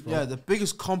 He's the truth, bro. Yeah, the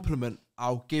biggest compliment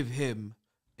I'll give him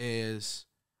is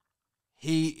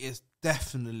he is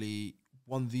definitely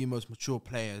one of the most mature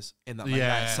players in that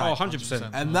side.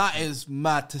 100%. And that is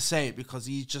mad to say it because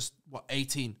he's just,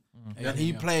 18? And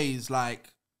he plays like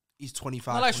he's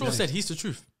 25. Like Shaw said, he's the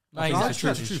truth. He's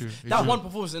the truth. That one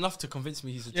performance is enough to convince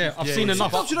me he's the truth. Yeah, I've seen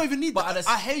enough. You don't even need that.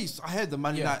 I heard the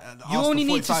Man United. You only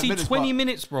need to see 20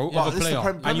 minutes, bro, of a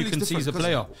player, and you can see he's a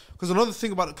player. Because another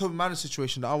thing about the Kobe Mainoo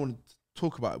situation that I want to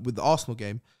talk about with the Arsenal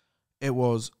game, it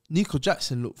was Nico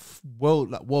Jackson looked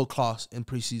world class in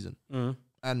pre-season.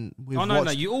 And we've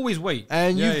watched, you always wait.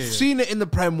 And you've seen it in the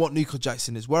Prem what Nico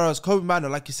Jackson is. Whereas Kobe Mainoo,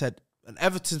 like you said, an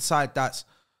Everton side that's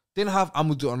didn't have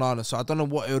Amadou Onana, so I don't know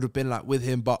what it would have been like with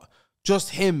him, but just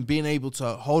him being able to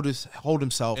hold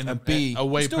himself and be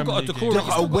away. Still got a Decore.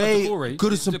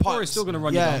 Goodison Park is still going to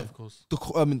run you down, of course.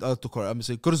 Decore. I'm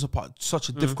saying Goodison Park, such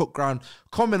a difficult ground.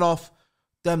 Coming off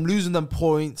them losing them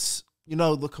points,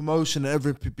 the commotion and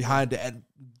everything behind it, and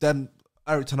then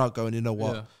Eric Ten Hag going, you know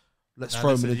what? Let's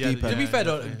throw him in the deep end. To be fair,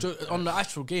 though, on the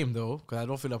actual game, though, because I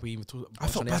don't feel like we even talked about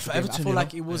I felt bad for Everton. I feel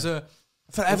like it was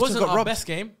It wasn't our best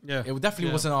game. Yeah. It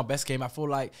definitely wasn't our best game. I feel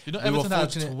like You know, we were Everton had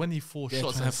fortunate. 24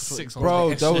 shots and 6 on Bro,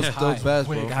 the those XG. bears,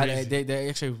 Way bro. crazy. They're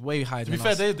actually way higher To be than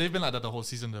fair, us. they've been like that the whole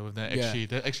season though with their XG.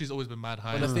 Their XG's always been mad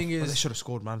high. But the thing But they is, should have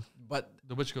scored, man. but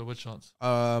The which chance?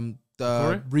 The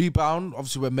Corey? rebound,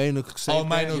 obviously, where Maino saved Oh,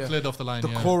 Mino it. cleared off the line. The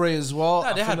yeah. Corey as well.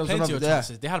 yeah, they I had think there was plenty another- of yeah.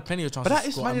 chances. They had plenty of chances. But that to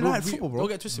is score. Man And we- United we- football, bro. Don't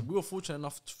get twisted. We were fortunate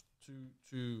enough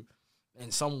to in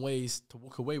some ways to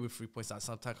walk away with 3 points at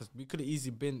some time because we could have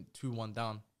easily been 2-1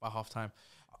 down by half time.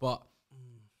 But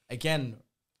again,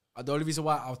 the only reason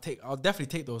why I'll definitely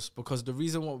take those because the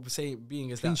reason what we're saying being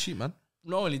is Clean that sheet, man.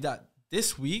 not only that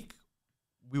this week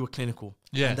we were clinical.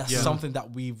 Yeah, and that's yeah. something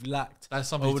that we've lacked. That's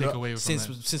something to over take the- away from since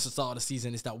that. since the start of the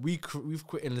season is that we've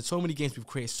in so many games we've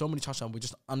created so many chances and we're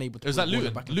just unable to. It was put like the ball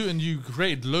Luton. back in. Luton, you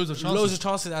created loads of chances. Loads of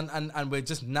chances and we're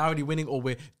just narrowly winning or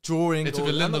we're drawing. They took a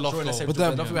or- not Lindelof drawing goal. necessarily, But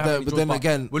then- not that we but have then- any but draws, then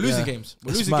again, we're losing yeah. games. We're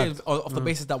It's losing mad. games off the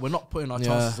basis that we're not putting our Yeah.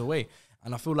 chances away.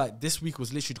 And I feel like this week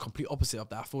was literally the complete opposite of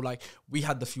that. I feel like we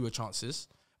had the fewer chances,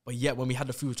 but yet when we had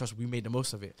the fewer chances, we made the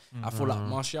most of it. I feel like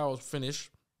Martial's finish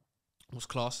was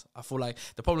class. I feel like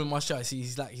the problem with Martial is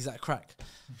he's like crack.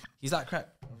 He's like crack.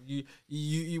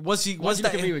 Once you look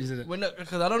at me when you said it?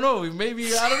 because I don't know.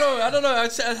 Maybe I don't know.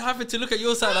 I happen to look at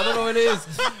your side. I don't know what it is,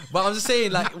 but I'm just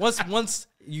saying like once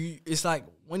you, it's like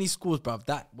when he scores,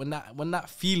 bruv. When that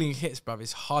feeling hits, bruv,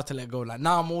 it's hard to let go. Like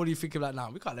now, I'm already thinking like,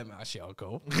 we can't let Martial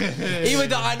go. Even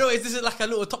though I know this is like a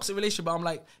little toxic relationship, but I'm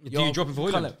like, Do you drop him for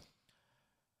we can't Hoyland?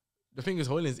 the thing is,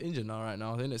 Hoyland's injured now, right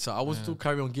now, isn't it? So I will still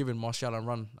carry on giving Martial a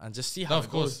run and just see how of it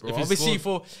course. goes, bro. If he Obviously,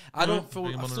 scored, I bring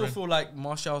him on the still ring. feel like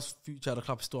Martial's future at the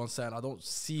club is still uncertain. I don't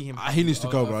see him. He needs to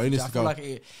go, bro. He needs I to feel go.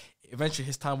 like eventually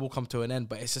his time will come to an end,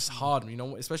 but it's just hard, you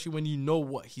know, especially when you know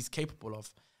what he's capable of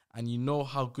and you know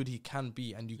how good he can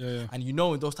be, and you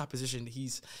know in those type of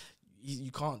positions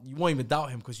you won't even doubt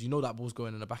him because you know that ball's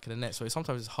going in the back of the net. So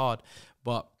sometimes it's hard,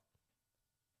 but.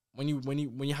 When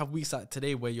you have weeks like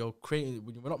today where you're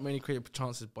not many creative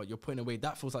chances, but you're putting away,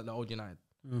 that feels like the old United.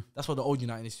 That's what the old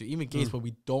United needs to do. Even games where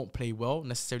we don't play well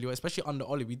necessarily, especially under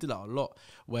Oli, we did that a lot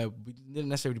where we didn't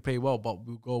necessarily play well, but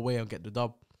we'll go away and get the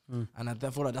dub. And I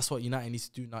feel like that's what United needs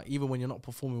to do now. Even when you're not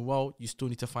performing well, you still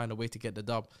need to find a way to get the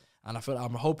dub. And I feel like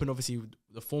I'm hoping, obviously,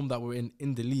 the form that we're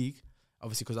in the league,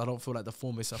 obviously, because I don't feel like the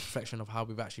form is a reflection of how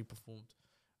we've actually performed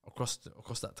across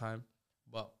that time.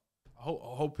 But I'm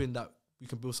hoping that we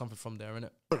can build something from there,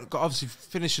 innit? Obviously,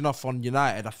 finishing off on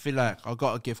United, I feel like I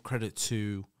got to give credit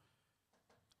to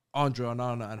Andre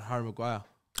Onana and Harry Maguire.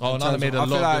 Oh, Onana made a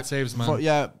lot of good saves,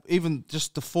 man. Even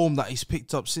just the form that he's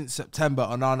picked up since September,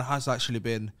 Onana has actually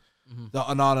been the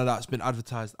Onana that's been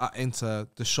advertised at Inter,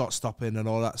 the shot stopping and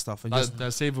all that stuff. And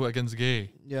That save against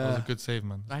Gay. Yeah. That was a good save,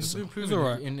 man. He's been improving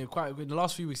alright. in the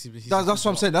last few weeks. that's what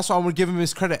I'm saying. That's why I'm going to give him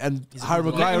his credit. And Harry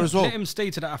Maguire as well. Let him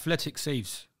stay to the athletic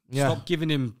saves. Yeah. Stop giving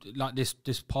him like this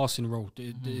passing role.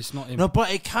 It's not him. No,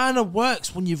 but it kind of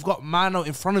works when you've got Mano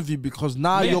in front of you because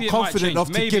now Maybe you're it confident might change. enough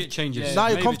to Maybe give. it changes. Now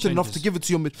Maybe you're it confident enough to changes. give it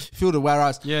to your midfielder.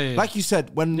 Whereas, Yeah. like you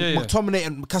said, when McTominay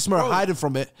and Casemiro are hiding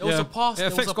from it, There was a pass. It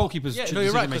affects goalkeepers. Yeah, no,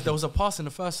 you're right. Because there was a pass in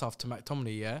the first half to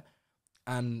McTominay, yeah,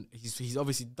 and he's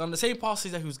obviously done the same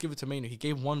passes that he was giving to Maino. He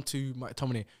gave one to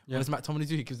McTominay. What does McTominay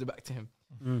do? He gives it back to him,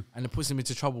 and it puts him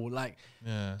into trouble. Like,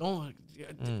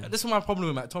 this is my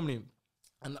problem with McTominay,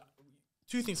 and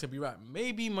two things can be right.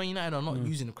 Maybe Man United are not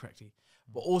using him correctly.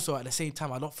 But also at the same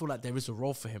time, I don't feel like there is a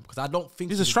role for him because I don't think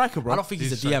he's a striker, bro. I don't think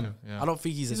he's a DM. striker, yeah. I don't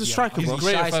think he's a DM. striker, bro. He's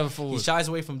great at further He forward. shies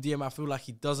away from DM. I feel like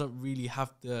he doesn't really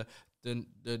have the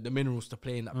minerals to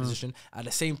play in that position. At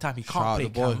the same time, he Shout can't out play the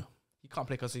boy. Cam. He can't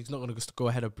play because he's not going to go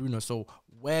ahead of Bruno. So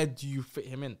where do you fit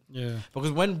him in? Yeah.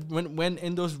 Because when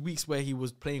in those weeks where he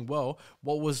was playing well,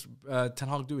 what was Ten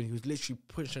Hag doing? He was literally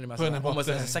pushing him as Putting him almost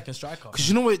up as a there. second striker. because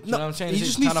you know what? You know what I'm saying? He He's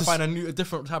just needs trying to to find a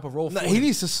different type of role. No, for he him.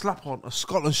 needs to slap on a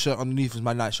Scotland shirt underneath his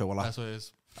Man United shirt. That's what it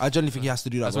is. I genuinely think he has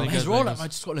to do that. That's Bro. what he His gets role at Vegas.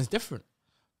 Manchester Scotland is different.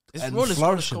 His And role is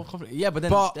flourishing. yeah, but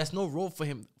then But- there's no role for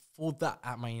him for that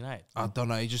at Man United. I don't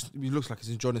know. He looks like he's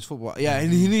enjoying his football. Yeah,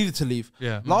 and he needed to leave.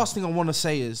 Yeah. Last thing I want to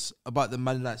say is about the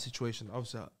Man United situation.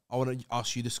 Obviously, I want to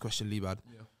ask you this question, Liebad.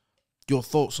 Yeah. Your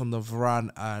thoughts on the Varane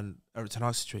and Eric Ten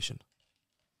Hag situation?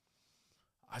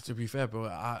 To be fair,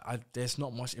 bro, there's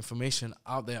not much information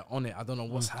out there on it. I don't know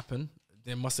what's happened.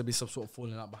 There must have been some sort of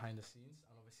falling out behind the scenes,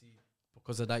 and obviously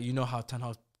because of that, you know how Ten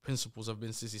Hag's principles have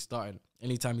been since he started.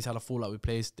 Anytime he's had a fallout with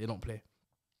players, they don't play.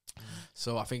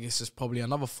 So I think it's just probably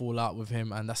another fallout with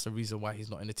him, and that's the reason why he's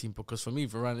not in the team. Because for me,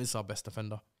 Varane is our best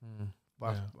defender.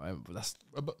 But that's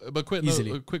But quick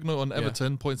Easily. note on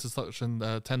Everton, points deduction,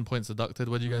 10 points deducted.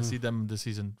 Where do you guys see them this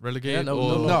season? Relegated? no,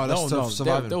 or that's still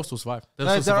surviving. They'll still survive. They'll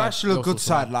They're still survive? actually a They'll good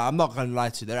still survive. side. Like, I'm not going to lie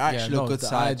to you. They're actually no, a good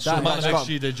side. that- The amount of Showman's got-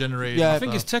 XG they generate. Yeah, I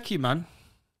think it's techie, man.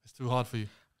 Too hard for you.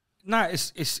 Nah,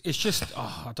 it's just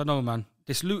I don't know, man.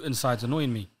 This Luton side's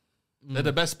annoying me. They're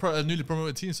the best newly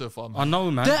promoted team so far, man. I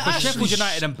know, man. They're But actually Sheffield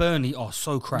United and Burnley are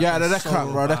so crap. Yeah, they're so crap,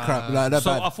 bro. They're crap. Like, they're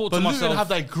So bad. I thought But to Luton myself, have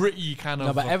that gritty kind of.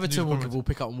 No, but Everton newly will promoted.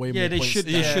 pick up way more yeah, they points. should.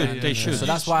 They should. So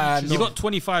that's why I know. You got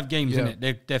 25 games in Yeah.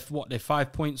 it. They're what? They're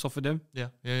 5 points off of them. Yeah.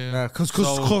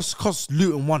 Because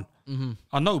Luton won.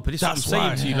 I know, but this is what I'm That's saying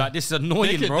why. to you. Like, this is They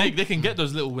annoying, can, bro. they can get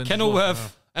those little wins. as Kenilworth.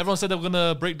 well. Everyone said they were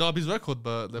gonna break Derby's record,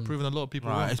 but they're proving a lot of people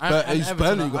wrong. Right, it's Everton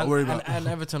Burnley are- you got to worry about. And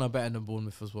Everton are better than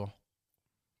Bournemouth as well.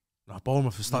 Nah,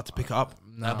 Bournemouth have started to pick it up.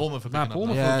 Nah, Bournemouth are Nah, picking up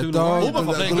Bournemouth now. Yeah, are doing dog, alright. Bournemouth are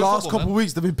the playing good last football, couple of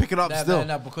weeks they've been picking up still.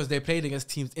 No, because they played against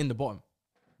teams in the bottom.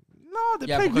 No, they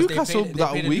Yeah, played because Newcastle they that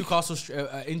played a week. Newcastle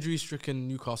injury-stricken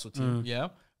Newcastle team. Yeah,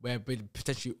 where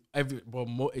potentially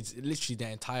it's literally their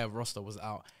entire roster was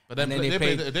out. But then And they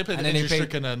played the and then they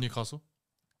injury-stricken Newcastle.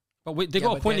 But they Yeah,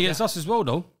 got a but point they- against us as well,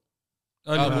 though.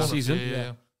 Early in the Bournemouth, season.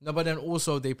 Yeah. No, but then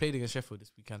also they played against Sheffield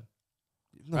this weekend.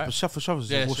 No, Right? but Sheffield's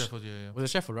Yeah, bullshit. Sheffield, yeah. Was it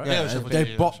Sheffield, right? Yeah, Sheffield, they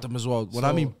yeah, bopped yeah. them as well. When So,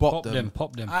 I mean Pop bopped them,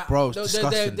 pop them. Bro, it's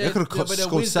disgusting. They could have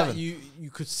scored 7. You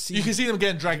could see. You can see them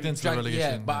getting dragged into the yeah,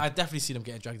 relegation. but I definitely see them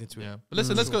getting dragged into it. Yeah. But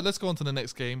listen, let's go on to the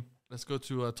next game. Let's go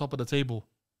to top of the table.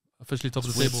 Officially top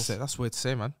of the table. That's weird to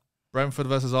say, man. Brentford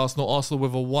versus Arsenal. Arsenal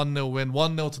with a 1-0 win.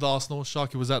 1-0 to the Arsenal.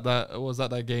 Sharky was at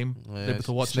that game. Yeah, Able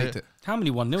to watch snaked it. How many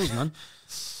 1-0s, man?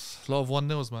 A lot of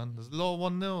 1-0s, man. There's a lot of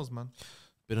 1-0s, man.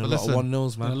 Been a But lot listen, of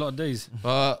 1-0s, Man, a man. lot of days.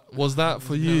 But was that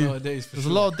for Been a you? lot of days, for There's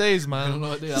sure. a lot of days, Been a man.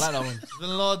 lot of days. I like that one. It's been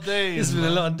a lot of days. It's been a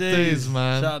lot of days,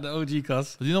 man. Shout out to OG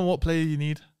cuz. But you know what player you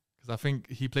need? Because I think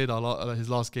he played his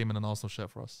last game in an Arsenal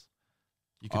shirt for us.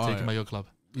 You could take him at your club.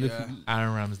 Yeah.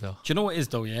 Aaron Ramsdale. Do you know what it is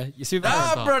though? Yeah, you see, with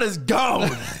That Aaron, brother's gone.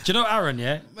 do you know Aaron?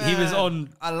 Yeah, he was Man, on.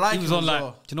 I like He was him on as like.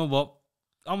 well. Do you know what?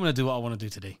 I'm gonna do what I want to do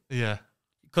today. Yeah.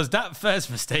 Because that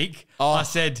first mistake, Oh. I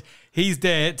said he's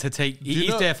there to take. you He's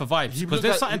know- there for vibes. he Because looked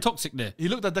there's like- something toxic there. He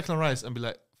looked at Declan Rice and be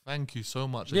like, "Thank you so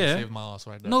much. And Yeah. you saved my ass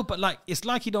right there." No, but like it's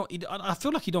like he don't. I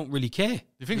feel like he don't really care.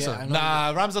 You think Yeah, so? I know.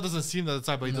 Nah, Ramsdale doesn't seem that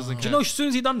type, but he doesn't care. Do you know? As soon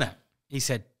as he done that, he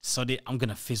said, "Sod it, I'm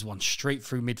gonna fizz one straight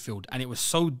through midfield," and it was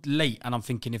so late. And I'm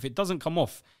thinking, if it doesn't come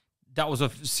off, that was a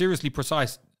seriously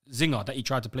precise zinger that he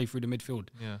tried to play through the midfield.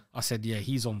 Yeah. I said, yeah,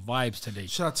 he's on vibes today.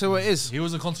 Should I tell you what it is? He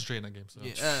wasn't concentrating that game. So.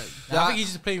 I think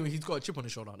he's just playing. He's got a chip on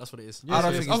his shoulder. That's what it is. I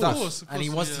don't think it's Of that. course. And he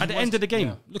wants At the end of the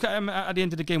game, look at him at the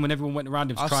end of the game when everyone went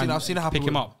around him to I've try seen- and I've seen it happen pick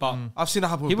him with- up. But I've seen it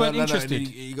happen with He weren't Burnley, and interested.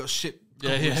 He got shit.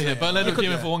 Yeah. But Leonard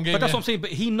came in for one game. But that's yeah. what I'm saying.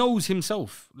 But he knows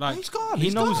himself. Like He's gone, He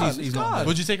he's knows gone, he's he's not. gone.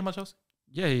 Would you take him at Chelsea?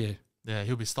 Yeah. Yeah,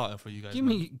 he'll be starting for you guys. Give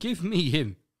man. me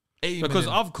him 80 because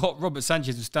million. I've got Robert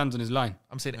Sanchez who stands on his line.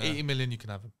 I'm saying 80 million. You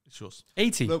can have him. It's yours.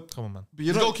 80. Look, Come on, man. But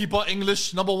you He's know- goalkeeper,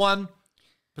 English, number 1,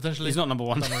 potentially. He's not number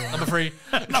one. number 3.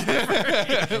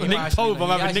 Nick Pope.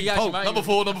 I'm having Nick Pope. Number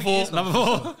 4. Number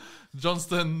 4.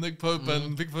 Johnston, Nick Pope,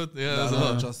 and Bigfoot. Yeah, No, there's a no,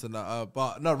 lot. Justin.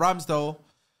 But no, Ramsdale.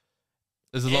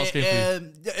 There's a last game for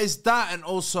you. It's that, and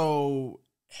also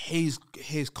his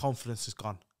confidence is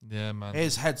gone. Yeah, man.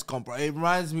 His head's gone, bro. It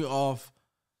reminds me of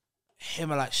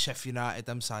him and like Sheffield United,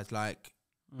 them sides. Like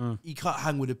he can't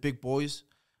hang with the big boys,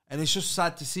 and it's just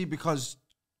sad to see because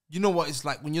you know what it's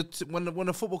like when you're when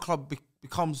a football club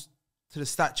becomes to the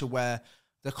stature where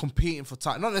they're competing for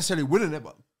titles, not necessarily winning it,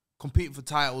 but competing for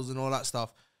titles and all that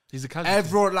stuff. He's a casualty.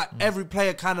 Everyone, every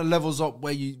player, kind of levels up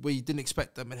where you didn't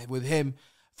expect them, and with him,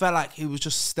 felt like he was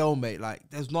just stalemate. Like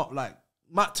there's not like.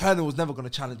 Matt Turner was never going to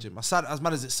challenge him. As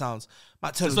mad as it sounds,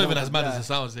 Matt Turner. It's not even as mad as it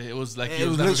sounds. It was like It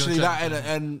was literally that,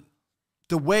 and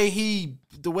the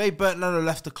way Bertrand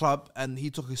left the club and he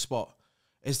took his spot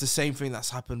is the same thing that's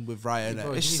happened with Ryan.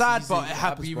 Bro, It's he's- sad, he's but a- it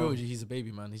happens, I'll be bro. real, he's a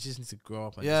baby, man. He just needs to grow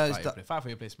up and Yeah, just it's fight for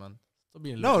your place, man. Stop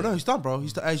being a No, little he's done, bro.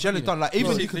 He's generally done. Like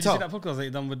even you can Did you see tell. that podcast that he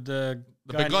done with the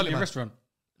guy in Bengali the man. restaurant?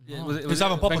 Yeah, was it He's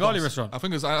having Bengali Bengali restaurant? I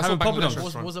think it's I saw Having Bangladesh poppadoms.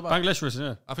 restaurant. What's about? Bangladesh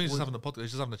restaurant, I think he's just having a podcast.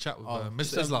 He's just having a chat with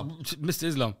Mr. yeah. Islam. Mr.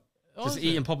 Islam. Just is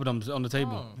eating poppadoms on the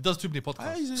table. He does too many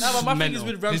podcasts. Nah, but my thing Mental.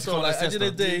 is with He's Ramsdale. Like, at the end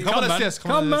of the day, Come on, man. yes,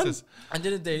 Come on, man. yes. at the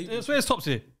end of the day, That's where his tops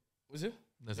here. was it?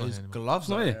 There's not His anymore. gloves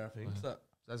Not are here. there, I think.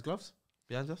 That's gloves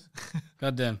behind us.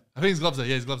 God damn. I think his gloves are.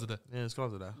 Yeah, his gloves are there. Yeah, his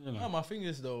gloves are there. Yeah, No, man. my thing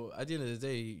is though, at the end of the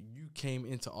day, you came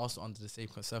into Arsenal under the same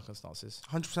circumstances.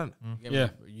 100%. Yeah.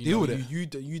 You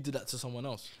did that to someone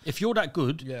else. If you're that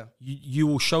good, Yeah. you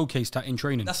will showcase that in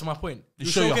training. That's my point. You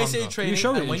show your showcase it in hunger. training, You show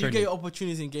it and in when you training. get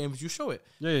opportunities in games, you show it.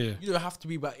 yeah. You don't have to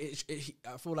be, but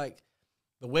I feel like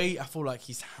the way I feel like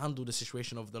he's handled the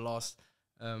situation over the last,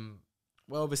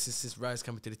 obviously since Rise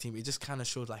coming to the team, it just kind of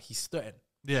shows like he's starting.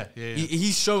 Yeah.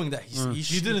 He's showing that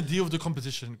He didn't deal with the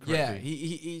competition correctly. Yeah,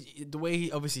 he the way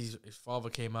he obviously his father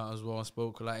came out as well and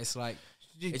spoke like it's like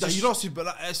You just- don't see, but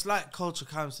like, it's like culture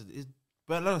comes to it.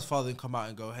 But Leonard's father didn't come out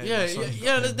and go, hey,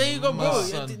 There you go, bro.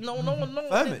 son. No.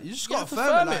 firm it. You just got to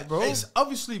firm it, bro. It's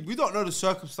obviously, we don't know the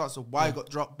circumstance of why he got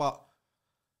dropped, but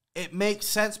it makes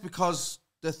sense because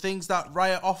the things that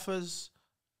Riot offers,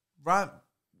 Ramsdale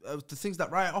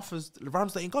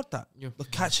ain't got that. Yeah. The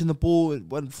catching the ball, it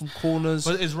went from corners.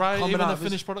 But is Riot even a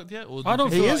finished product yet? Or I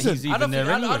don't feel like he's even there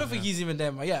anyway. I don't think he's even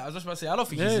there. Yeah, I was just about to say, I don't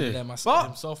think he's even there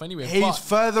himself anyway. He's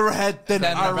further ahead than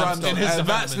Aaron Ramsdale. And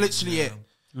that's literally it.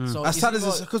 So as sad as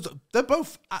this, because they're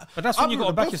both. But that's when you got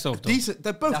to back yourself. Decent.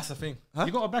 They're both. That's the thing. Huh?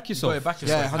 You got to back yourself.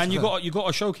 Yeah, and you got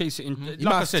to showcase it. You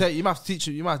might have to teach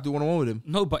him. You might have to do one-on-one with him.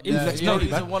 No, but in next Brody,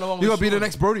 man. You got to be the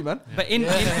next Brody, man. But in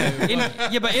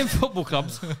football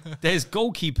clubs, there's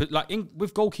goalkeepers.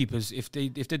 With goalkeepers, if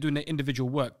they're doing their individual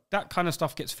work, that kind of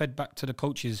stuff gets fed back to the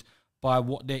coaches by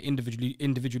what they're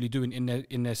individually doing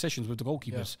in their sessions with the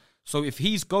goalkeepers. So if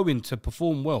he's going to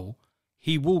perform well,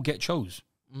 he will get chose.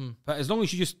 But as long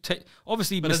as you just take,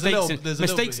 obviously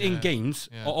mistakes in games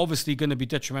are obviously going to be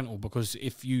detrimental, because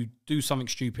if you do something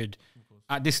stupid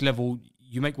at this level,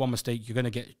 you make one mistake, you're going to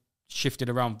get shifted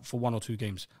around for 1 or 2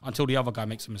 games until the other guy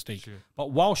makes a mistake. Sure.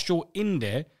 But whilst you're in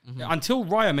there, until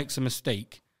Raya makes a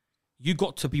mistake, you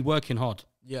got to be working hard.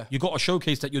 Yeah, you got to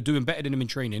showcase that you're doing better than him in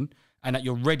training and that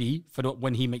you're ready for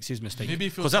when he makes his mistake.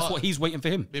 Because that's what he's waiting for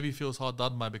him. Maybe he feels hard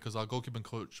done by, because our goalkeeping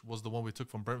coach was the one we took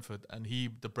from Brentford, and the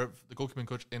goalkeeping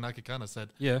coach in Akikana said,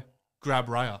 grab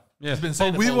Raya. Yeah. He's been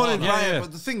saying we wanted Raya,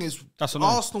 but the thing is,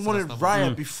 Arsenal wanted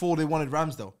Raya before they wanted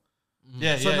Ramsdale.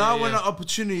 So now when the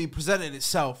opportunity presented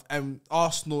itself, and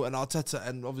Arsenal and Arteta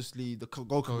and obviously the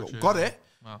goalkeeper got it,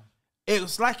 it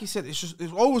was like he said, it's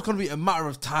always going to be a matter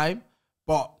of time,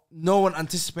 but no one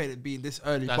anticipated it being this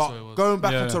early. But going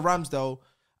back onto Ramsdale,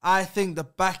 I think the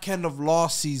back end of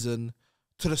last season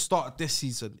to the start of this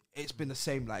season, it's been the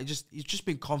same. Like he's just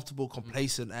been comfortable,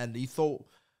 complacent, and he thought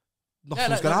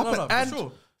nothing was going to happen.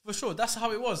 No, for sure. That's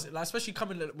how it was. Like, especially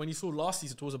coming when you saw last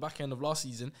season, towards the back end of last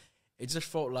season, it just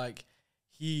felt like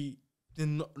he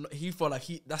felt like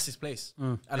that's his place.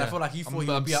 And I felt like he thought he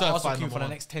would be at Arsenal for the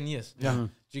next 10 years. Yeah.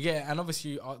 Do you get it? And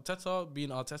obviously Arteta, being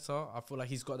Arteta, I feel like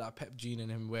he's got that pep gene in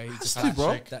him where he just has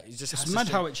to, that he just it's mad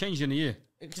how it changed in a year.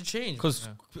 It can change. Because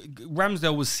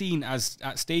Ramsdale was seen as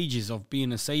at stages of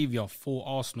being a saviour for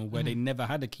Arsenal where they never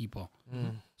had a keeper.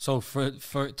 So for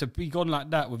it to be gone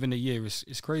like that within a year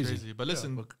is crazy. But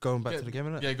listen, going back to the game,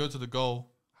 innit? Yeah, go to the goal.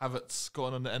 Havertz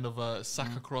got on the end of a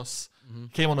Saka cross.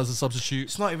 Came on as a substitute.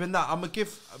 It's not even that. I'm gonna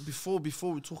give before we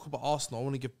talk about Arsenal, I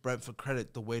want to give Brentford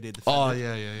credit the way they defend. Oh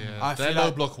yeah. Their low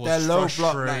block was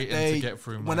frustrating to get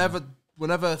through.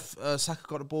 Whenever Saka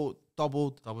got the ball,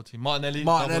 double team.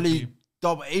 Martinelli,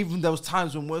 double. Even there was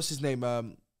times when what's his name?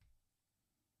 What's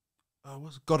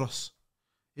Godos?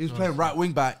 He was playing right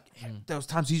wing back. There was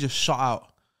times he just shot out.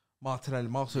 Martinelli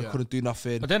couldn't do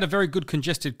nothing. But then a very good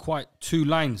congested, quite 2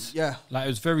 lines. Yeah. Like it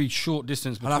was very short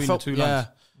distance between the 2 lines.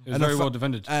 It was very well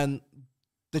defended. And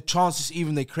the chances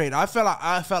even they created, I felt like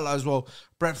as well,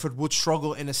 Brentford would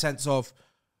struggle in a sense of,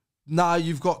 now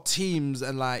you've got teams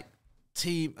and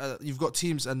you've got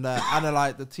teams and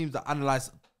the teams that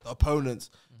analyze the opponents.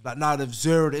 Like now they've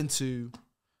zeroed into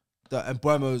the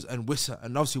Mbeumo's and Wissa.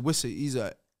 And obviously Wissa, he's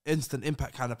an instant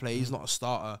impact kind of player. He's not a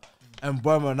starter. And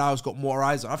Mbeumo now has got more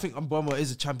eyes on. I think Mbeumo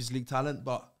is a Champions League talent,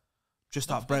 but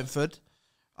just at Brentford,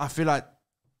 I feel like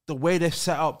the way they've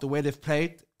set up, the way they've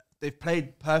played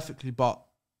perfectly, but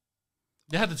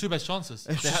they had the 2 best chances.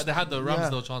 They had the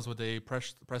Ramsdale chance where they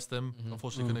pressed them.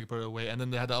 Unfortunately, couldn't put it away. And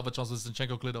then they had the other chance where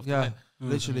Zinchenko cleared off the line.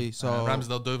 Literally. So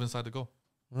Ramsdale dove inside the goal.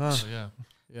 So,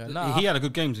 he had a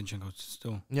good game, Zinchenko,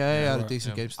 still. Yeah, he had a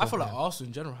decent game still. I feel like Arsenal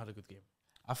in general had a good game.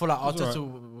 I feel like Arteta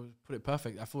would put it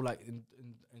perfect. I feel like,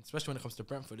 especially when it comes to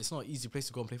Brentford, it's not an easy place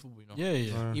to go and play football, you know?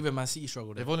 Yeah. Even Man City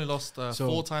struggled. They've only lost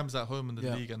 4 times at home in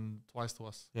the league and twice to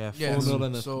us. 4-0 in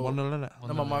it. 1-0 in it.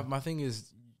 No, my thing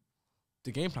is,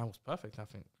 the game plan was perfect, I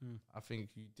think. I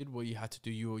think you did what you had to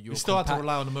do. You still had to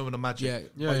rely on the moment of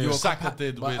magic. Yeah. But Saka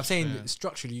did. But I'm saying,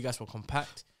 structurally, you guys were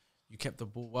compact. You kept the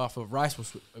ball well. For Rice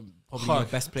was probably your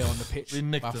best player on the pitch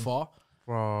by far.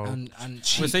 Bro, and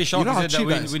we say Sharky said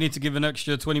that we need to give an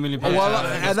extra 20 million.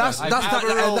 And that's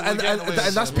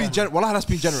being generous. Well, that's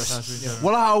being generous.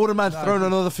 Well, I wouldn't mind throwing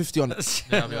another 50 on it.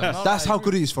 That's how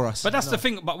good he is for us. But that's the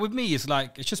thing. But with me, it's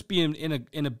like it's just being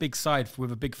in a big side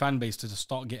with a big fan base to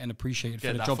start getting appreciated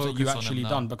for the jobs that you actually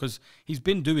done, because he's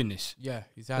been doing this. Yeah,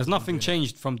 there's nothing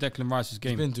changed from Declan Rice's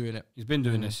game. He's been doing it. He's been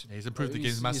doing this. He's improved the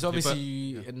games massively. He's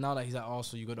obviously now that he's at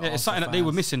Arsenal, you got. It's something that they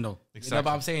were missing though. Exactly. But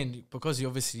I'm saying because he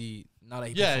obviously now that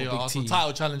he Yeah, plays for a big Arsenal team,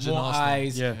 title challenging more Arsenal.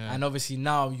 eyes, Yeah. and obviously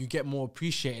now you get more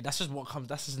appreciated. That's just what comes.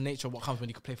 That's just the nature of what comes when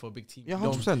you can play for a big team. Yeah, You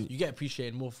don't- 100%. You get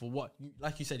appreciated more for what,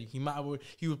 like you said, he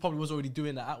probably was already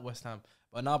doing that at West Ham,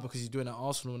 but now because he's doing it at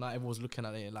Arsenal, now everyone's looking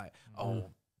at it like, oh,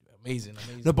 amazing.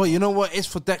 No, but you know what? It's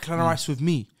for Declan Rice with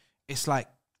me. It's like,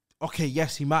 okay,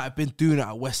 yes, he might have been doing it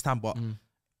at West Ham, but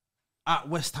at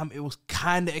West Ham it was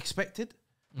kind of expected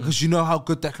because you know how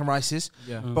good Declan Rice is.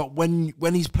 Yeah. But when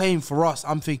he's playing for us,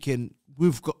 I'm thinking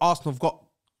Arsenal have got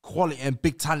quality and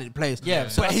big talented players. Yeah,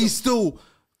 so but he still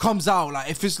comes out like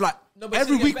if it's like No, but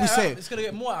every it's gonna week get we better say out- it. it's gonna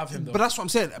get more out of him though. But that's what I'm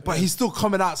saying. But he's still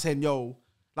coming out saying, yo,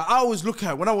 like I always look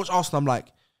at it, when I watch Arsenal, I'm like,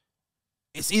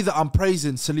 it's either I'm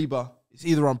praising Saliba, it's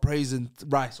either I'm praising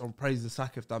Rice or I'm praising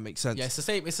Saka, if that makes sense. yeah, it's the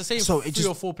same. It's the same. So So it three just-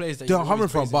 or four players that They're you're coming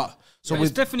always from, praising. but so It's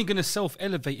with definitely going to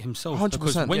self-elevate himself 100%,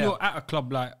 because when yeah. you're at a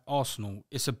club like Arsenal,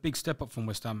 it's a big step up from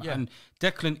West Ham. Yeah. And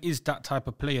Declan is that type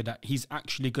of player that he's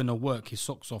actually going to work his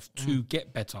socks off to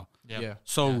get better. Yeah.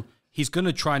 So he's going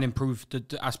to try and improve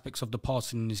the aspects of the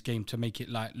passing in his game to make it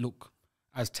like look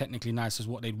as technically nice as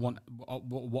what they'd want,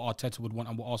 what Arteta would want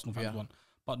and what Arsenal fans want.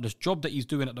 But the job that he's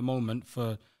doing at the moment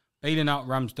for bailing out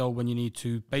Ramsdale when you need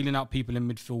to, bailing out people in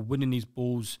midfield, winning these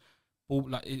balls,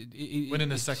 Winning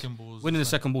the second balls. winning the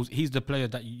second balls. He's the player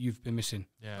that you've been missing.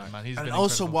 Yeah, man. He's and been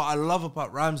also incredible. what I love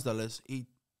about Ramsdale is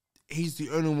he's the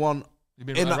only one. You've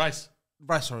been in that- Rice.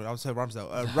 Rice, sorry, I would say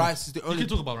Ramsdale. Rice is the You only. can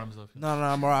talk about Ramsdale. No,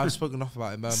 I'm alright. I've spoken enough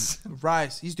about him.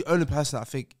 Rice, he's the only person I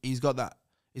think he's got that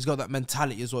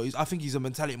mentality as well. I think he's a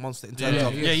mentality monster in terms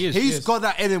of. he is. He's got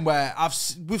that in him where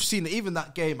we've seen it. Even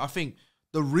that game, I think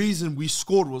the reason we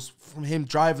scored was from him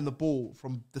driving the ball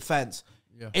from defense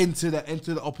into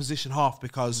the opposition half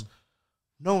because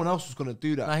no one else was going to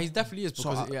do that. Nah, he definitely is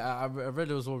So because I read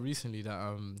it as well recently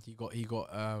that he got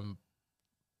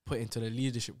put into the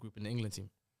leadership group in the England team.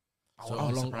 So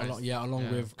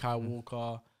along with Kyle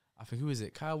Walker, I think who is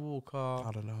it? Kyle Walker,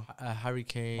 I don't know. Harry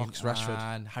Kane, Marcus Rashford.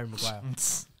 and Harry Maguire.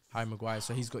 Harry Maguire.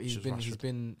 So he's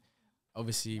been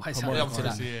obviously Why is promoted Harry to that.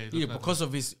 Obviously, yeah, Yeah,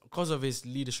 definitely. because of his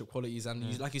leadership qualities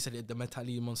and like you said, the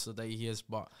mentality monster that he is.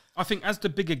 But I think as the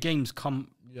bigger games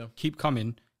Yeah. keep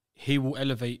coming, he will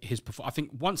elevate his performance. I think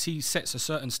once he sets a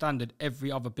certain standard,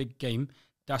 every other big game,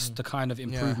 that's the kind of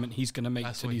improvement he's going to make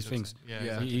That's to what these he things. looks like. Yeah,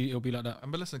 Yeah. exactly. He'll be like that.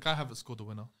 And but listen, Kai Havertz scored the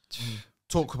winner.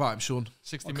 Talk about him, Sean.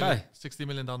 60 Okay. million, 60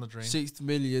 million down the drain. 60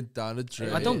 million down the drain.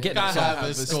 I don't get Kai that.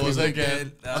 Havertz scores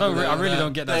again. I really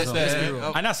don't get that. Let's be song.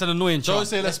 real. And that's an annoying chant.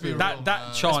 Say let's be real. That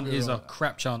man. chant is a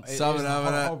crap chant. It's It's a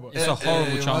horrible.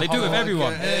 horrible chant. They do it with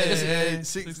everyone.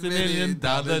 60 million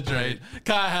down the drain.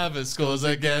 Kai Havertz scores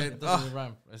again. Doesn't even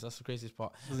rhyme. That's the craziest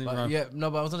part. Doesn't But rhyme. yeah, no,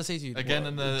 but I was gonna say to you Again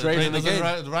in the Drain drain again.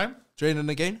 doesn't rhyme. Draining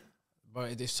again? but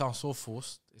it sounds so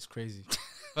forced. It's crazy.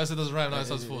 First it doesn't rhyme, now it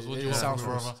sounds forced. What do you It want sounds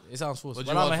from forced. brother? It sounds forced. What do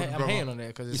But you I'm, want from I'm brother? hating on it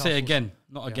because You say again,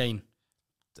 not again.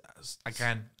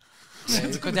 Again.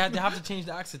 because they have to change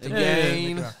the accent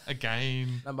Again.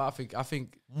 Again. No, but I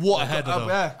think What a header though.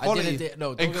 Yeah, I did quality. it.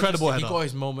 No, don't Incredible get me twisted. header. He got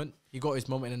his moment. He got his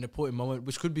moment, an important moment,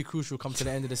 which could be crucial come to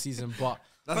the end of the season. But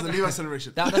That's the Levi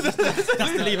celebration. that doesn't,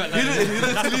 That's the leave it.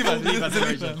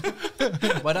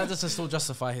 but that doesn't still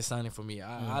justify his signing for me.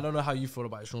 I don't know how you feel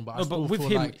about it, Sean, but I No, but still with feel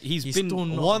him, like he's been- still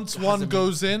not- Once one hasn't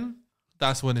goes in,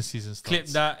 that's when the season starts. Clip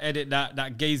that, edit that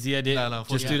gazy edit. No,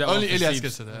 Just do that. Only off the Elias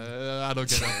sleeves. gets it. I don't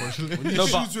get that, unfortunately. He No,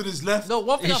 but- shoots with his left. No,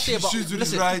 one thing He I'll say about shoots with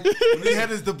his listen, right. When he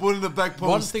headers the ball in the back post.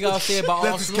 one thing I'll say about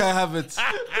Left is Arsenal. Kai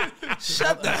Havertz.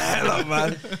 Shut the hell up,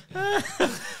 man.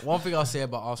 One thing I'll say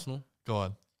about Arsenal Go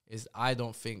on. is I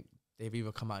don't think they've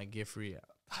even come out in gear 3 yet.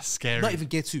 That's scary. Not even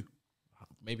gear 2.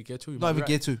 Maybe gear 2. you Not might be even right.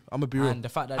 gear 2. I'm going to be real. And the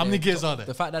fact that How many they're gears top- are there?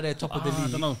 The fact that they're top of the I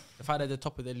league. don't know. The fact that they're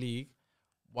top of the league,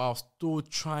 while still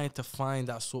trying to find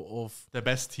that sort of The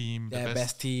best team. their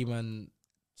best team and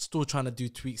still trying to do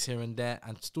tweaks here and there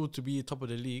and still to be top of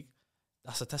the league,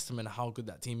 that's a testament of how good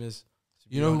that team is. to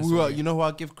be You know honest who? with You know who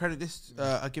I give credit this?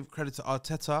 I give credit to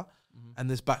Arteta and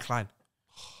this back line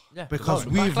Yeah, because the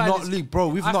we've backline not is- leaked, bro.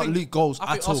 We've I not think- leaked goals I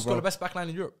think at all, Arsenal got bro. the best backline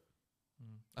in Europe.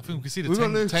 I think we can see the We've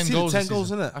 10 got 10 10 goals. goals, this season.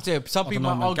 isn't it? I tell you, some I people don't know,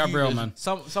 might man. argue. Gabriel, man.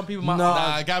 Some people might.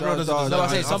 Nah, Gabriel doesn't no, deserve No, I it.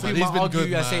 say some He's people might been argue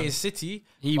good, and say man. it's City.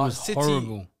 He but was City,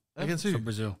 horrible Against for who?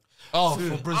 Brazil. Oh,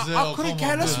 for Brazil. I couldn't come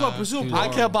care on, less man. about Brazil, He bro. I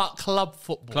care about club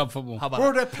football. Club football. How about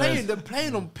Bro, that? they're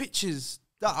playing on pitches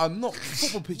that are not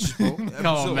football pitches, bro. Come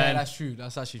on, Yeah, man. that's true.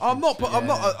 That's actually true. I'm not. But I'm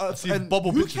not. see and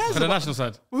bubble who pitches. cares For the about- national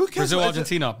side. Who cares Brazil, about-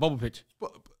 Argentina, bubble pitch.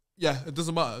 Yeah, it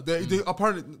doesn't matter. They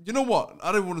apparently, you know what?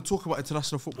 I don't want to talk about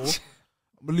international football.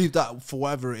 I'm gonna leave that for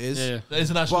whatever it is. Yeah, The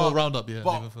international But- roundup, yeah.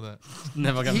 but- Even for that.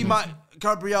 never got He might,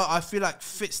 Gabriel, I feel like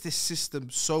fits this system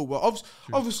so well.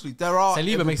 Obviously, there are.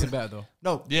 Saliba makes it better though.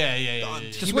 No, Yeah.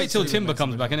 Just wait till Timber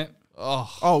comes back, innit?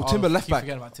 Oh, Timber left Keep back.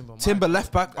 forgetting about Timber. Timber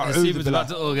left back. The Steven's about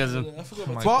to orgasm.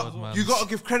 But you got to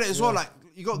give credit as well. Like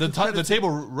you got The table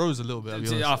rose a little bit. I'll be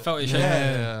honest. I felt it shaking.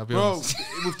 I'll be bro. honest.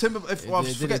 With Timber, if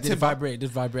It forget did Timber, vibrate. It did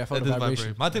vibrate. I felt It the did vibration.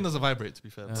 vibrate. My thing doesn't vibrate, to be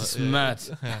fair. That's but, mad.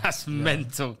 That's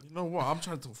mental. you know what? I'm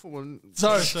trying to talk football.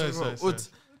 Sorry.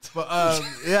 But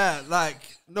yeah, like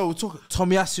no, we're talking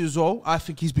Tomiyasu as well. I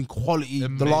think he's been quality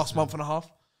the last month and a half.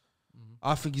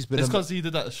 I think he's been. It's because he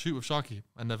did that shoot with Sharky,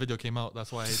 and the video came out.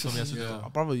 That's why he told me.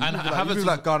 Brother, you And look Havertz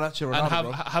like Garnacho And Ronaldo,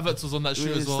 bro. Havertz was on that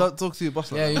shoot as well. Don't talk to your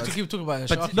boss like Yeah, that, you man. keep talking about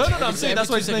But Sharky. no, I'm saying that's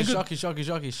why he's playing good.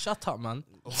 Sharky. Shut up, man.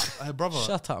 Brother,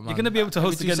 Shut up, man. You're gonna be able to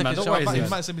host Every 2 again, man. seconds, Don't worry. Sharky. he Zia.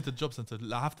 might send me to job center.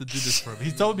 I have to do this for him.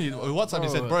 He told me on WhatsApp. He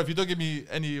said, "Bro, if you don't give me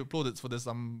any plaudits for this,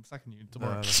 I'm sacking you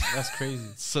tomorrow." That's crazy.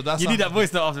 So that's You need that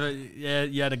voice note after. Yeah,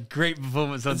 you had a great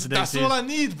performance on today. That's all I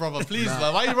need, brother. Please,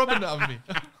 man. Why are you rubbing that on me?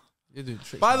 You do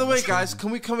tricks, By the man. way, That's guys,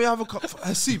 can we have a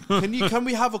Hasib, can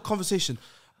we have a conversation?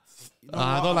 You know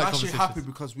I what? don't like I'm actually happy conversations.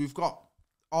 because we've got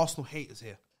Arsenal haters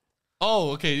here.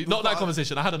 Oh, okay. Not that got-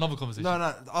 conversation. I had another conversation. No,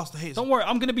 the Arsenal haters. Don't worry,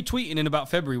 I'm gonna be tweeting in about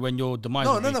February when your demise.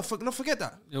 No, will be. forget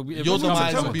that. It'll be- Your it'll be-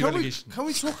 demise Can will we- be relegation. Can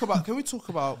we talk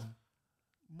about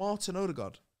Martin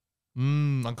Odegaard?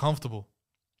 Uncomfortable.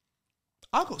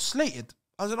 I got slated.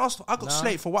 As an Arsenal, I got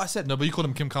slated for what I said. No, but you called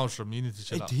him Kim Kallstrom. You need to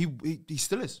chill out. He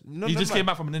still is. No, He no, just man. came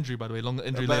back from an injury, by the way. Long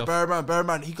injury Bear layoff. in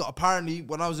mind, he got apparently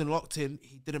when I was in locked in,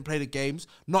 he didn't play the games,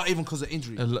 not even because of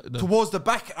injury. No. Towards the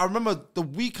back, I remember the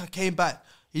week I came back,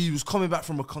 he was coming back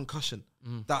from a concussion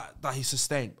that he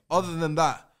sustained. Other than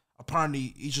that,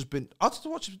 apparently he's just been. I'll just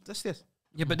watch this.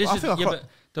 Yeah, but this I is feel like but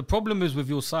the problem is with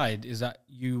your side is that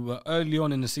you were early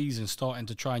on in the season starting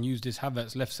to try and use this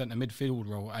Havertz left centre midfield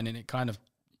role, and then it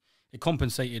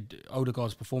compensated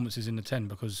Odegaard's performances in the 10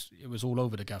 because it was all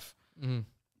over the gaff.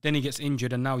 Then he gets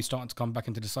injured, and now he's starting to come back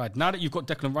into the side. Now that you've got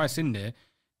Declan Rice in there,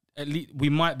 at least we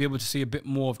might be able to see a bit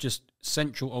more of just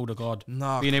central Odegaard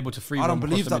being able to free. I don't roam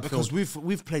believe across that the midfield. because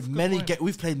we've played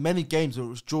many games where it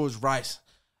was George Rice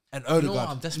and Odegaard. You know what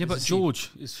I'm desperate Yeah, but to see? George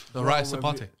is The Rice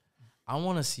Aparte. I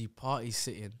want to see Partey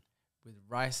sitting with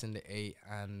Rice in the 8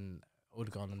 and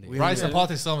Odegaard on the 8. Rice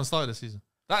Aparte still haven't started this season.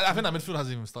 I think that midfield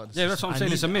hasn't even started this Yeah, season. that's what I'm I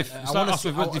saying. It's a need- myth. I It's like wanna us see-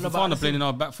 with I- Wesley no, but Fofana I playing in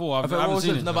our back four. I haven't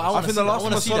seen it. No, but I want to see that. I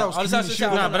want to see that. I want to see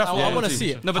that. Nah, but that's I what want to I see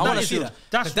want. it. No, but I want that to see is- that.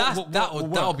 that's But what that'll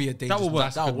work. be a dangerous. That will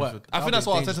work. That'll work. I think that's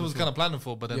what Arteta was kind of planning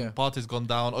for, but then Yeah. Partey's gone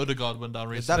down. Odegaard went down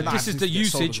recently. that- This is needs the to get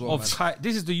sold usage as well, of man. Kai.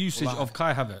 This is the usage of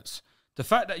Kai Havertz. The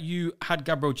fact that you had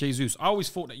Gabriel Jesus, I always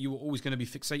thought that you were always going to be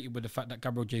fixated with the fact that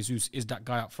Gabriel Jesus is that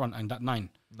guy up front and that 9.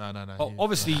 No. But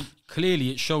obviously, clearly,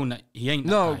 it's shown that he ain't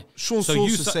that No, guy. Sean So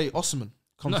Sauce you to sa- say Osman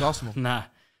come to Arsenal. Nah,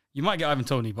 you might get Ivan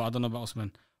Toney, but I don't know about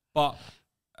Osman. But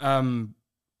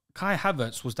Kai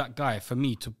Havertz was that guy for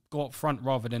me to go up front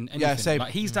rather than anything. same.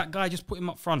 Like he's that guy, just put him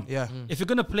up front. Yeah. If you're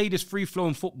gonna play this free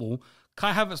flowing football,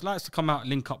 Kai Havertz likes to come out,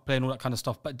 link up, play, and all that kind of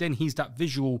stuff. But then he's that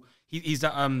visual. He's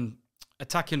that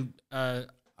attacking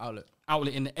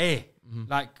outlet in the air.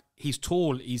 Like he's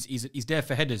tall. He's there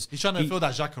for headers. He's trying to fill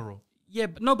that Xhaka role. Yeah,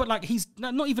 but no, but like he's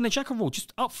not even a Xhaka role.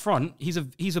 Just up front, he's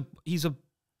a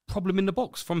problem in the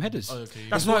box from headers. Okay.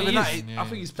 That's It's not what even he that. is. I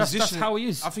think his That's position. how he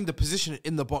is. I think the position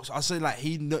in the box. I say like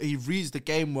he reads the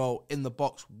game well in the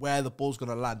box where the ball's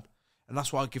gonna land, and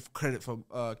that's why I give credit for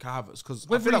Kai Havertz because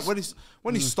I feel like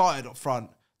when he started up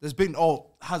front, there's been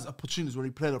has opportunities when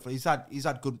he played up front. He's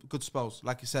had good spells,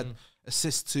 like you said,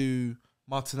 assist to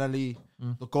Martinelli,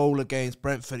 the goal against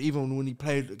Brentford, even when he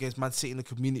played against Man City in the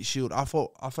Community Shield. I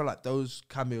felt like those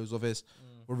cameos of his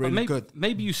were really good.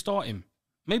 Maybe you start him.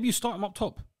 Maybe you start him up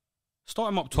top. Start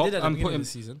him up top They did at the and beginning put of him. the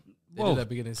season. They Well, did at the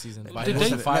beginning of the season. But did he they?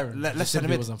 wasn't firing. Let's He send him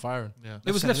simply in. wasn't firing. Yeah.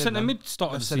 It was left centre mid start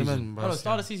of the Let's send him season. in, bro. No, the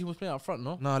start of the season he was playing up front,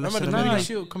 no? No, let's Remember send the him in. Community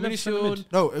Shield? Community Left centre mid.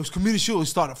 Shield. No, it was Community Shield who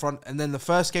started up front, and then the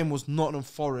first game was Nottingham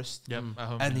Forest, Yep, at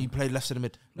home. and he played left centre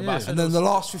mid. No, but I said And it then was- the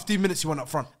last 15 minutes he went up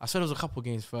front. I said it was a couple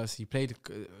games first. He played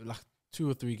like 2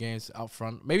 or 3 games out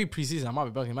front. Maybe preseason. I might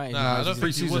be bugging. Nah, I don't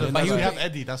think he would. But But he we would- have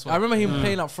Eddie. That's why. I remember him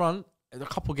playing up front a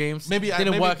couple games. Maybe- didn't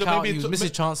maybe- work out. maybe He was to-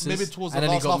 missing chances. maybe towards the and then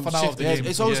he last got half an hour of the shifted. game.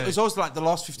 It's always like the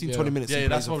last 15, 20 minutes. Yeah, he yeah,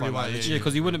 plays that's up probably front, why, like, yeah. Yeah,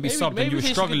 because he wouldn't be Maybe- subbed and maybe you were they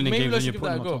should struggling give- in maybe games they and you should put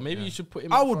give that him a up go. top. Maybe you should put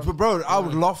him. I up would, front. bro. I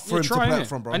would love for him to try play it. up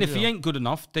front, bro. And if he ain't good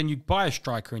enough, then you buy a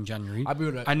striker in January. I'd be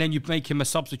with that. And then you make him a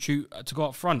substitute to go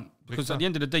up front. Because at the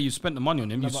end of the day, you spent the money on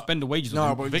him. You spend the wages No,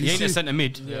 on but him. you He ain't a see- centre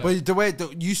mid. But the way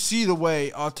you see the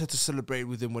way Arteta celebrated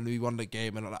with him when we won the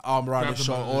game and like arm around his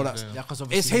shoulder, all that. Yeah, because It's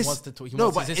obviously his. he wants to.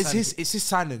 No, but it's his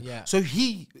signing. Yeah. So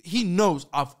he knows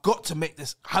I've got to make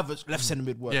this Havertz left centre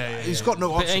mid work. Yeah, yeah, He's yeah, got no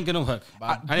But it option. ain't going to work.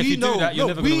 And We if you know- do that, you're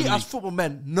never going to we win. as football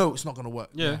men know it's not going to work.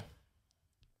 Yeah.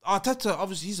 Arteta,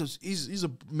 obviously, he's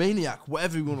a maniac,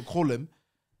 whatever you want to call him.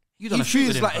 You done a shoot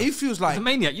with him. He feels He's like a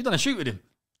maniac. You done a shoot with him.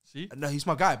 See? No, he's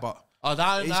my guy, but Oh,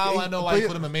 now I know why but you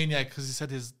called him a maniac, because he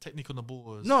said his technique on the ball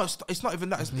was. no, it's not even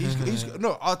that.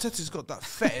 No, Arteta's got that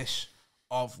fetish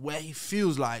of where he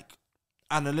feels like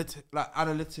analytics Too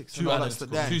and all that analytical,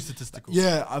 stuff. too statistical.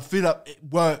 Yeah, I feel like it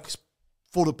works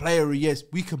for the player he is.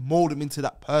 We can mold him into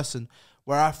that person.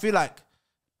 Where I feel like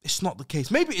it's not the case.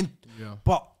 Maybe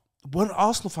but when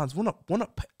Arsenal fans, we're not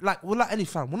like any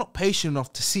fan, we're not patient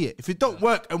enough to see it. If it don't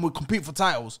work and we compete for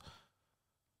titles,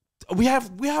 we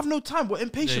have no time. We're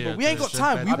impatient, but we ain't got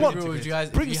time. We want if you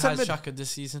had Xhaka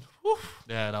this season.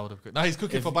 Yeah, that would have good. Now he's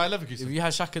cooking for Bayer Leverkusen. If you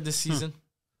had Xhaka this season,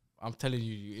 I'm telling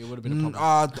you, it would have been a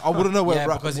problem. I wouldn't know where.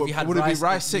 Because if you had would it be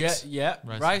Rice 6? Yeah,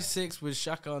 Rice 6 with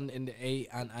Xhaka in the 8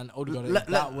 and Odegaard.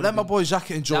 Let my boy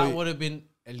Xhaka enjoy. That would have been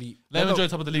elite. Let him enjoy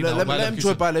top of the league. Let him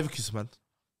enjoy Bayer Leverkusen, man.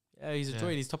 Yeah, he's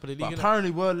enjoying. He's top of the But league.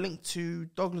 apparently, we're linked to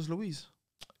Douglas Luiz.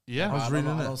 Yeah, I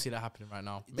don't see that happening right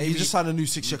now. He just signed a new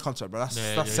 6-year contract, bro. That's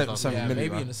seven million.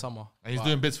 Maybe in the summer. and he's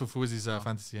doing bits for Fuzzy's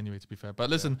fantasy anyway. To be fair, but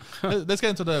listen, let's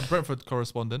get into the Brentford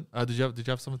correspondent. Did you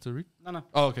have something to read? No.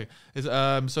 Oh, okay.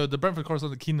 So the Brentford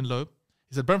correspondent, Keenan Lowe,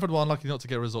 he said Brentford were unlucky not to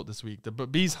get a result this week. The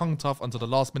Bees hung tough until the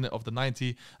last minute of the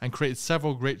 90 and created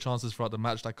several great chances throughout the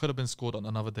match that could have been scored on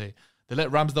another day. They let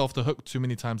Ramsdale off the hook too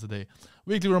many times a day.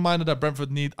 Weekly reminder that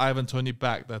Brentford need Ivan Toney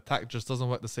back. The attack just doesn't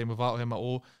work the same without him at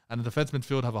all, and the defence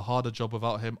midfield have a harder job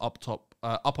without him up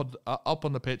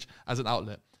on the pitch as an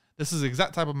outlet. This is the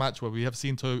exact type of match where we have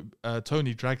seen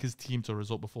Toney drag his team to a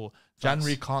result before.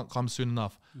 January can't come soon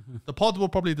enough. The pod will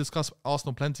probably discuss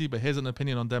Arsenal plenty, but here's an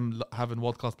opinion on them having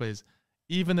world-class players.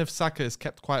 Even if Saka is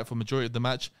kept quiet for majority of the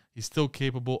match, he's still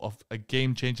capable of a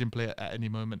game-changing player at any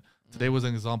moment. Today was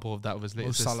an example of that with his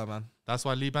latest assist. Salah, man. That's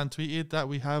why Liban tweeted that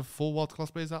we have 4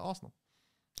 world-class players at Arsenal.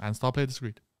 And star player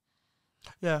disagreed.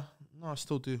 Yeah, no, I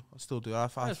still do. I feel like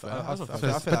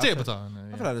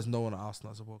there's no one at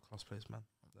Arsenal as a world-class player, man.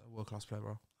 World-class player,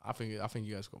 bro. I think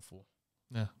you guys got 4.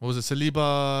 Yeah. What was it?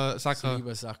 Saliba,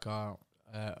 Saka?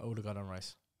 Odegaard and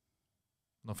Rice.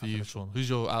 Not for you, Sean. Who's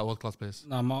your world-class players?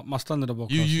 No, my standard of world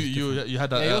class. You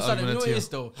had that. Yeah, you know what it is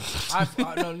though.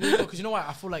 Because you know what?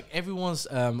 I feel like everyone's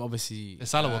obviously it's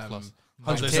Salah world class.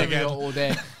 criteria or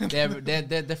their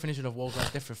definition of world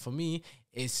class different. For me,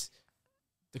 it's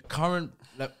the current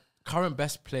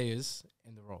best players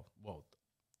in the world.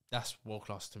 That's world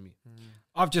class to me.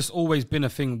 I've just always been a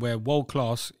thing where world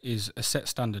class is a set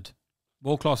standard.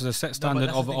 World class is a set standard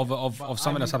of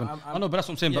something that's happened. I know, but that's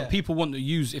what I'm saying. But people want to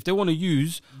use, if they want to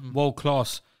use world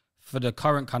class for the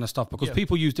current kind of stuff, because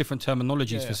people use different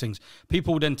terminologies for things.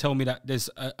 People then tell me that there's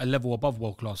a level above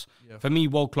world class. For me,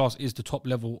 world class is the top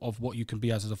level of what you can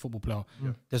be as a football player.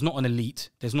 There's not an elite.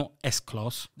 There's not S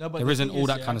class. No, but there isn't all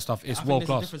that kind of stuff. It's world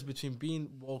class. There's a difference between being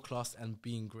world class and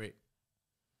being great.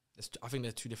 I think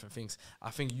they're 2 different things.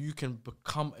 I think you can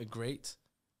become a great,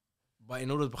 but in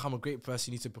order to become a great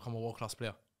person, you need to become a world-class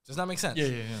player. Does that make sense?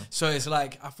 Yeah. So it's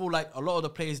like, I feel like a lot of the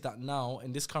players that now,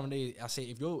 in this current day, I say,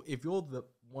 if you're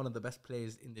one of the best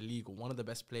players in the league or one of the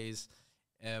best players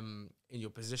in your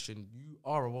position, you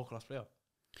are a world-class player.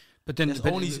 But then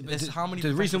there's how many...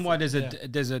 The reason why there's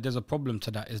a problem to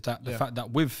that is that the fact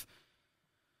that with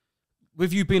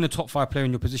you being a top 5 player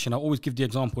in your position, I always give the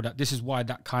example that this is why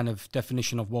that kind of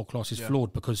definition of world-class is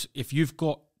flawed, because if you've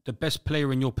got the best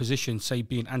player in your position, say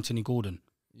being Anthony Gordon.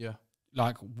 Yeah.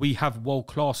 Like, we have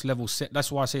world-class level set.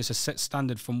 That's why I say it's a set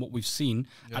standard from what we've seen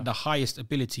at the highest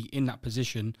ability in that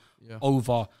position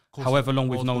over however long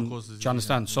we've known. Do you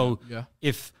understand? So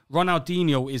if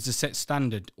Ronaldinho is the set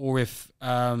standard, or if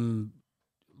R9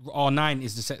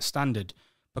 is the set standard,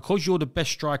 because you're the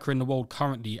best striker in the world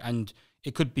currently, and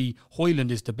it could be Højlund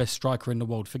is the best striker in the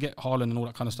world, forget Haaland and all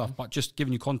that kind of stuff, but just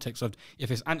giving you context of, if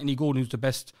it's Anthony Gordon who's the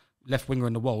best left winger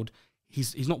in the world,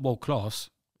 he's not world class.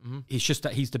 It's just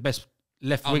that he's the best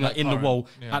left winger in the world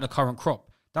at the current crop.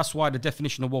 That's why the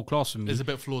definition of world class for me is a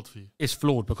bit flawed for you. It's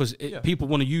flawed because people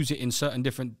want to use it in certain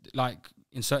different,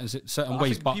 in certain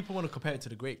ways. But people want to compare it to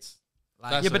the greats.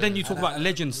 Like, but then you talk about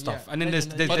legend stuff, and then there's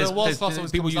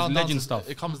people use legend stuff.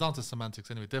 It comes down to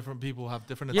semantics anyway. Different people have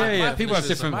different. People have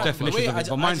different definitions of it,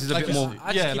 but mine's is a bit more.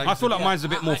 I feel like mine's a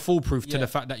bit more foolproof to the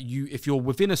fact that if you're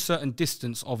within a certain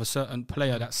distance of a certain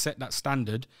player that set that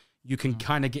standard, you can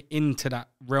kind of get into that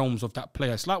realms of that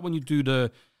player. It's like when you do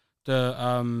the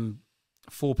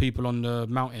 4 people on the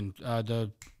mountain,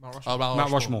 the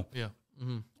Mount Rushmore. Yeah.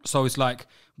 So it's like,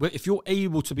 if you're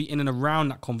able to be in and around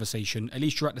that conversation, at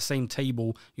least you're at the same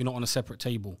table. You're not on a separate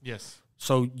table. Yes.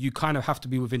 So you kind of have to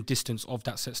be within distance of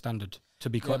that set standard to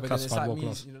be classified world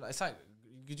class. It's like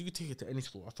you could take it to any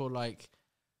sport. I feel like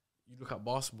you look at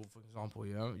basketball, for example.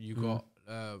 You got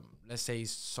let's say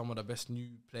some of the best new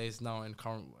players now in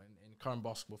current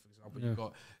basketball. For example, you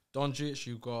got Doncic,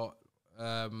 you got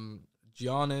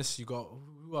Giannis, you got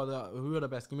who are the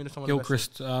best? Give me some of the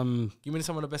Gilchrist. best. Give me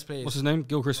some of the best players. What's his name?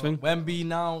 Gilchrist thing. Wemby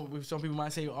now. Some people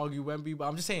might say argue Wemby, but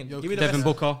I'm just saying. Give me the Devin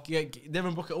best. Booker. Yeah,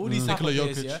 Devin Booker. All these type of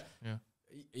Nikola players. Jokic.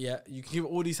 Yeah. You can give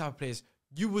all these type of players.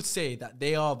 You would say that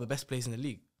they are the best players in the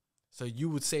league. So you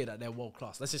would say that they're world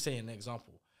class. Let's just say an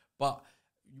example. But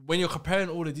when you're comparing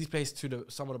all of these players to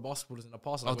some of the basketballers in the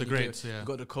past, like the greats, you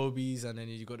got the Kobe's, and then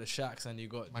you got the Shaqs, and you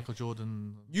got Michael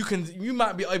Jordan. You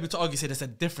might be able to argue, say there's a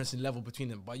difference in level between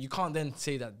them, but you can't then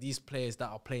say that these players that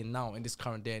are playing now in this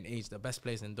current day and age, the best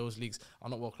players in those leagues, are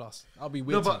not world class. That'll be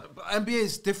weird. No, but NBA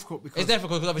is difficult because it's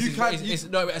difficult because obviously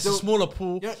it's a smaller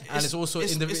pool, and it's also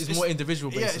it's more individual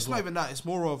based. Yeah, as it's well. not even that. It's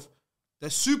more of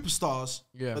there's superstars,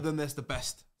 but then there's the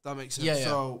best. That makes sense. Yeah.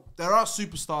 So there are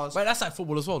superstars. But that's like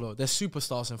football as well, though. There's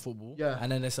superstars in football,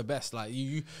 and then there's the best. Like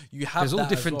you have. There's all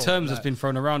different terms that's been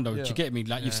thrown around, though. Do you get me?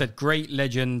 Like you said, great,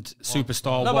 legend,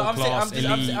 superstar, world class,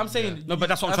 elite. I'm saying. No, but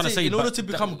that's what I'm trying to say. In order to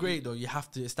become great, though, you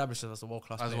have to establish us as a world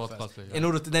class player. In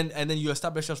order to then you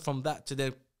establish us from that to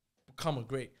then become a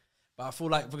great. But I feel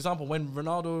like, for example, when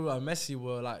Ronaldo and Messi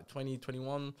were like 20,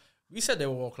 21, we said they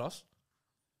were world class.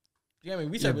 Do you know what I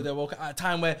mean? We said they're world class at a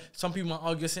time where some people might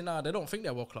argue, saying, nah, they don't think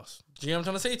they're world class. Do you know what I'm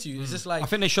trying to say to you? It's just like, I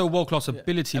think they show world class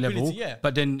ability level,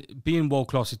 but then being world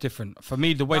class is different. For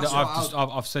me, the way that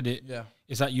I've said it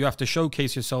is that you have to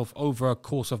showcase yourself over a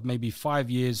course of maybe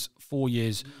 5 years, 4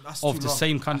 years of the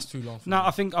same kind. That's too long. No, I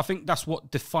think that's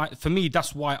what define for me.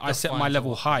 That's why I set my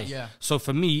level high. Yeah. So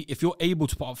for me, if you're able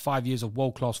to put up 5 years of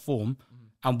world class form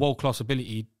and world class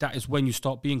ability, that is when you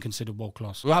start being considered world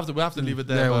class. We'll have to leave it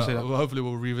there. Yeah, Hopefully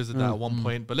we'll revisit that at one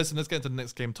point. But listen, let's get into the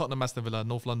next game. Tottenham, Aston Villa,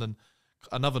 North London,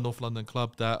 another North London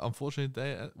club that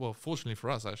unfortunately fortunately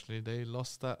for us actually, they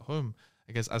lost at home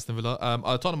against Aston Villa.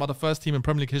 Tottenham are the first team in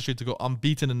Premier League history to go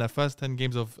unbeaten in their first 10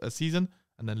 games of a season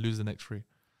and then lose the next 3.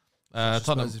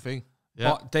 Tottenham, thing.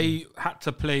 yeah, But they had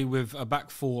to play with a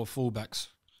back 4 of fullbacks.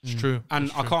 it's true.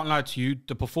 And I can't lie to you,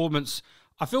 the performance,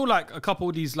 I feel like a couple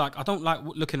of these, like, I don't like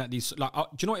looking at these. Like, do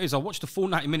you know what it is? I watched the full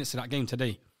 90 minutes of that game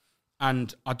today.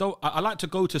 And I like to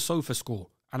go to SofaScore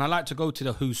and I like to go to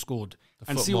the who scored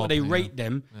and see what they rate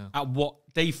them at what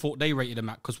they thought they rated them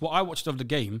at. Because what I watched of the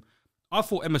game, I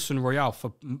thought Emerson Royale,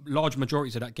 for large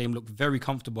majorities of that game, looked very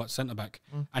comfortable at centre-back.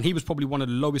 And he was probably one of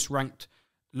the lowest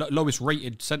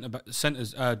rated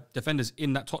defenders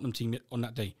in that Tottenham team on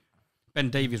that day.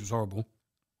 Ben Davies was horrible.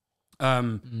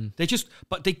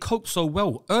 But they coped so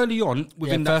well early on.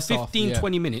 Within that 15,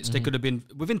 20 minutes, they could have been,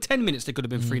 within 10 minutes, they could have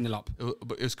been 3-0 up.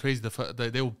 But it was crazy. They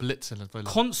were blitzing.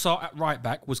 Consart at right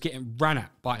back was getting ran at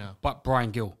by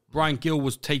Brian Gill. Brian Gill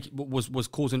was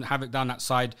causing havoc down that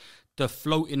side. The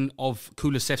floating of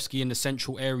Kulusevski in the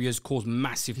central areas caused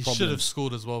massive problems. He should have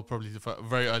scored as well, probably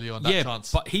very early on that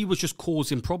chance. But he was just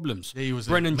causing problems. Yeah, he was.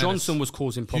 Brennan Johnson was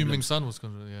causing problems. Heung-min Son was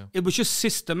going to, It was just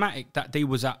systematic that they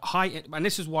was at high, and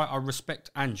this is why I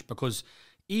respect Ange, because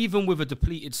even with a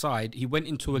depleted side, he went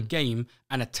into a game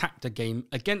and attacked the game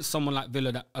against someone like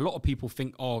Villa that a lot of people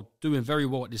think are doing very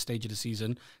well at this stage of the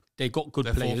season. They got good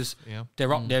players.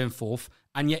 They're up there in 4th.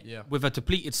 And yet, with a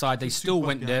depleted side, they still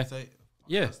went there.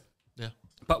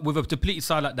 But with a depleted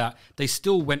side like that, they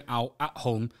still went out at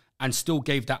home and still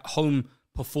gave that home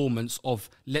performance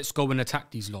of let's go and attack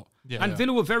these lot.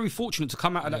 Villa were very fortunate to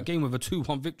come out of that game with a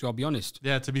 2-1 victory, I'll be honest.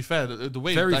 Yeah, to be fair, the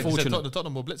way very like fortunate. said, the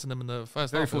Tottenham were blitzing them in the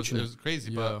first half. It was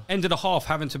crazy. But end of the half,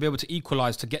 having to be able to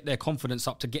equalise to get their confidence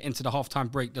up to get into the half-time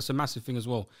break, that's a massive thing as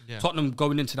well. Tottenham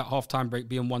going into that half-time break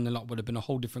being 1-0 up would have been a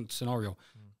whole different scenario.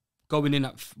 Going in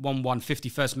at 1-1,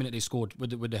 51st minute they scored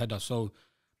with the header. So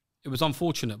it was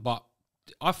unfortunate, but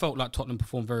I felt like Tottenham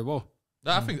performed very well.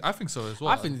 I think so as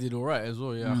well. I think they did all right as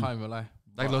well. Yeah, I can't even lie.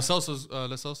 Like Lo Celso's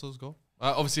goal.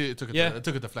 Obviously, it took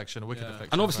a deflection, a wicked deflection.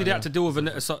 And obviously, they had to deal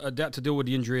with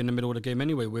the injury in the middle of the game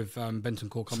anyway, with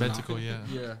Bentancur coming out.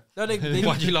 Yeah. No,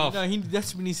 Why'd you laugh? No, he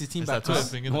desperately needs his team back.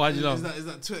 Why'd you laugh? Is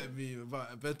that Twitter meme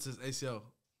about Benton's ACL?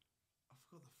 I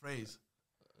forgot the phrase.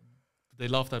 They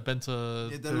laughed at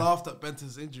Benta. Yeah, they laughed at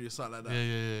Benton's injury or something like that.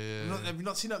 Yeah. Have you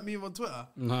not seen that meme on Twitter?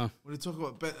 No. When they talk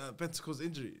about Bentancur's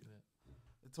injury.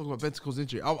 They talk about Bentancur's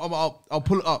injury. I'll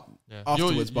pull it up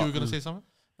afterwards. You were going to say something?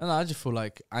 No, I just feel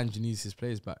like Ange needs his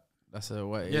players back. That's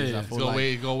what it is. Go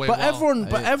away. But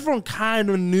everyone kind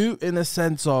of knew in a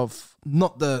sense of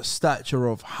not the stature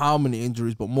of how many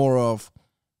injuries, but more of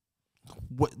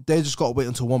they just got to wait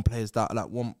until one player's down, like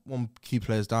one key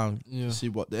player's down to see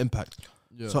what the impact.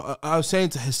 Yeah. So I was saying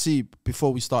to Hasib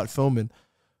before we started filming,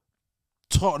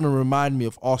 Tottenham remind me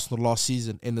of Arsenal last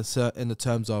season in the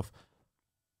terms of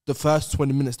the first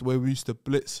 20 minutes, the way we used to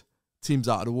blitz teams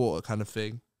out of the water kind of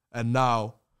thing, and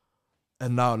now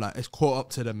And now, like, it's caught up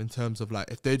to them in terms of, like,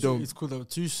 if they don't... It's called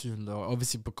too soon, though.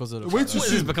 Obviously, because of the... Way too What is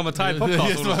soon. this become a tired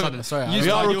podcast all of a sudden? Sorry, We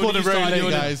are recording very late,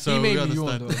 guys, he so we made me yawn,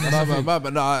 understand. though.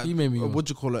 But no, He made me yawn. what'd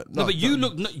you call it? No, but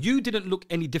you didn't look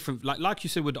any different. Like you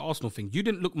said with the Arsenal thing, you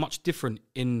didn't look much different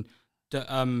in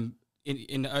the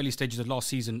in the early stages of last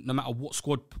season, no matter what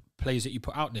squad players that you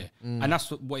put out there. And that's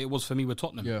what it was for me with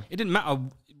Tottenham. Yeah. It didn't matter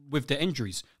with their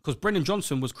injuries because Brendan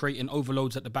Johnson was creating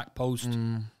overloads at the back post.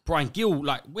 Brian Gill,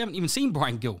 like, we haven't even seen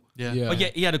Brian Gill. Yeah. But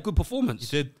yet he had a good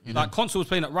performance. He did. Like, Consul was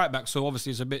playing at right back, so obviously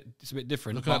it's a bit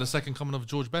different. Looking at the second coming of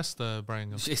George Best,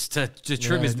 Brian. It's the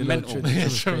trim is mental.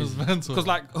 Trim is mental. Because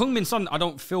like Heung-min Son, I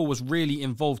don't feel was really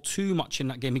involved too much in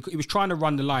that game. He was trying to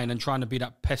run the line and trying to be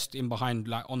that pest in behind,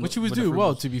 like on Which the, he was with the doing free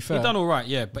well, balls. to be fair. He done all right,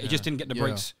 yeah, but he just didn't get the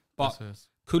breaks. But Yes.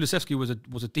 Kulusevski was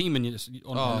a demon.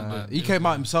 man. He came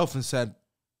out himself and said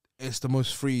it's the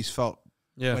most free he's felt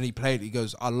when he played. He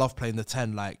goes, I love playing the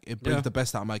 10. Like, it brings the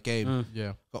best out of my game.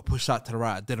 Yeah. Got pushed out to the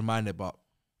right. I didn't mind it, but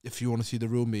if you want to see the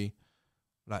real me,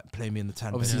 like, play me in the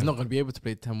 10. Obviously, he's not going to be able to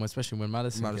play 10, especially when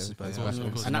Madison gets plays, back. yeah.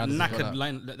 Obviously, And that Madison's got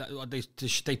knackered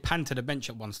line, they panned to the bench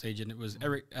at one stage, and it was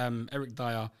Eric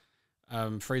Dyer,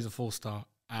 Fraser Forster,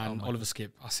 and Oliver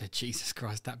Skip. I said, Jesus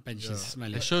Christ, that bench is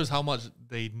smelly. It shows how much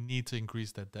they need to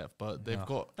increase their depth, but they've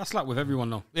got... That's like with everyone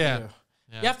though. Yeah.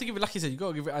 You have to give it, like you said, you got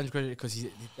to give it Andrew credit because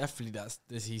he definitely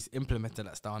he's implemented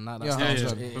that style now. That's Yeah, how yeah.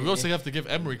 it's But we also have to give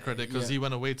Emery credit because he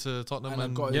went away to Tottenham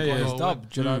and got got his a dub. win.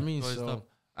 Do you know what I mean? Got his So dub.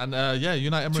 And Unai Emery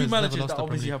two has never managers lost that a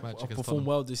obviously Premier have League match against performed Tottenham.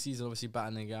 well this season, obviously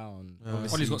batting it out. And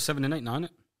obviously, Ollie's got 7 and 8 now, isn't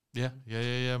it?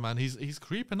 Yeah, man. He's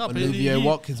creeping up. Olivier He-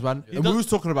 Watkins, man. he And does- we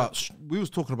was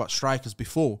talking about strikers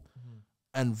before,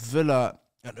 and Villa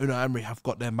and Unai Emery have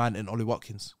got their man in Ollie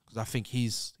Watkins because I think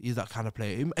he's that kind of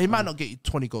player. He might not get you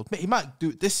 20 goals. He might do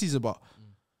it this season, but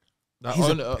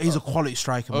he's a quality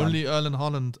striker, man. Only Erling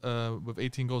Haaland with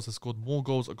 18 goals has scored more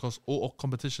goals across all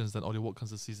competitions than Ollie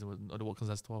Watkins this season. When Ollie Watkins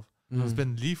has 12. It's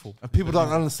been lethal. And people don't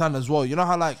understand as well. You know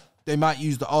how, like, they might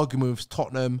use the argument with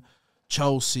Tottenham,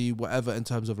 Chelsea, whatever, in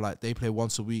terms of, like, they play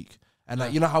once a week. And,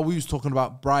 like, you know how we was talking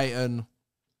about Brighton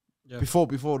before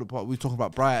the part, we were talking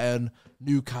about Brighton,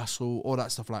 Newcastle, all that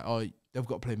stuff. Like, oh, they've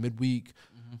got to play midweek.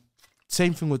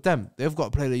 Same thing with them. They've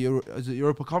got to play the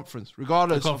Europa Conference,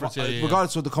 regardless of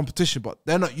the competition. But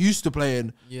they're not used to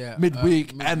playing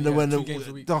midweek and when two games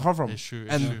a week. they'll come from. It's true.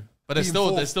 And But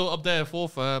they're still up there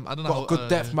fourth. I don't know. got good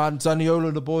depth, man.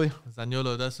 Zaniolo, the boy.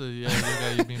 Zaniolo, that's a the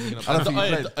guy you've been picking up. I don't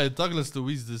think he Douglas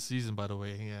Luiz this season, by the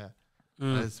way. Yeah.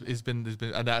 It's been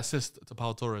and the assist to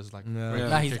Pau Torres, like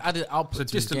Nah, he's added output.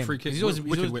 It's a distant free kick. He's always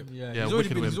Wicked been, whip.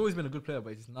 he's always been a good player,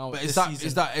 but he's now. But this is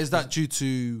season- that due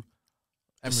to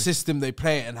the system they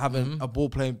play and having a ball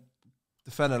playing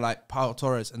defender like Pau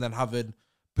Torres and then having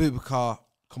Boubacar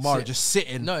Kamara just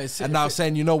sitting and now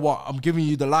saying, you know what, I'm giving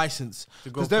you the license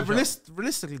because they've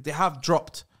realistically they have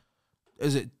dropped.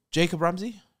 Is it Jacob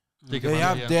Ramsey? They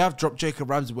have dropped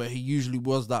Jacob Ramsey where he usually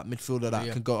was that midfielder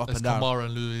that can go up and down. Kamara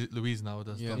and Louise now.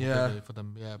 That's for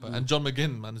them. Yeah, but and John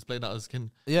McGinn, man, is playing out as skin.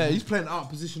 Yeah, he's playing out of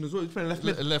position as well. He's playing left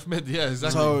mid. Left mid, yeah,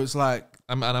 exactly. So it's like,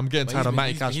 I'm getting tired of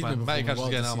Matty Cash, he's man. been Matty Cash is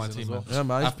performing getting well out of my this team, season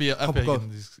man. as yeah, man.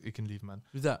 FPL, he can leave, man.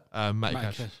 Who's that? Matty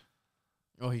Cash.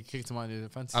 Oh, he kicked him out in the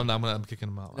defense. I'm kicking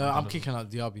him out. No, I'm kicking out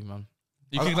Diaby, man.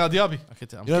 You kicking out Diaby?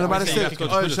 you know the man is saying saying, you have to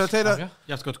go to should I take that? You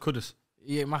have to go to Kudus.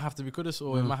 Yeah, it might have to be Kudus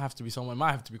or it might have to be someone. It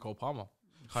might have to be Cole Palmer.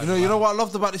 You know what I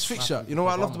loved about this fixture? You know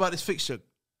what I loved about this fixture?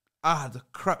 I had a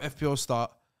crap FPL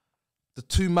start. The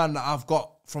two man that I've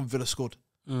got from Villa scored.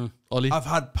 Ollie. I've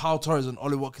had Pau Torres and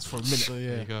Ollie Watkins for a minute. So,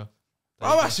 There you go.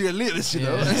 I'm actually elite this, you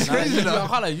know. It's crazy, I though.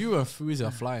 can't like you and Fuiza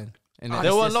are flying. And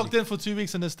They were locked in for 2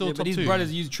 weeks and they're still Yeah, top but these 2.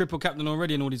 brothers use triple captain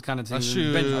already and all these kind of things. That's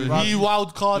true. Bench- He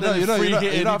wild carded, free hitting,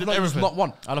 he did everything. not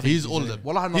one. He's all of them.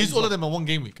 Well, I have not He's used all one. of them in one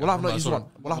game week. Well, I've not I'm used sorry.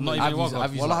 one. Well, I've Not not even used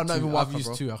wildcard. Well, I have not even I've wildcard, used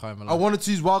bro. 2. I can't remember. I wanted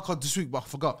to use wildcard this week, but I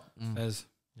forgot.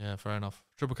 Yeah, fair enough.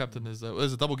 Triple captain is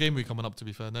there's a double game week coming up. To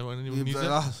be fair, no one anyone needs it.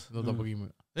 No double game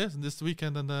week. Yes, this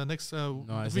weekend and next No,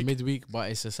 it's a week. midweek, but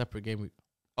it's a separate game week.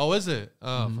 Oh, is it?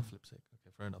 Oh, for flip's sake.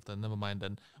 Okay, fair enough. Then never mind.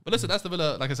 Then, but listen, that's the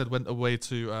Villa. Like I said, went away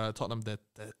to Tottenham. They're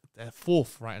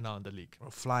fourth right now in the league.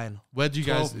 We're flying. Where do you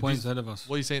guys? 12 points ahead of us.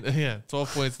 What are you saying? Yeah,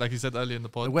 12 points, like you said earlier in the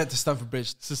They pod. went to Stamford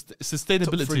Bridge. Took 3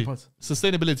 Sustainability, points.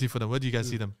 sustainability for them. Where do you guys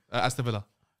see them? Aston Villa.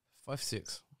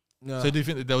 5-6. Yeah. So do you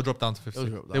think that they'll drop down to 50? They'll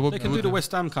drop down. They will They can do the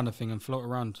West Ham kind of thing and float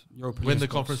around Europa win League the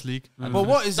spots. Conference League. and But finish-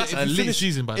 what is that's it? an elite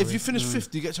season, by the way. If you finish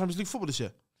 50, you get Champions League football this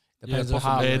year. Depends Yeah, on how.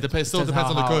 possibly. It still depends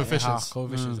on the coefficients.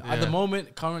 At the Yeah.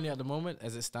 moment, currently at the moment,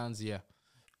 as it stands, yeah.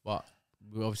 But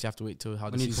we obviously have to wait till how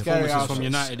the We need season. scary performances out. from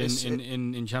United It's-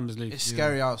 in Champions League. It's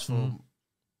scary outs for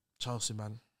Chelsea,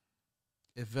 man.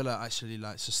 if Villa actually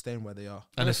like sustain where they are.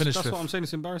 And they finished That's fifth. what I'm saying.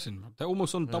 It's embarrassing. They're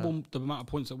almost on double the amount of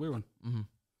points that we're on.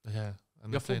 Yeah.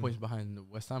 And You're 4 points behind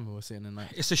West Ham, who were sitting in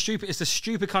 9th. It's the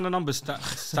stupid kind of numbers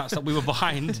stats that we were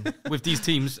behind with these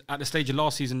teams at the stage of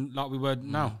last season, like we were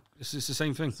now. It's the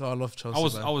same thing. So I love Chelsea.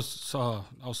 I was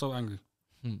so angry.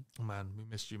 Man, we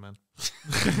missed you, man.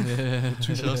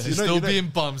 Chelsea. Still being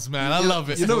bums, man. I love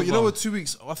it. You know, Still we're bums. 2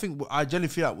 weeks. I think I generally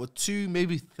feel like we're 2,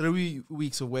 maybe 3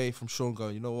 weeks away from Sean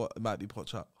going. You know what? It might be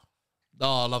Poch up.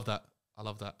 Oh, I love that. I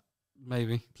love that.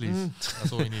 Maybe. Please.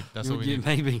 That's all we need. That's all we need.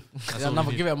 Maybe. That's all we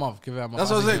need. Give it a month. Give it a month.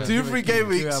 That's what I'm saying. 2-3 game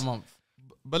Give it weeks. a month.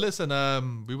 But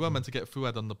listen, we were meant to get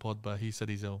Fuad on the pod, but he said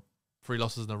he's ill. 3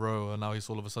 losses in a row, and now he's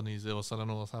all of a sudden he's ill. So I don't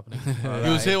know what's happening. He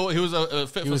was ill. He was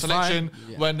fit for was selection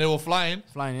flying. Yeah. when they were flying.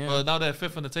 Flying, yeah. But now they're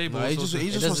 5th on the table. No, he so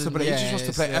just wants to play. He just wants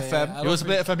to play FM. he wants to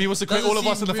play FM. He wants to create all of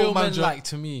us in the full manager. Like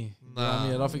to me. You know what I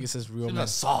mean? I don't think it says real Seems men. like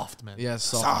soft, man. Yeah,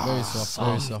 soft. Very soft.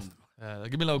 Very soft. Yeah,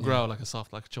 give me a little growl like a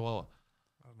soft, like a chihuahua.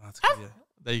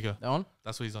 There you go. That one?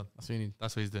 That's what he's on. That's what you need.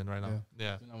 That's what he's doing right now.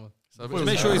 Yeah. So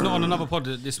Make sure he's not on another pod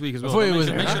this week as well. Before he Make was-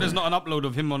 sure, make sure there's not an upload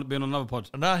of him being on another pod.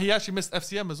 Nah, he actually missed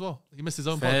FCM as well. He missed his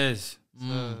own pod. Fairs.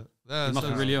 Yeah, He must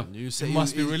be really ill. He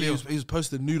must be really ill. He was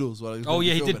posting noodles while he was Oh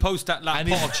yeah, he filming. did post that like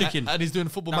pot of chicken. And he's doing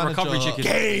football That manager. recovery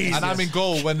chicken. And I'm in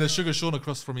goal when the Sugar Sean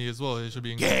across from me as well. It should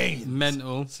be in goal.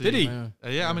 Mental. See. Did he?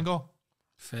 Yeah, I'm in goal.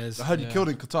 Fairs. I heard you killed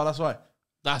in Qatar. That's why.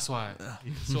 That's why.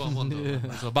 So I'm on though.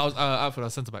 So Bow's out for a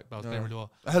centre back. Bow's playing really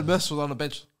well. I heard Messi was on the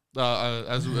bench.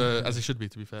 As he should be,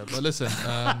 to be fair. But listen,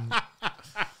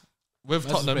 with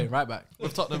That's Tottenham, right back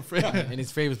with Tottenham, free. in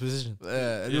his favourite position.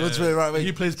 Yeah, he wants to play right way.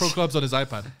 He plays pro clubs on his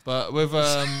iPad. But with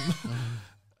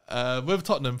with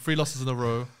Tottenham, 3 losses in a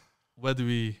row. Where do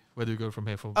we go from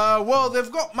here? Well,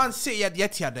 they've got Man City at the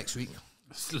Etihad next week.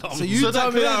 So you So tell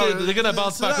me that they're gonna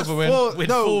bounce back that's with a win. With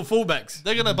no, 4 fullbacks.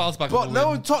 They're gonna bounce back. but with a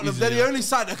no, win. Tottenham. They're the Easily. only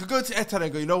side that could go to Etihad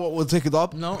and go. You know what? We'll take it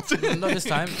up. No, not this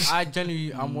time.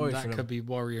 I'm worried for That them. could be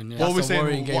worrying. Yeah. What are we That's a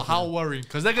worrying saying? game Well, for how them. worrying?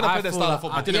 Because they're gonna play their feel style like- of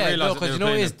football. I didn't realise that because they you were know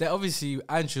what it playing is. They're obviously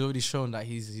Andrew's already shown that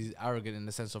he's arrogant in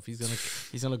the sense of he's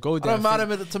gonna go I there. don't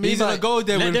mind him. To me, He's gonna go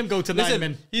there. Let with, them go to 9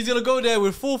 men. He's gonna go there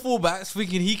with 4 fullbacks,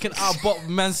 thinking he can outbot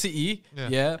Man City. Yeah.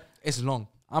 Yeah, it's long.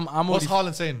 I'm What's already.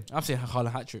 Haaland saying? I'm saying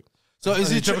Haaland hat trick. So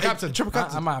is he Triple captain? Triple I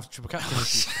captain. might have triple captain.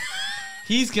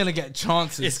 He's gonna get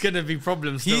chances. It's gonna be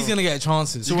problems. He's gonna get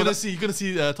chances. You're gonna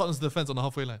see Tottenham's defense on the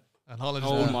halfway line, and Haaland.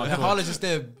 Oh my And God. Haaland's just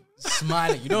there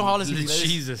smiling. You know Haaland's just like this.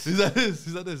 Jesus. He's like this.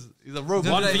 He's like this. He's a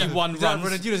robot. 1v1 Is that runs.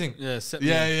 Ronaldinho thing? Yeah,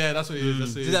 Yeah, that's what he is. That's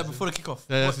what he Did is. that before the kickoff.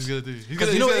 Yeah, that's what he's gonna do. He's Because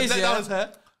gonna, you know he's what it is, gonna let yeah?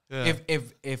 down his hair.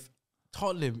 Yeah. If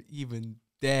Tottenham even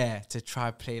dare to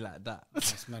try play like that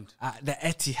It's meant. at the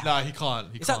Etihad, Nah, he can't.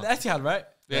 He it's can't. at the Etihad, right?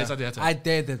 Yeah, it's at the Etihad. I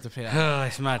dare them to play like that.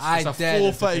 It's mad. I It's a dare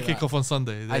them to 4:30 play that. kickoff on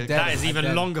Sunday. I They- dare That them. is I even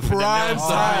dare longer for Prime them. They're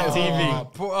on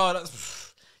time. TV.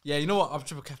 That's yeah. You know what? I'm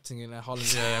triple captaining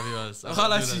Haaland. Yeah, I mean, I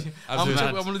can't actually. I'm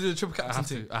I'm gonna do the triple I captain have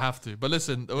thing. to. I have to. But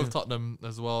listen, with Tottenham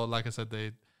as well, like I said,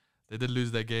 they did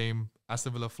lose their game.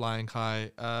 Aston Villa flying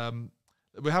high.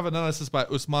 We have an analysis by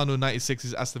Usmanu96.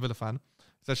 He's Aston Villa fan.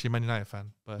 He's actually a Man United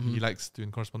fan, but he likes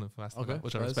doing correspondence for Aston Villa,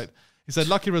 which I Spurs. respect. He said,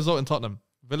 lucky result in Tottenham.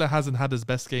 Villa hasn't had his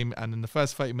best game, and in the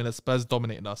first 30 minutes, Spurs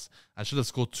dominated us and should have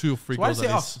scored 2 or 3 Why goals say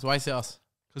at us? least. So why say us?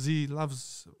 Because he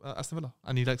loves Aston Villa,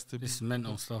 and he likes to be. This is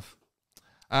mental stuff.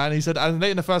 And he said, and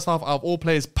late in the first half, out of all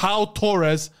players, Pau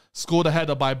Torres scored a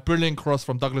header by a brilliant cross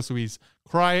from Douglas Luiz.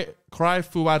 Cry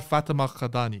Fuad Fatima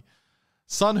Kadani.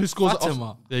 Son who scores...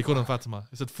 Fatima? Yeah, he called him Fatima.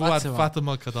 He said Fuad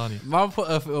Fatima Kadani. Man put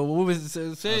a woman.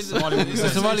 Say Somali with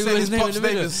his Somali with his name in Pops' the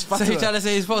name middle. is So he Fatima. trying to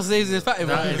say his Pops' name is Fatima.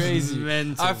 That is Crazy.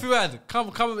 mental. I feel bad.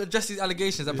 Come address these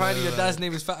allegations. Apparently your dad's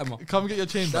name is Fatima. Come get your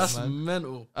change back, That's man.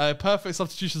 mental. Perfect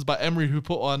substitutions by Emery, who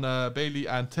put on Bailey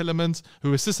and Tillemans,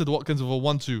 who assisted Watkins with a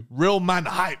 1-2. Real man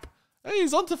hype. Hey,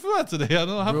 he's on to Fuad today. I don't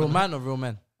know what happened. Real man or real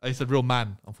men? He said real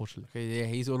man, unfortunately. Okay, yeah,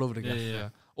 he's all over the game. Yeah.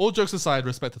 All jokes aside,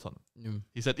 respect to Tottenham.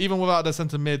 He said, even without their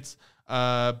centre mids,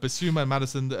 Basuma and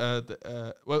Madison,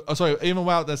 even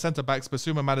without their centre backs,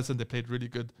 Basuma and Madison, they played really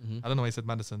good. I don't know why he said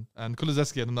Madison. And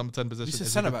Kulusevski at the number 10 position. He said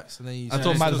is centre good. backs, and then I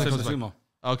thought Madison comes back. Zuma.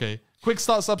 Okay. Quick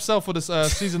start sub sell for this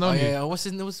season Oh only. yeah, what's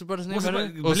the brother's name?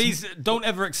 Please don't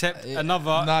ever accept another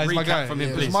Nah, he's my guy. recap from him,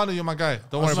 Yeah. please. Usmanu, you're my guy.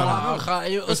 Don't worry about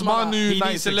it. Usmanu, He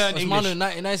needs to 96. learn English.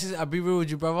 Usmanu, 96. I'll be real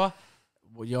with you, brother.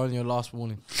 Well, you're on your last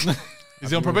warning. Is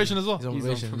he on probation as well? He's on He's on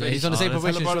probation. probation. Yeah, he's on the same Let's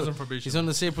tell probation. the brothers as on Sean. probation. He's on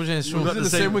the same probation. as Sean. We've got the the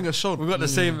same same wing as Sean. We've got the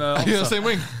same. You're on the same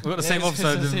wing. We've got the same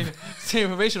officer. Same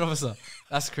probation officer.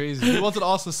 That's crazy. He wanted to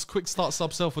ask us quick start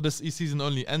sub sell for this season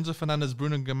only. Enzo Fernandez,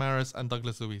 Bruno Guimaraes, and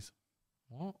Douglas Luiz.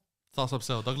 What? Start sub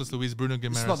sell. Douglas Luiz, Bruno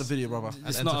Guimaraes. It's not the video, brother. and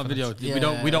It's Enzo not a video.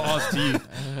 Fernandez. We don't ask to you.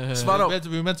 It's not up.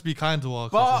 We were meant to be kind to our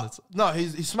But correspondents. no,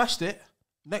 he smashed it.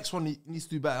 Next one, he needs to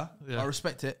do better. Yeah. I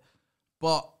respect it.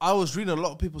 But I was reading a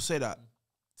lot of people say that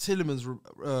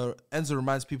Enzo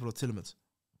reminds people of Tielemans.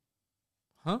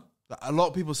 Huh? Like, a lot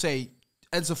of people say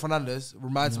Enzo Fernandez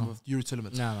reminds them of Yuri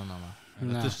Tielemans.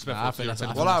 No. Disrespectful I to feel your that's-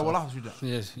 opinion. Well, I was reading that.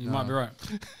 Yes, you might be right.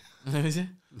 Is it?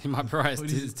 You might be right.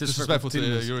 It's Disrespectful to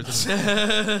Tielemans. your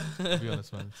opinion. To be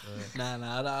honest, man. So.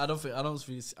 Nah, I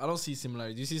don't see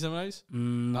similarities. Do you see similarities? I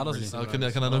don't really. see Can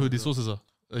similarities. I know who these sources are?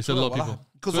 They said a lot of people.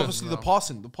 Because Swear. obviously the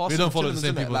passing. We don't follow the Tielemans,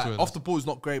 same innit? people Like, to it. off the ball is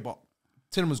not great, but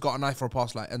Tielemans got an eye for a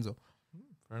pass like Enzo.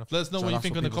 Fair enough. Let us know So what you that's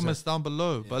think what in the people comments down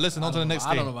below. But listen, on to the next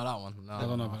I don't know game. about that one. No, I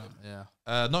don't know about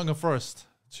Yeah. Nottingham Forest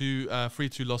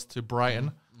 3-2 loss to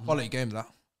Brighton. Quality game, that.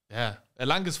 Yeah.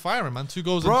 Elanga's firing, man. 2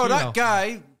 goals Bro, and 2 that now.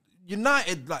 Guy,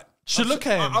 United, like... Should look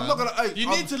at him. I'm not man. going to... You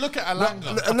need to look at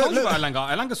Elanga. I told you about Elanga.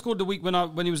 Elanga scored the week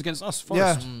when he was against us.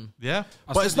 Yeah. Forest. Yeah?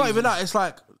 I But said it's not he even was- that. It's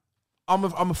like... I'm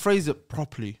a phrase it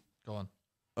properly. Go on.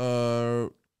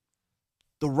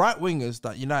 The right wingers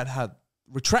that United had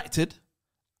retracted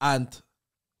and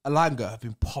Elanga have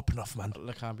been popping off, man.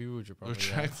 Look, I'll be rude, bro.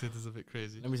 Retracted is a bit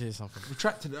crazy. Let me tell you something.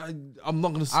 Retracted. I'm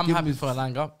not going to... I'm happy for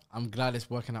Elanga. I'm glad it's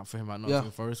working out for him at Nottingham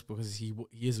Yeah. Forest because he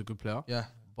is a good player. Yeah.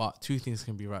 But 2 things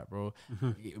can be right, bro.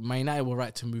 Man United were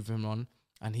right to move him on,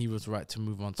 and he was right to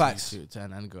move on Facts.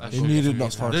 and go. That's They true. needed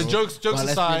Notts Forest. There's jokes But let's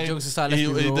be- aside. jokes aside, let's he,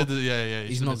 be he real. did it, yeah.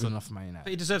 He's not good enough for Man United. But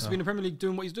he deserves to be in the Premier League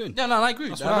doing what he's doing. Yeah, no, I agree.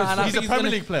 That's what I He's a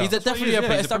Premier League player. He's That's what definitely he is, a yeah,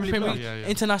 he's a established Premier Premier League League. player. Yeah.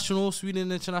 International,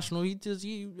 Sweden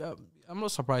international. I'm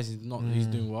not surprised he's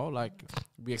doing well. Like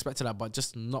we expected that, but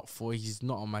just not for. He's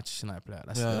not a Manchester United player.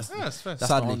 That's Yeah. that's, Yeah, it's fair. that's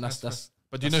Sadly. not, that's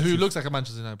But do you know who looks like a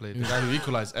Manchester United player? The guy who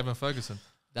equalised, Evan Ferguson.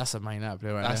 that's a Man United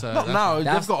player right That's there. Not that's now.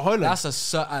 That's- They've got Haaland. That's a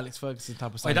Sir Alex Ferguson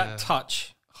type of Like style. that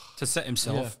touch to set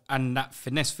himself and that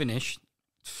finesse finish.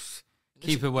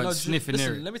 Keeper went No, sniffing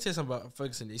listen, near it. let me tell you something about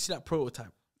Ferguson. You see that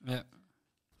prototype? Yeah.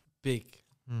 Big,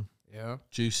 yeah,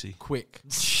 juicy. quick,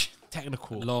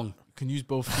 technical. Long. Can use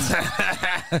both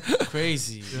feet.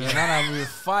 Crazy. Yeah, man, I'm with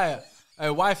fire. Hey,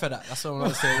 why for that? That's what I'm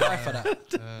gonna say. Why for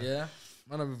that? Yeah.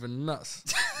 Man, I'm even nuts.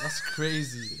 That's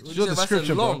crazy. Your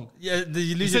description, bro. long. Yeah,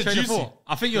 you lose said your train of juicy. thought.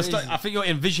 I think you're Crazy. I think you're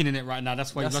envisioning it right now.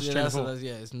 That's why you lost your train of thought.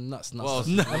 Yeah, it's nuts. Well,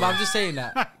 No, but I'm just saying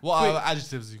that. What Quick. other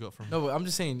adjectives you got from him? No, but I'm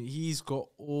just saying he's got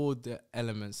all the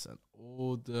elements and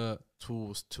all the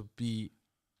tools to be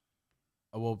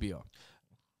a well-beer.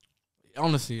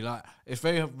 Honestly, like it's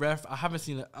very rare. I haven't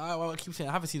seen it. I keep saying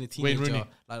I haven't seen a Wayne teenager Rooney.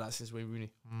 like that since Wayne Rooney.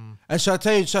 And shall I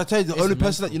tell you, the only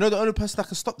person mental. that, you know, the only person that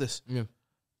can stop this Yeah,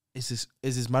 is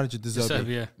his manager, De Zerbi.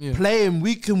 Yeah. yeah. Play him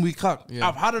week in, week out. Yeah.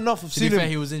 I've had enough of To be seeing fair,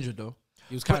 him. he was injured though.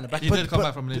 He was kind of back. He did come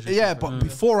back from an injury. Yeah, but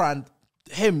beforehand,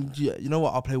 him, you know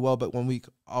what? I'll play Welbeck 1 week.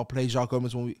 I'll play Jacques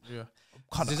Gomez 1 week. Yeah.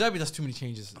 Cut that. Deserbi does too many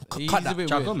changes. He's cut a that. bit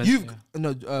Jao weird. Gomez. You've Yeah.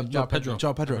 no Pedro.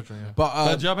 João Pedro. Pedro, yeah. But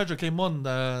But João Pedro came on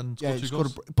and yeah, scored he 2 scored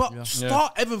goals. but Yeah.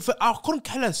 start Evan. I couldn't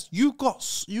care less. You've got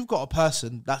a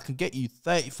person that can get you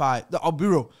 35. I'll be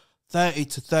real, 30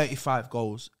 to 35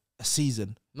 goals a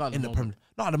season Not at in the the Premier.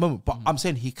 Not at the moment, but I'm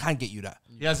saying he can get you that.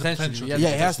 He has the potential. Yeah,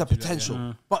 Yeah, he has the to do that,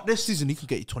 potential. But this season he can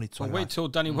get you 20, But 25. wait till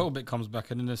Danny Welbeck comes back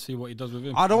and then let's see what he does with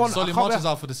him. I don't want. Solly I can't March is be-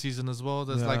 out for the season as well.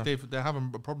 There's Yeah. like they're having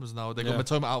problems now. They got Yeah.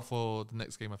 Matoma out for the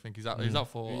next game. I think he's out. He's out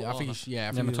for. Yeah, I think he's Yeah,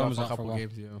 he's Matoma's for a out for a couple while.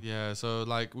 games. Yeah. Yeah, so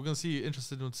like we're gonna see.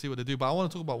 Interested to see what they do. But I want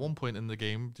to talk about one point in the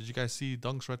game. Did you guys see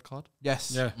Dunk's red card?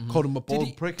 Yes. Yeah. Called him a Did bald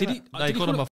he? prick. Did innit? he? No, did he he called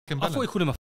him call a fucking I thought he bellend. called him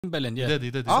a f***ing bellend. Yeah.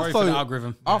 He did. I Sorry for thought- the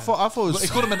algorithm. I thought it was. He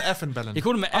called him an effing bellend. He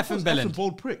called him an I thought it effing was a bellend.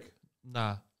 bald prick.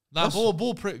 Nah, That's-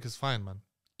 ball prick is fine, man.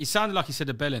 He sounded like he said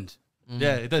a bellend.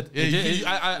 Yeah, it did. Yeah, It did, he-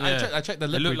 I yeah. checked the It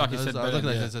lip looked like he reading. said I was looking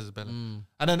Bellend, like yeah. it says Bellend.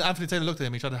 And then Anthony Taylor looked at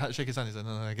him. He tried to shake his hand. He said,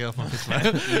 "No, get off my pitch, man."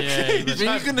 Yeah. he was-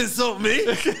 You can insult me.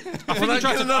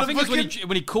 I think it's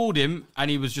when he called him and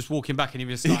he was just walking back and he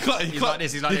was like, he's like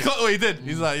this. He's like he this. got what he did.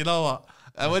 He's like, you know what?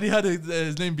 And when he had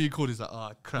his name being called, he's like,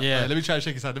 oh crap. Yeah. Right, let me try and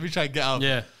shake his hand. Let me try and get out.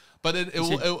 Yeah. But then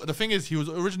the thing is, he was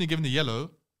originally given the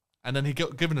yellow, and then he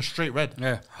got given a straight red.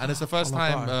 Yeah. And it's the first Oh my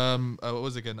time. What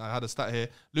was it again? I had a stat here.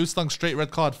 Lewis Dunk's straight red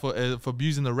card for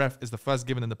abusing the ref is the first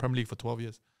given in the Premier League for 12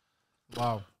 years.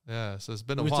 Wow. Yeah, so it's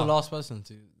been a Who's while. the last person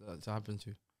to happen to?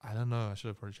 I don't know. I should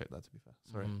have probably checked that. To be fair,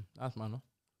 sorry. That's mine. No?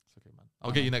 It's okay, man.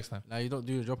 I'll get you next time. Now you don't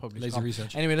do your job properly. Lazy Calm.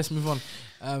 research. Anyway, let's move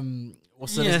on.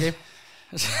 What's the Yeah. next game?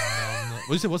 What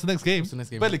do you say? What's the next game? What's the next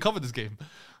game? Barely covered this game.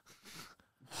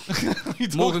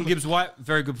 Morgan Gibbs White,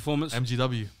 very good performance.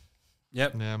 MGW.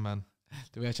 Yep. Yeah, man.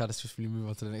 Do we try to swiftly move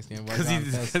on to the next game?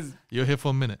 Because You're here for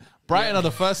a minute. Brighton are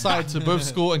the first side to both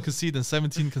score and concede in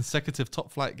 17 consecutive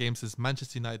top flight games since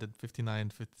Manchester United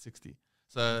 59-60.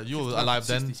 So you were alive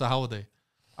then. So how were they?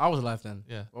 I was alive then.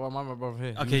 Yeah. Well, my brother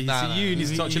here. Okay, you need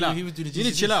to start chill out. He was doing the You need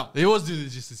to chill out. He was doing the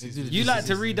GCSEs. You like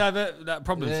to re-divert that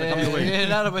problem. So come your way.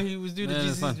 Yeah, but he was doing the Yeah,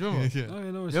 that's GCSEs. fine. Remember? Yeah.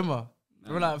 No, no, it's- Remember?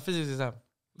 Remember that physics exam?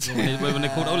 when they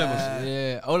called O levels.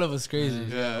 Yeah, all of us crazy.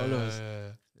 Yeah, Yeah, all of us. yeah.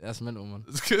 That's mental, man.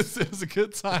 It's good. It was a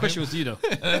good The time. question was to you though.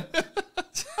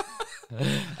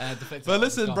 But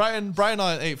listen, Brighton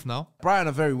are in 8th now. Brighton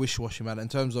are very wishy-washy, man, in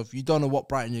terms of you don't know what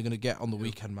Brighton you're going to get on the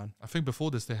weekend, man. I think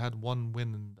before this they had one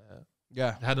win. And,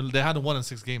 Yeah. they hadn't won in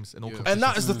 6 games in all competitions. And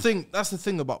that is the thing. That's the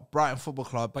thing about Brighton Football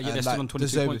Club. But yeah, and, they're still like, on 22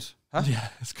 deserve- points. Huh? Yeah,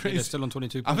 it's They're crazy. still on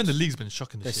 22 I points. think the league's been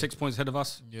shocking They're this 6 points ahead of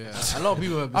us. Yeah, a lot of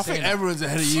people have been I think saying that. everyone's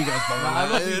ahead of you guys, bro. I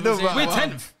love You people know, saying but- We're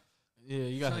 10th. Yeah,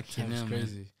 you guys are Fucking tense, hell, man.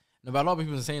 crazy. No, but a lot of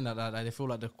people are saying that they feel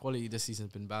like the quality this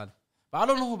season's been bad. But I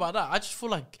don't know about that. I just feel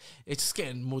like it's just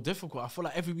getting more difficult. I feel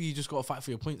like every week you just got to fight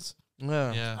for your points.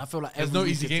 Yeah. Yeah. I feel like There's every no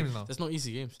week easy you have to- games now. There's no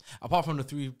easy games apart from the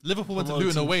 3. Liverpool went to promoted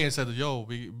Luton teams. away and said, "Yo,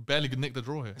 we barely could nick the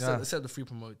draw here." Yeah. Except the 3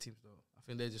 promoted teams though. I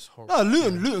think they're just horrible. No,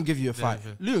 Luton give you a fight.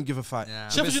 yeah. Luton give a fight. Yeah.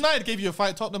 Sheffield United gave you a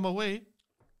fight, Tottenham away,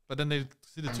 but then they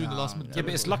see the 2 in the last minute. Yeah,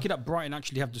 but it's lucky that Brighton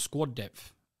actually have the squad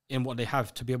depth in what they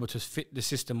have to be able to fit the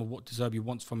system of what De Zerbi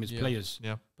wants from his players.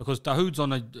 Yeah. Because Dahoud's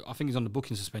I think he's on the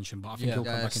booking suspension, but I think he'll come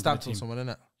back into the stamped on team. someone,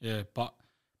 innit? Yeah, but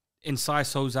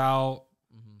Incisiso's out.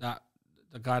 That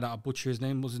the guy that I butcher his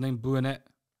name, what's his name? Buonet.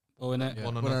 Yeah.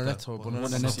 Buonanotte.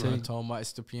 Buonanotte. Toma,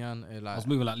 Estupian. I Like, was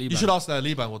moving like Liban. You should ask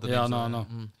Liban what the Yeah, names no, are. no.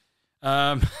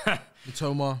 Mm.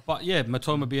 Matoma. But yeah,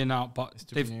 Matoma being out, but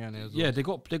they've Estupian as well. yeah they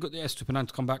got the Estupinan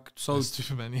to come back. So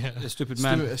Stupid man, yeah. the stupid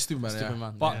man. Stupid man, Stupid yeah.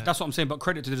 man. But Yeah. that's what I'm saying. But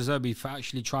credit to De Zerbi for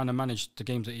actually trying to manage the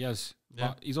games that he has. Yeah.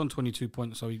 But he's on 22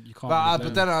 points, so you can't. But, really but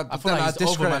blame then him. I I feel like he's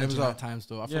discredit him as overmanaging well. at times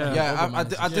though. I feel Yeah. like Yeah, I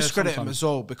overmanaging. discredit him sometimes. as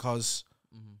well because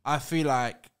I feel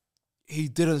like he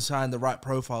didn't sign the right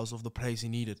profiles of the players he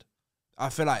needed. I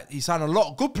feel like he signed a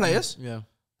lot of good players. Yeah.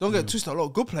 Don't get twisted, a lot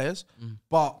of good players,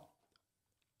 but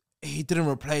he didn't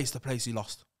replace the players he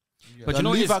lost. But you know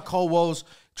what it is? Levi Colwell's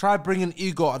try bringing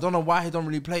Igor. I don't know why he don't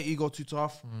really play Igor too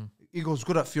tough. Igor's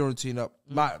good at Fiorentina.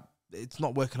 It's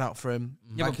not working out for him.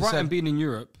 Yeah, Like but you Brighton said. being in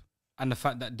Europe and the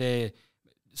fact that they're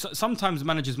sometimes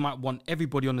managers might want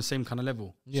everybody on the same kind of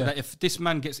level. Yeah. So that if this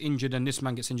man gets injured and this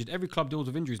man gets injured, every club deals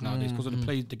with injuries nowadays because of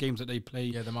the games that they play,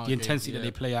 Yeah, the amount the of intensity games, that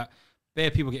yeah. they play at.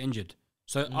 Bare people get injured.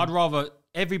 So I'd rather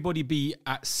everybody be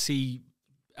at C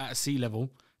level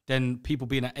than people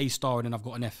being at A star and then I've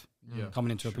got an F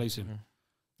coming in to replace him.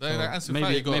 Like, Ansu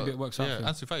maybe Fati it works out Yeah, for him.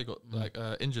 Ansu Fati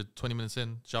got injured 20 minutes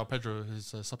in. João Pedro,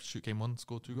 his substitute, came on,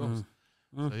 scored 2 goals.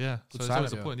 So yeah, so it's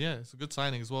always a point. Yeah, it's a good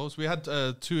signing as well. So we had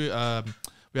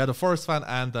we had a Forest fan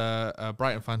and a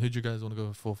Brighton fan. Who do you guys want to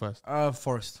go for first?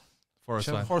 Forest. Forest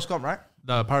fan. Forest Gump, right?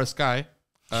 The Paris Sky.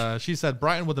 She said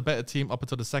Brighton were the better team up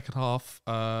until the second half.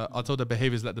 Until their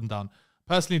behaviours let them down.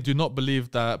 Personally, do not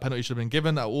believe that penalty should have been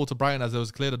given at all to Brighton, as it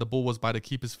was clear that the ball was by the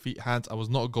keeper's feet, hands, and was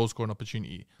not a goal scoring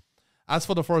opportunity. As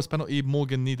for the Forest penalty,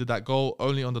 Morgan needed that goal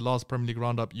only on the last Premier League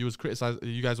roundup. You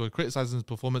guys were criticising his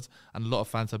performance, and a lot of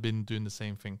fans have been doing the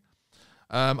same thing.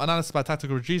 Analysis by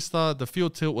Tactical Regista. The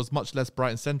field tilt was much less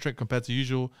Brighton-centric compared to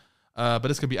usual, but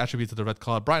this can be attributed to the red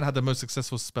card. Brighton had the most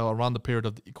successful spell around the period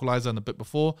of the equaliser and a bit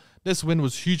before. This win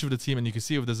was huge for the team, and you can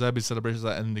see it with the Zerbi celebrations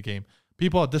at the end of the game.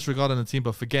 People are disregarding the team,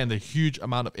 but forgetting the huge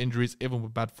amount of injuries, even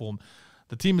with bad form.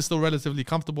 The team is still relatively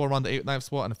comfortable around the 8th, 9th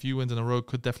spot, and a few wins in a row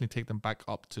could definitely take them back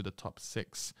up to the top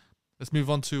 6. Let's move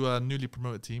on to a newly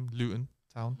promoted team, Luton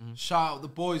Town. Shout out the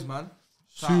boys, man.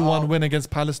 2-1 win against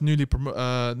Palace, newly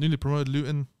promoted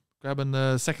Luton, grabbing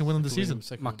the second win of the season.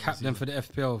 My captain for the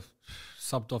FPL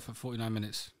subbed off at 49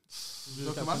 minutes.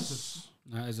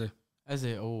 That is it. Is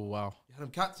it? Oh wow. You had him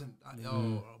captain.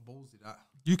 Oh, ballsy that.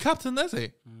 You captain Eze?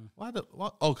 Why the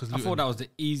what? Oh, because I thought that was the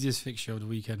easiest fixture of the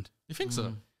weekend. You think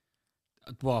so?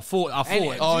 Well, I thought. To be fair,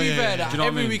 Do you know what I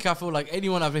every mean? week I feel like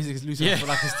anyone I've played against Luton, Yeah. I feel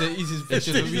like it's the easiest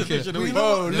picture of the weekend. But you know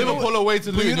Bro, what? Liverpool away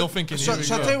to Luton. You're thinking. Shall here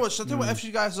we I go. tell you what? Shall I tell you what? F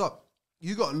you guys up.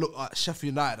 You got to look at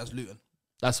Sheffield United as Luton.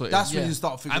 That's what. That's it when is. you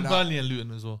start figuring And out. Burnley and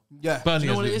Luton as well. Yeah. Burnley.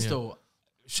 You know what it as is Luton, though?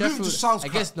 Sheffield, just sounds I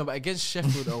guess no, but against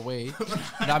Sheffield away.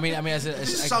 I mean, as a,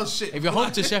 just sounds shit. if you're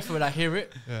home to Sheffield, I hear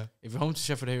it. Yeah. If you're home to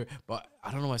Sheffield, I hear it. But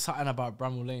I don't know, it's something about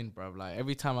Bramall Lane, bro. Like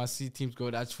every time I see teams go,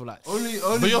 I just feel like Only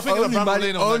But you're thinking of Bramall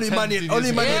Lane on only like 10 money, years only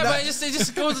ago. money. yeah, that- but it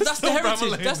just goes. That's the still Bramall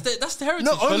heritage. Lane. That's the heritage.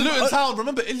 No, But only- Luton Town,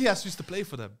 remember Ilias used to play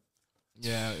for them.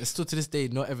 Yeah, it's still to this day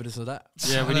no evidence of that.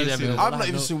 Yeah, we need evidence. I've not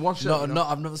even seen one shot. No,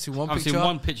 I've never seen one I've picture. seen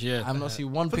one picture. Yeah, I've not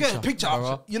seen one Forget the picture.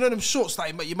 bro. You know them shorts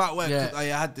that you might wear. Yeah. I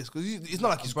had this because it's not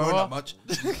like he's Bro. growing that much.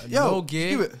 No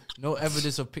give gear, it. no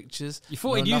evidence of pictures. You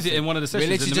thought no he'd use it nothing. in one of the sessions.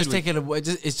 We're in literally the just midweek.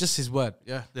 taking it's just his word.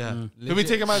 Yeah. Yeah. Can we Legit.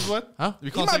 take him as word? Huh? We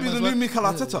He can't might take be him the as new word. Mikel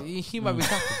Arteta. He might be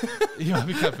capping. He might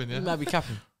be captain, He yeah. might be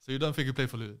capping. So you don't think he played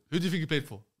for Luton? Who do you think he played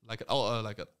for?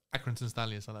 like an Accrington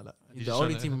Stanley or something like that. He's The just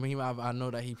only trying to- team I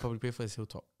know that he probably played for is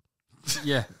Hilltop.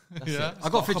 Yeah. Yeah. I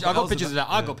got pictures of that.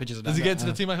 I got pictures of that. Does he get into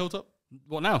the team at Hilltop?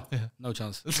 What now? Yeah. No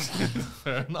chance.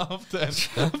 Fair enough. Then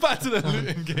back to the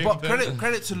Luton game. But then.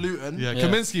 credit to Luton. Yeah, Yeah.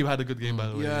 Kaminsky had a good game by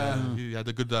the way. Yeah. He had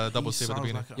a good double save at the Sounds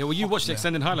beginning. like a Yeah, well, you hot watched the player.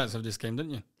 extended highlights of this game,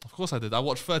 didn't you? Of course I did. I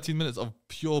watched 13 minutes of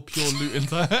pure Luton.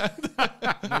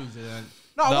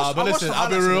 No, Nah, but listen, I'll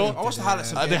be real. I watched the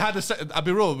highlights. They had the second. I'll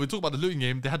be real. We talk about the Luton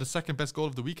game. They had the second best goal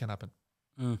of the weekend happen.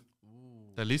 The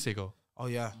Elise goal. Oh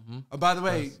yeah. And by the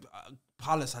way,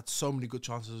 Palace had so many good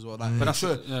chances as well. Like, But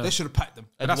they should have packed them.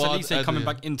 But that's Edouard, Elise coming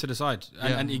yeah. back into the side,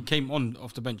 and he came on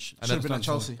off the bench. Should have been at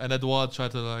Chelsea. And Edouard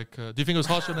tried to like. Do you think it was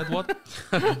harsh on Edouard?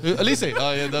 Elise.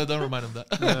 Oh yeah, don't remind him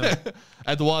that.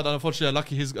 Edouard, unfortunately,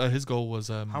 lucky his goal was.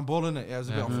 Handball in it. Yeah, it was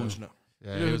a bit unfortunate.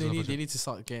 Yeah, You know, it was they unfortunate. need to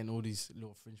start getting all these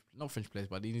little not fringe players,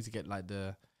 but they need to get like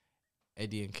the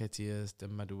Eddie and Ketias, the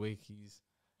Maduekis.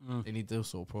 They need those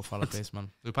sort of profile of players,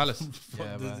 man. The Palace.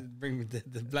 Yeah, man. Bring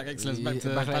the black excellence back to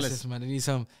Back Palace. access, man. They need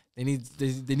some. They need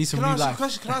some Can I new ask you a life.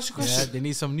 question? Can I ask you a Yeah, question? they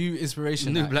need some new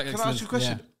inspiration. New like, black Can I ask you a excellence.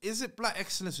 question? Is it black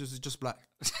excellence or is it just black?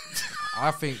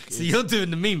 I think. See, you're doing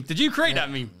the meme. Did you create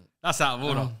that meme? That's out of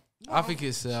order. I think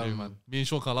it's. Shoot, man. Me and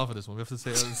Sean can't laugh at this one. We have to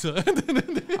say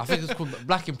it. I think it's called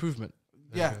black improvement.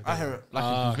 Yeah, I hear it.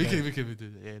 Black we improvement. can do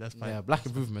it. Yeah, that's fine. Yeah, black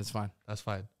improvement's fine. That's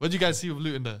fine. What do you guys see with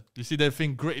Luton there? Do you see their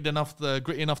thing gritty enough to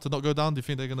not go down? Do you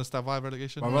think they're gonna survive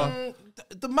relegation?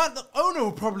 The owner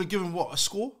will probably give him what, a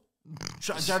score?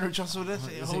 January transfer this.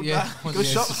 Hold Yeah, that. Go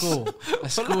shop. A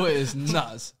score is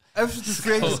nuts. Everything's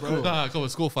creative, bro. Nah, come on,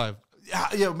 score 5.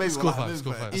 Yeah, maybe. Score like, five, maybe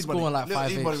score like, five. eat Score money. like Little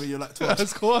 5-8. eat money when you're like 12.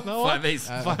 Score no.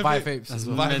 5-8. 5-8. That's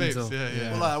well. 5 Mental. 8.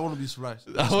 Yeah. Well, I wouldn't be surprised.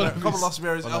 I wouldn't A couple of lost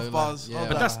Marys, Well, Elf bars. yeah, all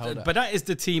But that. that is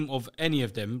the team of any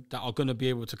of them that are going to be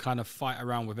able to kind of fight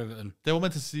around with Everton. They were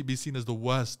meant to be seen as the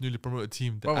worst newly promoted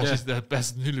team. Bro, Actually, yeah. the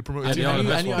best newly promoted And team. they are the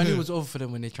best I one. knew it was over for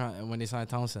them when they signed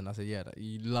Townsend. I said, yeah, that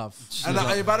you love. And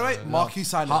by the way, marquee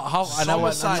signing. How- and I Summer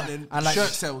went- signing, and like- shirt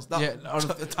sales. Yeah,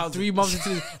 Townsend. 3 months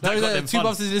into got them 2 fun.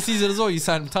 months into the season as well, you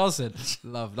signed Townsend.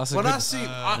 Love. That's a When good. I see,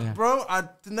 bro, I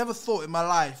never thought in my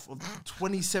life of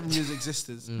 27 years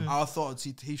existence, I thought I'd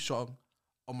see Heath Chong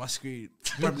on my screen.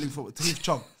 Premier League football. Heath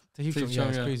Chong. To Heath Chong, Chong,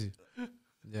 it's yeah. crazy.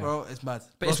 Yeah. Bro, it's mad.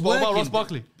 But it's What about working. Ross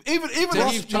Barkley? Even To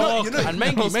Ross, Heath Chong and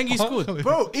Mengi scored.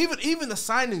 bro, even the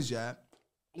signings, yeah.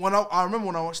 When I remember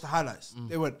when I watched the highlights,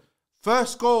 they went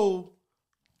first goal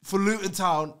for Luton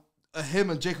Town, him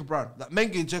and Jacob Brown. Like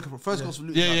Mengi and Jacob Brown. First goals for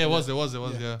Luton Town. Yeah, it was.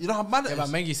 Yeah. You know how mad it Yeah, but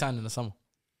is? Mengi signed in the summer.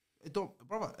 It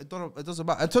doesn't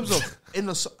matter. In terms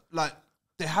of like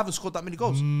they haven't scored that many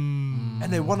goals, and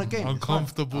they won a game. It's mad.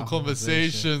 Uncomfortable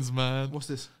conversations, man. What's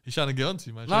this? He's trying to get onto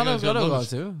you, man. No, I Trying to get never got knowledge.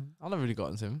 to him. I never really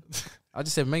got into him. I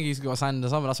just said Mengi's got signed in the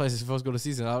summer. That's why it's his first goal of the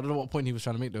season. I don't know what point he was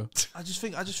trying to make though. I just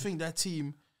think their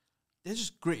team, they're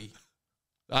just gritty.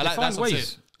 I They like find that's what I'm ways.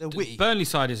 saying. They're witty. Burnley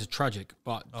side is tragic,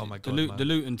 but Oh my the, God, man. the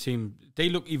Luton team, they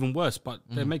look even worse, but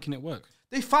they're making it work.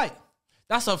 They fight.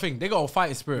 That's the thing. They got a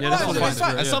fighting spirit. Yeah, that's what they I'm fight.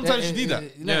 saying. And sometimes you need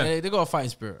that. They got a fighting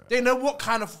spirit. They know what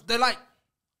kind of. They're like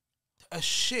a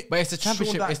shit. But it's a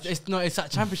championship. Sean It's that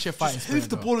championship fighting Just spirit. hoof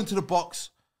the though. ball into the box,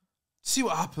 see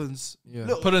what happens. Yeah.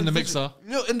 Put it in the individual- mixer.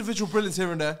 Little individual brilliance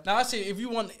here and there. Now I say if you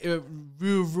want a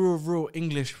real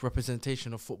English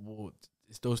representation of football,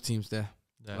 it's those teams there.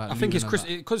 Yeah. Like I think it's Luton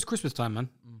and because it's Christmas time, man.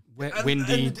 Wet, And-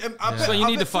 windy. and I So bet- you I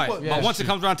need to bet fight. football- Yeah, But once it true.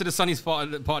 comes around to the sunny part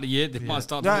of the year, they might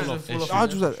start to Yeah, fall off. It's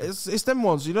 100%. It's them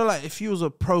ones. You know, like if you was a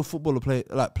pro footballer playing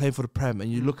for the Prem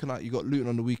and you're looking at you got Luton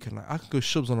on the weekend, like I can go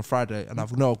Shubs on a Friday and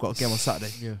I've got a game on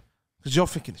Saturday. Yeah. Because you're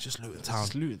thinking it's just Luton Town.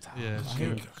 It's Luton Town. Yeah, I true,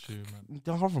 hear it. true, man.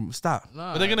 Don't have them. It's that.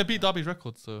 Nah, But they're gonna beat Derby's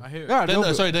record, so I hear it.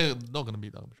 Yeah, sorry, they're not gonna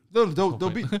beat Derby.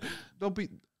 they'll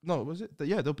beat. No, was it?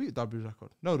 Yeah, they'll beat Derby's record.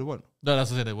 No, they won't. No,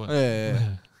 that's what I said. They won't.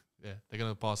 Yeah. Yeah, they're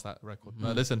gonna pass that record.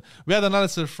 Listen, we had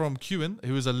analysis from Kewen,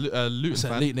 who is a Luton It's an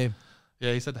fan. elite name.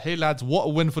 Yeah, he said, "Hey lads, what a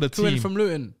win for the Twin team." from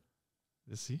Luton.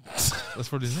 Let's see. That's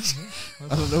probably his name.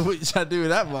 I don't know what you're trying to do with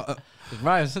that, but It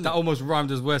rhymes, That almost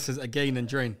rhymed as worse as again and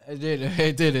drain. It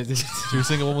did. Should we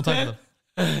sing it one more time?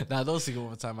 Nah, don't sing it one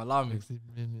more time. Allow me.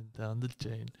 Down the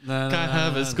chain. No, Can't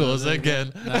have it scores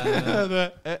again.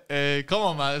 Hey, come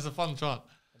on, man. It's a fun chant.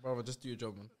 Brother, just do your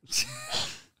job, man.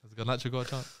 Has Garnacho got a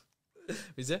chant?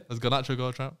 Is it? Has Garnacho got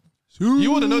a chant?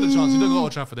 You wouldn't know the chance. You don't go to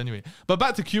Old Trafford anyway. But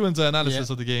back to Kewen's analysis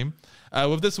of the game.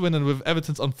 With this win and with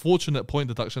Everton's unfortunate point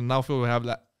deduction, now feel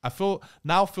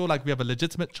like we have a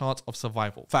legitimate chance of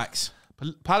survival. facts.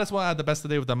 Palace weren't at the best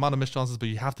today with the amount of missed chances, but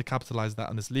you have to capitalise that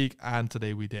on this league, and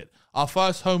today we did. Our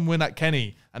first home win at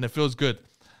Kenny, and it feels good.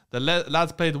 The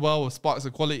lads played well with sparks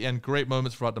of quality and great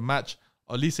moments throughout the match.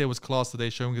 Olise was class today,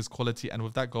 showing his quality, and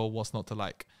with that goal, what's not to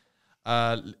like?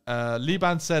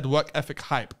 Liban said work ethic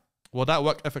hype. Well, that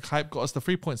work ethic hype got us the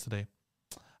 3 points today.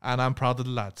 And I'm proud of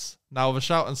the lads. Now with a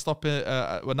shout and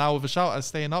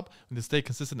staying up, we need to stay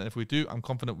consistent. And if we do, I'm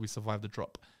confident we survive the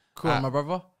drop. Cool, my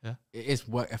brother. Yeah. It is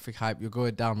work ethic hype. You're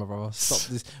going down, my brother. Stop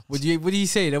this. What did he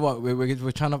say? That what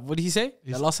we're trying to. What did he say?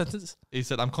 The last sentence. He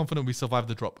said, "I'm confident we survive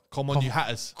the drop." Come on, you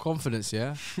hatters. Confidence,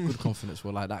 yeah. Good confidence.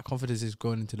 Well, like that. Confidence is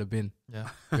going into the bin. Yeah.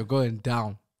 You're going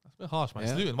down. That's a bit harsh, man. Yeah.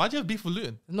 It's Luton. Why do you have beef with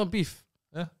Luton? There's no beef.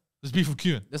 Yeah. There's beef with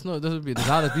Kewan. There's beef.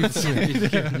 Now there's beef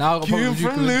with Kewan. Now I've got a problem with you,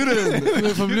 from Luton.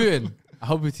 Kewan from Luton. I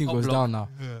hope your team goes down now.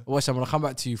 Yeah. Watch, I'm gonna come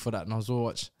back to you for that. And I was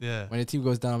watch. Yeah. When your team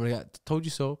goes down, I'm gonna get told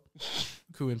you so.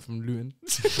 Kewan from Luton.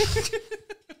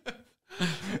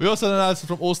 We also had an analysis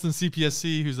from Austin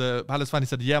CPSC, who's a Palace fan. He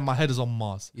said, "Yeah, my head is on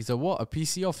Mars." He's a what? A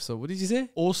PC officer. What did you say?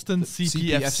 Austin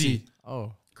CPFC.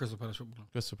 Oh, Crystal Palace football.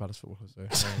 Crystal Palace football.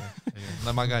 Sorry.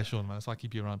 Like my guy Sean, man. That's why I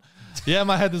keep you around. Yeah,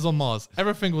 my head is on Mars.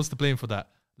 Everything was to blame for that.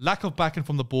 Lack of backing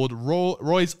from the board,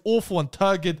 Roy's awful and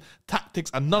turgid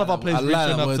tactics, and none of our players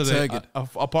reaching up today,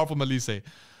 apart from Elise.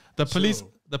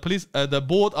 The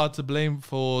board are to blame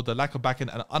for the lack of backing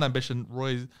and unambition.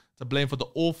 Roy to blame for the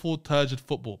awful, turgid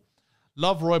football.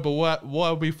 Love Roy, but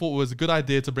what we thought was a good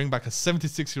idea to bring back a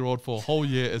 76-year-old for a whole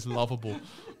year is laughable.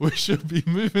 We should be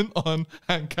moving on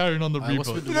and carrying on the rebuild.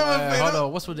 Hold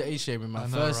on, what's with the age shaming, man?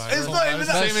 Right? It's not even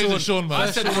that. Same age as Sean, man.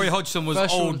 I said Roy Hodgson was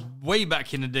First old Sean. way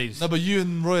back in the days. No, but you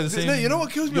and Roy are the same. No, you know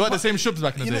what kills me? You had the same shubs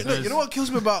back in the day. You know what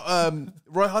kills me about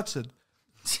Roy Hodgson?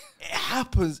 It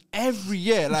happens every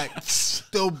year. Like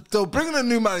they'll bring in a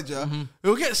new manager,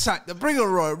 he'll get sacked. They'll bring in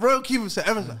Roy. Roy will keep him set.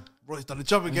 Everyone's like, Roy's done the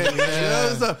job again. You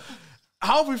know, so,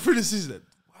 halfway through the season,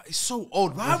 he's so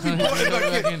old. Why have we brought him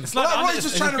back in? It's like Roy's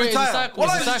just trying to retire.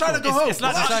 Why is he trying to go home? It's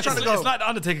like the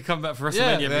Undertaker coming back for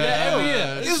WrestleMania. Every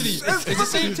year. It's It's the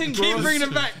same thing, bro. Keep bringing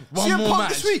him back. One more match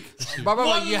this week,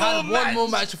 Bro, you had one more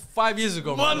match 5 years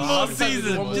ago. One man. more Just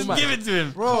season. Just give it to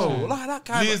him. bro. Like that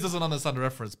guy. Liz doesn't understand the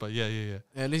reference, but yeah. Yeah,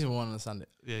 at least we won't understand it.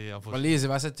 Yeah, But unfortunately. Liz, if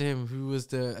I said to him who was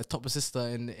the top assister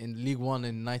in League One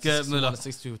in Gerd Müller.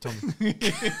 1962, Tommy.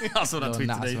 I saw that tweet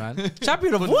today. Man.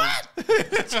 Champion of what?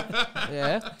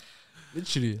 Yeah.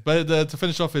 Literally. But to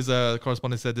finish off, his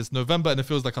correspondent said, "It's November and it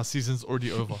feels like our season's already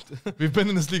over. We've been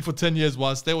in this league for 10 years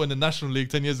whilst they were in the National League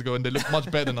 10 years ago and they look much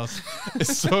better than us.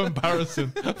 It's so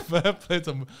embarrassing." Fair play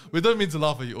to him. We don't mean to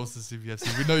laugh at you, Austin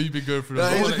CVFC. We know you've been going through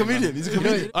this. He's a comedian. He's a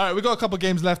comedian. All right, we got a couple of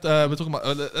games left. We're talking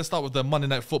about, let's start with the Monday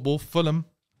Night Football. Fulham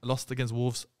lost against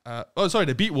Wolves.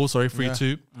 They beat Wolves,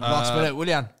 3-2. Last minute,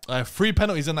 Willian. 3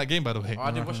 penalties in that game, by the way.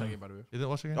 I didn't watch that game, by the way. You didn't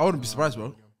watch the game? I wouldn't be surprised,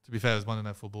 bro. To be fair, it's Monday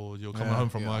Night Football. You're coming home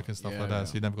from work and stuff like that,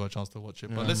 so you never got a chance to watch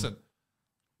it. But listen,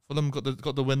 Fulham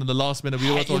got the win in the last minute. We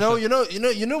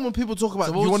You know when people talk about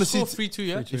So you want to see 3-2,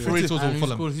 yeah? 3-2 to And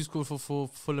Fulham. who scored for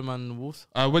Fulham and Wolves?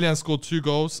 William scored 2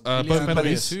 goals, both Willian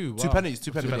penalties. two, two wow. penalties.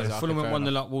 penalties. Fulham went fair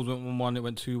 1-0 up, Wolves went 1-1. It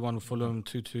went 2-1 with Fulham,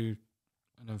 2-2,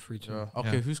 and then 3-2.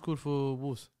 Okay, Yeah. who scored for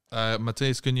Wolves?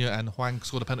 Mateus Cunha and Huang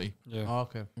scored a penalty. Yeah. Oh,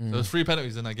 okay. So there's 3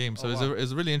 penalties in that game. So Oh,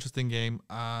 it's a really interesting game.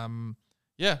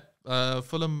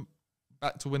 Fulham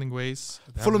back to winning ways.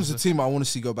 Fulham's the team I want to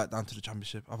see go back down to the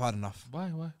Championship. I've had enough.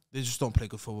 Why? They just don't play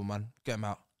good football, man. Get them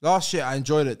out. Last year I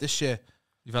enjoyed it. This year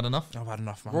You've had enough? I've had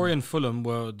enough, man. Roy and Fulham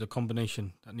were the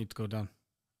combination that need to go down.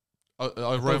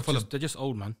 Roy and Fulham. They're just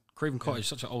old, man. Craven Cottage is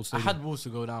such an old I stadium. had Wolves to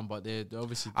go down, but they're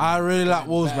obviously I really like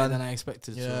Wolves, better man. than I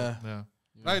expected. Yeah. Yeah.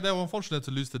 Like, they were unfortunate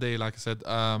to lose today, like I said.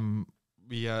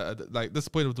 We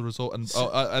disappointed with the result,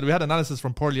 and we had analysis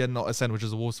from Porlier, not SN, which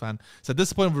is a Wolves fan. Said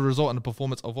disappointed with the result and the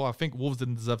performance. Although I think Wolves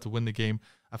didn't deserve to win the game,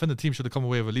 I think the team should have come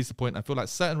away with at least a point. I feel like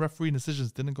certain referee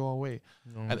decisions didn't go our way.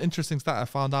 An interesting stat I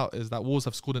found out is that Wolves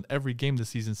have scored in every game this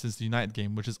season since the United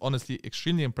game, which is honestly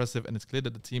extremely impressive. And it's clear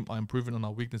that the team are improving on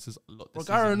our weaknesses a lot. Well, This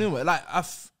Gary season. Newman,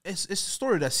 it's the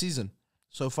story of that season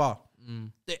so far.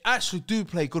 They actually do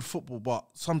play good football, but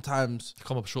sometimes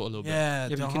Come up short a little bit. yeah,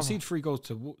 Yeah, but you concede 3 goals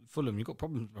to Fulham. You got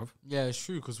problems, bro. Yeah, it's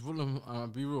true, because Fulham,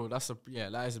 be real, that is a big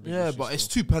yeah, issue but it's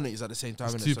still. 2 penalties at the same time.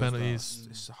 It's innit? 2 So penalties.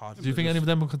 It's hard. Do you think any of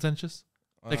them were contentious?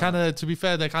 They kind of, to be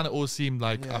fair, they kind of all seem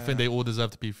like I think they all deserve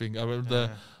to be thinking. I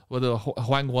remember the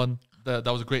Huang one. That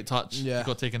was a great touch. Yeah. He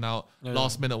got taken out. Yeah.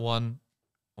 Last minute one.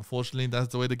 Unfortunately, that's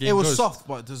the way the game It was goes. soft,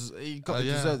 but he got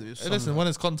Yeah. deserved it. Hey, listen, when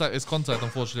it's contact,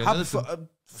 unfortunately. And listen,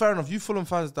 Fair enough. You Fulham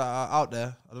fans that are out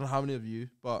there, I don't know how many of you,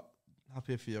 but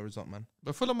happy for your result, man.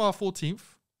 but Fulham are 14th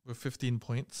with 15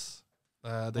 points.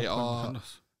 They are,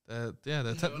 they're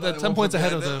 10 points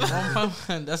ahead of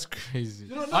them. That's crazy.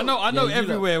 I know Yeah, you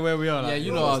everywhere where we are. Yeah, like,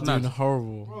 you know I'm it's doing mad.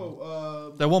 horrible.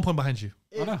 Bro, They're 1 point behind you.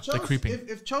 They're creeping.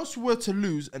 If Chelsea were to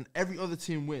lose and every other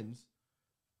team wins,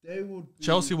 they would.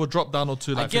 Chelsea will drop down or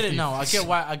two. I Like get it 15th. now.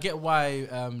 I get why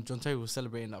John Terry was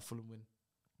celebrating that Fulham win.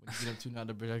 when you beat them 2-0 at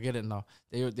the bridge. I get it now.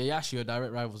 They actually are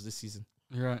direct rivals this season.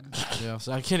 You're right. Yeah,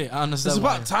 so I get it. I understand. It's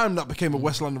why. about time that became a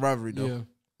West London rivalry, though. Yeah.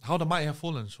 How the mighty have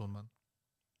fallen, Sean, man.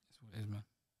 That's what it is, man.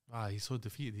 Ah, he's so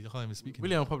defeated. He can't even speak.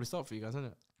 William will probably start for you guys, isn't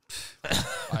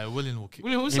it? William will kick.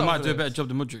 William will He start might for do a them. better job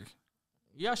than Mudryk.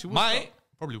 Yeah, actually will Might. start.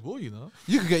 Probably will, you know.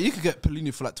 You could get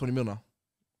Pelini for like 20 mil now.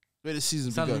 Wait, this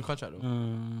season Sign be a new going. contract though. It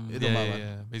Yeah, don't matter, yeah, man.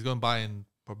 yeah. But he's going to buy in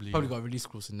probably. Probably got a release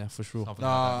clause in there for sure. something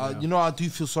Nah, like that. you know, I do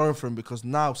feel sorry for him because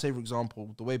now, say for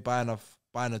example, the way Bayern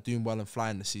are doing well and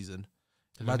flying this season,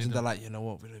 They don't imagine need they're him. like, you know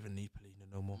what, we don't even need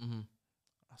Pelini no more.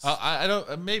 I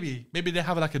don't. Maybe they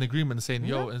have like an agreement saying,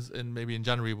 "Yo, and maybe in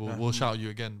January we'll shout you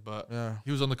again." But Yeah. he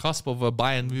was on the cusp of a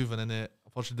Bayern move, and then it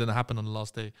unfortunately didn't happen on the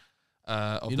last day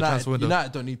of the transfer window.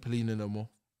 United don't need Pelini no more.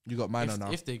 You got Mino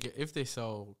now. If they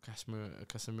sell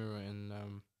Casemiro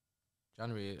in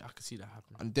January, I could see that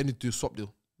happening. And they need to do a swap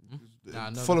deal. Nah,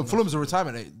 no, Fulham's a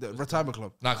retirement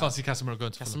club. Nah, I can't see Casemiro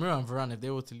going to Fulham. Casemiro and Varane, if they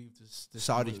were to leave this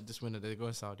Saudi. this winter, they go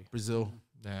in Saudi. Brazil.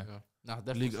 Yeah. Yeah. Nah,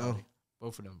 definitely League O. Saudi.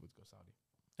 Both of them would go Saudi.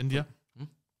 India, Hmm?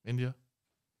 India,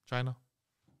 China.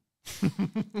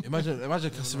 Imagine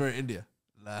Casemiro in India.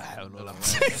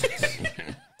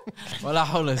 Well, that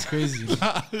whole is crazy.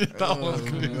 That was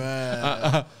good. Man.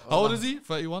 How old is he?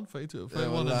 31, 32,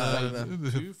 31.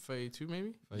 well, 32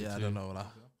 maybe? Yeah, I don't know. Lah.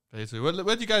 32.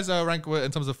 Where do you guys rank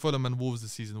in terms of Fulham and Wolves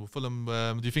this season? Fulham,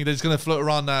 do you think they're just going to float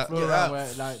around that Around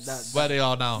where, like, that, where they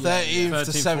are now? 13th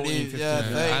to 13th, 17th. 14th, Yeah, 15th.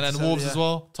 13th And then to Wolves 17th, as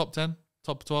well? Top 10?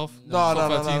 Top 12? No, top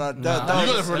no, 13? no. You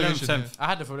got it for 11th, relegation. 10th. Yeah. I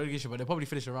had it for relegation, but they probably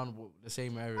finished around the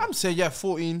same area. I'm saying,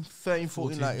 13,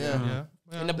 14, like, yeah.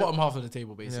 In the bottom half of the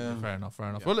table, basically. Yeah. Fair enough.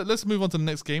 Yeah. Well, let's move on to the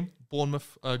next game.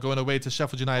 Bournemouth going away to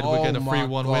Sheffield United. We're getting a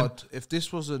 3-1 win. If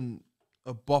this wasn't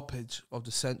a boppage of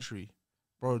the century,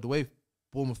 bro, the way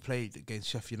Bournemouth played against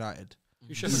Sheffield United.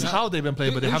 This is how they've been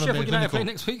playing, but they Who's haven't Sheffield been United playing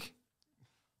clinical. next week?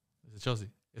 It's Chelsea.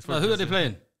 It's No, who are they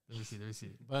playing? Let me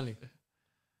see. Burnley.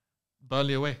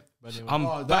 Burnley away. I'm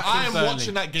Oh, back I in am Burnley.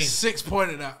 watching that game. 6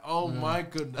 point in that. Oh my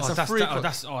goodness. That's a free kick.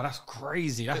 That's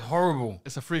crazy. That's horrible.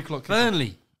 It's a 3 o'clock.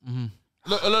 Burnley.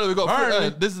 Look, we got Burnley.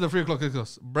 this is the 3 o'clock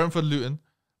kickoff. Brentford, Luton,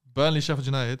 Burnley, Sheffield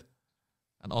United,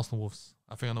 and Arsenal Wolves.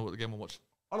 I think I know what the game I'm watching.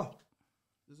 Oh no.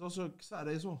 There's also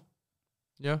Saturday as well.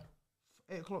 Yeah.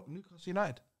 8 o'clock, Newcastle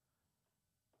United.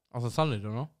 I was on Sunday,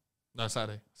 don't know. No,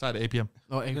 Saturday, 8 p.m.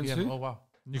 Oh, 8 Against p.m. who? Oh, wow.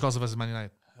 Newcastle versus Man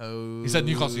United. Oh, He said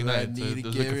Newcastle United, I so need it to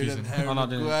was a bit get rid of confusing. Harry Oh, no, I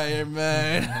didn't. Maguire,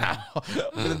 man.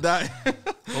 I'm gonna die.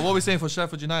 But what are we saying for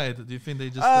Sheffield United? Do you think they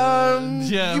just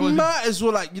yeah? you what- might as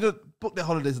well book their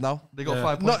holidays now. they got Yeah.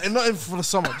 5 points. Not even for the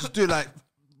summer. Just do it like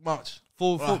March.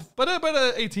 Full, Right. but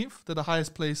they're 18th. They're the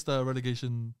highest placed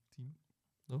relegation team.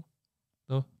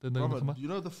 No, they're not gonna come Brother, out. you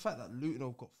know the fact that Luton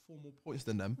have got 4 more points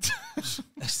than them.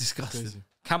 That's disgusting. Crazy.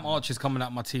 Cam Archer's coming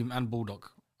out my team and Bulldog.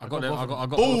 I got them. I got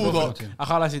Bulldog. both of my team. I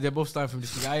can't lie to you, they're both starting from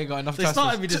this week. I ain't got enough They transfers.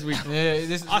 started me this week.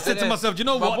 Yeah, I said to myself, do you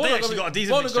know what? They actually got a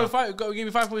decent fixture. Give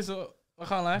me 5 points. So I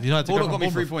can't lie. United Bulldog got got me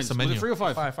 3 points. Was it 3 or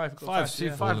 5? Five. See,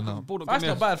 Yeah. 5. Balling out. Bulldog Five's got me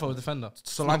not bad for a defender.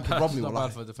 Solanke robbed It's me. not Wallahi.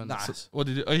 bad for a defender. Nice. What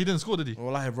did he? Oh, he didn't score, did he?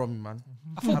 Wallahi robbed me, man.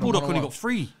 I thought Bulldog only got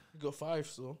 3. You got 5,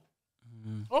 so.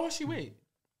 Oh, actually, wait.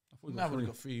 You might have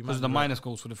got 3. You might Because of the be right. minus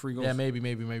goals for the 3 goals. Yeah, maybe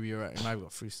you're right. You might have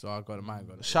got 3, so I got it. Might have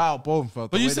got it. Shout out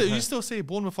Bournemouth. But you still say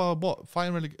Bournemouth are what?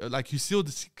 Like you still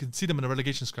can see them in a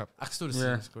relegation scrap. I can still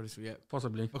Yeah. score this week, yeah.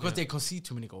 Possibly. Because they concede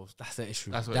too many goals. That's the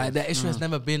issue. That's what it is. The issue has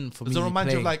never been for Does me. it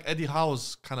remind you of playing. like Eddie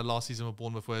Howe's kind of last season with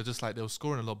Bournemouth, where just like they were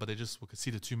scoring a lot, but they just were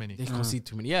conceded too many? They concede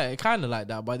too many. Yeah, it kind of like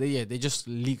that. But they just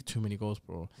leak too many goals,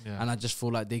 bro. Yeah. And I just feel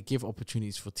like they give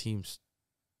opportunities for teams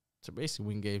to basically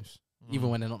win games, even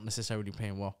when they're not necessarily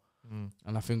playing well.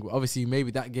 And I think obviously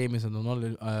maybe that game is an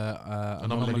anomaly.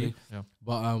 Yeah.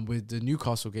 But with the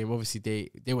Newcastle game, obviously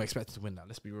they were expected to win that.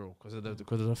 Let's be real, because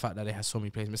of the fact that they had so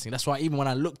many players missing. That's why even when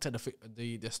I looked at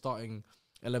the starting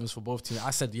 11s for both teams,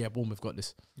 I said, yeah, Bournemouth got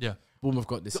this. Yeah. Bournemouth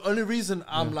got this. The only reason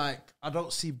I'm like, I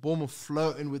don't see Bournemouth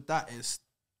floating with that is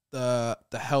the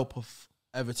help of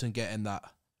Everton getting that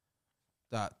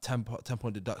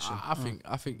 10-point deduction. I think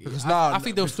Because I now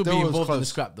think they'll if still they be was involved in the close.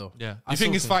 scrap though. Yeah. I You think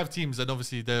still it's think- 5 teams, and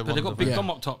obviously they're But one they of got the- Big Dom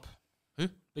up top. Who?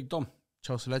 Big Dom.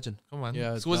 Chelsea legend. Come on.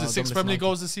 Yeah, So was it 6 Dominic Premier Solanke.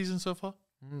 goals this season so far?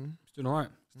 He's doing all right.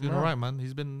 He's doing all right, man.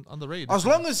 He's been underrated. As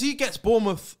long as he gets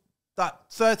Bournemouth that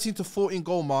 13 to 14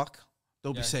 goal mark,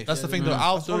 they'll be safe. That's the thing, though.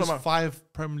 Out of That's all those about-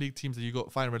 5 Premier League teams that you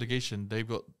got fighting relegation, they've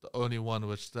got the only one that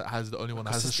has a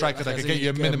Just striker that like can get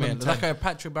you a minimum. like 10. a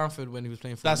Patrick Bamford when he was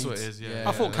playing for That's Leeds. what it is, yeah.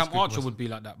 I thought that's Cam good Archer comparison. would be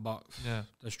like that, but Yeah.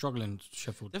 they're struggling,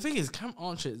 Sheffield. The thing is, Cam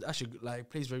Archer actually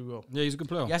plays very well. Yeah, he's a good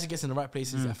player. He actually gets in the right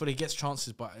places. I feel he gets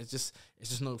chances, but it's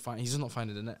just not finding. He's just not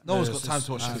finding the net. No one's Yeah, got it's time just-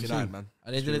 to watch Sheffield United, man.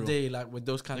 At the end of the day, like with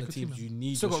those kind of good team, teams, you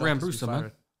need Still your got Ryan strikers to be Brewster, man.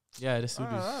 firing. Yeah, they still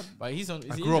do. But he's on.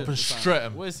 I grew up in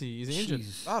Streatham. Where is he? Is he injured?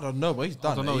 I don't know, but he's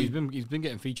done. I don't know. He's been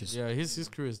getting features. Yeah, his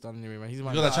career is done anyway, man. He's You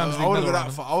got that Champions League I would medal have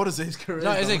around him. I would have said his career.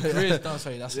 no, is his done. career is done.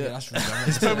 Sorry, that's really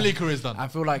His Premier League career is done. I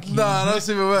feel like he, Nah, that's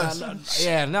even worse.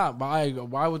 but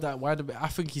why would that? I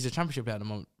think he's a championship player at the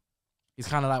moment. He's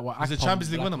kind of like what He's a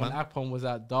Champions League winner, when man. Akpom was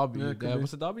at Derby. Yeah, could be.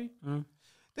 What's the Derby?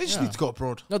 They just Yeah. need to go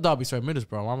abroad. Not Derby, sorry,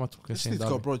 Middlesbrough. Why am I talking? They just saying need to go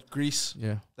Derby? abroad. Greece,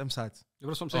 Yeah, them sides. Yeah,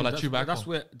 that's what I'm Oh, saying.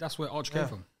 like That's where Arch came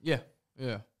from. yeah.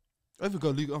 Or even go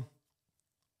League On.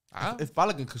 Ah. If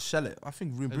Balogun could sell it, I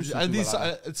think Rune Bruce would And do these, well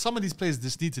like that. some of these players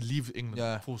just need to leave England.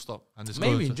 Yeah. Full stop. And just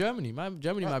Maybe go in to, Germany.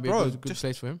 Germany might be Bro, a good just-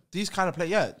 place for him. These kind of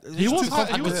players, yeah. He was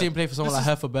high- I could see him play for someone like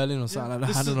Hertha Berlin or something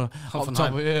like that. I don't know.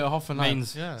 Hoffenheim. Hoffenheim.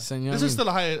 Mainz. Yeah. So, you know This what is I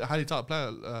still a highly touted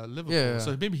player, Liverpool. Yeah.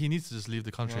 So maybe he needs to just leave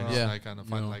the country and Yeah. just like kind of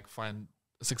find Yeah. find mean?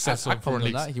 success in Akpom foreign done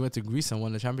leagues. that. He went to Greece and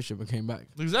won the championship and came back.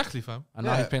 Exactly, fam. And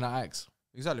now Yeah. he's playing at Ajax.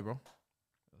 Exactly, bro.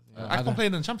 Akpom played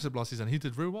in the championship last season. He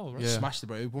did very well, right? Yeah. Smashed it,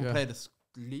 bro. He won't Yeah. play this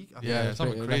league. I think. Yeah,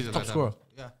 something like crazy top like that. scorer.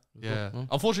 Yeah. Yeah. Mm.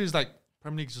 Unfortunately, it's like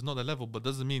Premier League is just not their level, but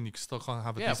doesn't mean you still can't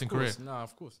have a Yeah, of decent career. course. No,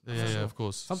 of course. Yeah, yeah, of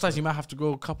course. Sometimes you might have to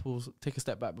go take a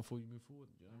step back before you move forward.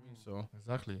 You know what I mean? So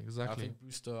Exactly, I exactly. think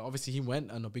Brewster, obviously he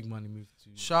went and a big money move to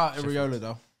Shout out Sheffield. Iriola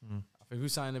though. I think who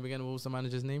signed him again? What was the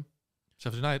manager's name?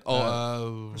 Sheffield United.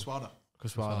 Oh, Chris Wilder.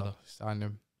 Chris Wilder. Wilder signed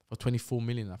him for 24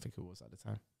 million. I think it was at the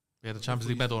time. yeah, the Champions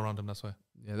League medal around him. That's why.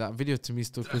 Yeah, that video to me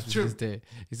still Christmas true. this day.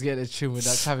 He's getting a tune with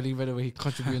that Champions League medal where he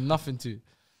contributed nothing to.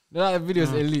 That video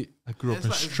is elite. I grew up It's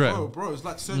in like, Streatham. bro, it's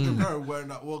like Sergio Aguero wearing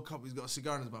that World Cup. He's got a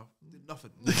cigar in his mouth. Did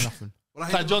nothing. Nothing.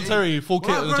 Like John Terry, 4K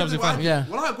at the Champions League final. Yeah.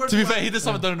 To be fair, he did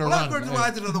something done in a run. I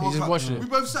did on the World just Cup. watched it. We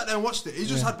both sat there and watched it. He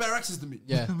just had better access than me.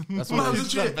 Yeah, that's Well, what it I is.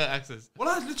 was legit. Better access.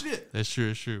 Well, that's literally it. It's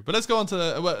true, it's true. But let's go on to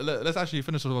let's actually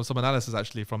finish with some analysis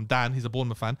actually from Dan. He's a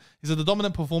Bournemouth fan. He said the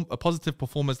dominant a positive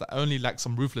performance that only lacks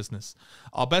some ruthlessness.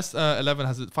 Our best 11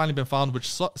 has finally been found, which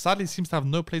sadly seems to have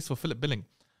no place for Philip Billing.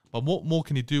 But what more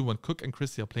can he do when Cook and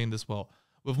Christie are playing this well?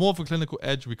 With more of a clinical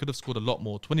edge, we could have scored a lot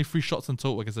more. 23 shots in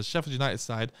total against the Sheffield United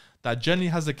side that generally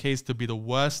has the case to be the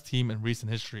worst team in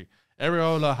recent history.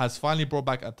 Areola has finally brought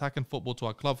back attacking football to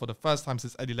our club for the first time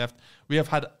since Eddie left. We have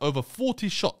had over 40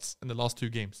 shots in the last 2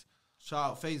 games. Shout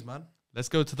out FaZe, man. Let's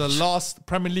go to the last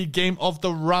Premier League game of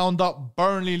the roundup.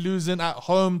 Burnley losing at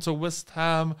home to West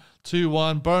Ham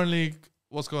 2-1. Burnley,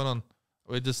 what's going on?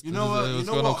 We're just, You know what? what's You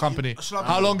know going on, what? company? Shall I be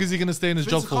How honest? long is he going to stay in his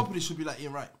job Vincent for? Company should be like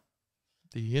Ian Wright.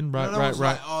 The in, right.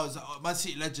 Like, oh, it's like, Man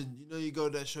City legend. You know, you go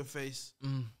there, show face,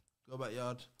 go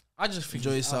backyard. I just think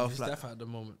Enjoy he's out of yourself, his like- depth at the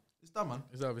moment. It's done, man.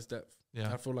 He's out of his depth.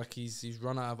 Yeah. I feel like he's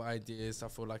run out of ideas. I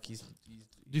feel like he's Do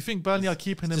you think Burnley are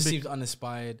keeping him just big? seems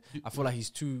uninspired. I feel like he's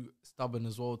too stubborn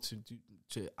as well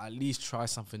to at least try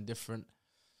something different. Do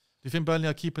you think Burnley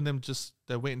are keeping him just,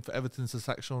 they're waiting for Everton to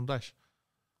sack Sean Dash?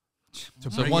 So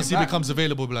bring once him he back. becomes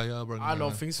available, be like, yeah, bro. I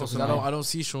don't think so. 'Cause I don't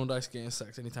see Sean Dyche getting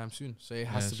sacked anytime soon. So it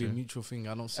has Yeah, to be a true. mutual thing.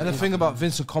 I don't see. And the it thing happening. about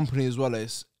Vincent Company as well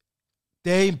is,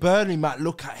 Burnley might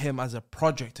look at him as a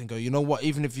project and go, you know what?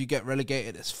 Even if you get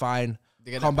relegated, it's fine.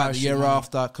 They get Come that back the patch year money.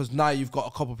 after, because now you've got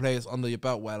a couple players under your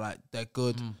belt where like they're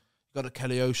good. You got the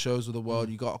Kelly O shows of the world.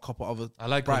 You got a couple other I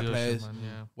like bright Kelly Ocean, players man,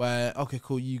 yeah. where okay,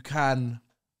 cool, you can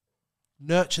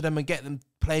nurture them and get them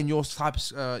playing your type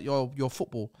of, your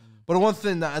football. But the one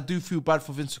thing that I do feel bad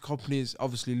for Vincent Kompany is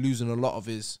obviously losing a lot of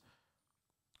his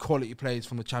quality players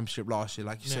from the Championship last year,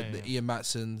 like you said, the Ian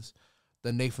Matsons,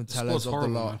 the Nathan Tellers of the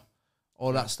horrible, lot, man.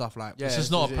 all that stuff. Like, Yeah, It's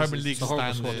just not a Premier it's League a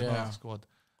horrible standard squad, squad.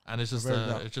 And it's just Very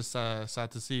bad. it's just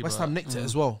sad to see. West but- Ham nicked it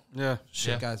as well. Yeah.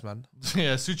 Shit, Yeah. guys, man.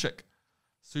 yeah, Suchek.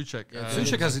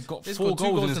 Suchek has got He's 4 got 2 goals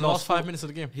in goals his in the last 5 4 minutes of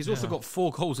the game. He's also got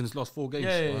 4 goals in his last 4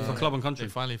 games for club and They country.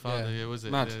 finally found Yeah. it. Was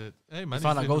it? Mad. Hey, He man.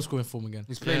 found that he's goal been- scoring form again.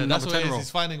 He's Yeah, playing that's number what 10 it is. role. He's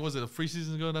finding, was it 3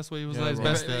 seasons ago? That's where he was Yeah, at his bro.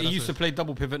 best. He used to play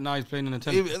double pivot. Now he's playing in a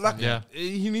 10. He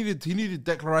needed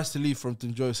Declan Rice to leave for him to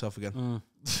enjoy himself again. yeah,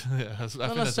 I think Not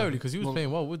that's necessarily because he was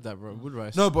playing well with that, bro. With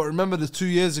Rice. No, but remember the 2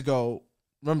 years ago.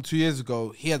 Remember 2 years ago,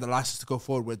 he had the license to go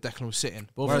forward where Declan was sitting.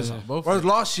 Both. Whereas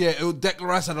last year, Declan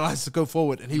Rice had the license to go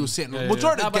forward and he was sitting.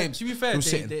 Majority of the games, to be fair, he was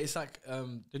sitting. it's like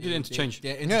They did interchange.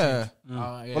 Yeah.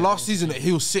 But last season,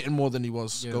 he was sitting more than he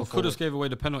was. Go Kudus forward. gave away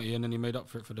the penalty and then he made up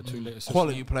for it for the 2 latest.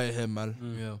 Quality player, him,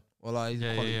 man. Yeah. Well, he's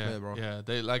a quality player, bro. Yeah,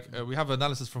 they we have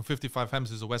analysis from 55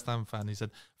 Hems, who's a West Ham fan. He said,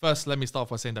 first, let me start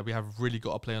by saying that we have really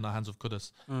got a play on our hands with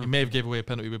Kudus. He may have gave away a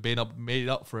penalty, but made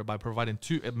up for it by providing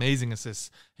 2 amazing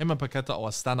assists. Him and Paqueta are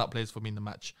standout players for me in the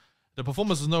match. The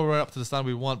performance was nowhere up to the standard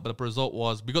we want, but the result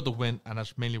was we got the win, and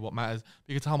that's mainly what matters.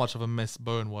 You can tell how much of a mess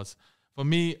Bowen was. For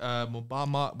me,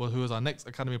 Mubama, who is our next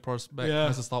academy prospect,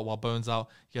 has to start while Bowen's out.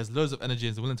 He has loads of energy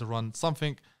and is willing to run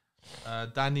something.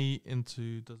 Danny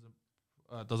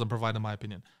doesn't provide, in my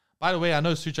opinion. By the way, I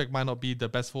know Souček might not be the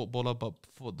best footballer, but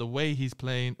for the way he's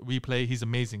playing, he's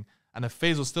amazing. And if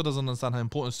Faisal still doesn't understand how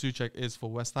important Souček is for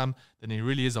West Ham, then he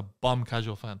really is a bum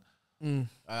casual fan.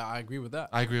 I agree with that.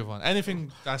 I agree with one.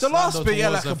 Anything that's The last bit, yeah,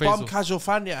 like a bum Faisal. casual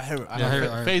fan, yeah, I hear it.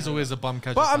 Faisal is a bum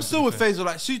casual But fan. I'm still with Faisal.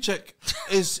 Like Souček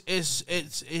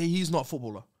he's not a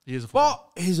footballer. He is a footballer.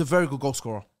 But he's a very good goal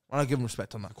scorer. And I give him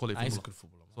respect on that. Quality He's a footballer. good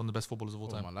footballer. He's one of the best footballers of all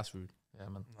time. Man, that's rude. Yeah,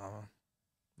 man.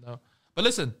 No. But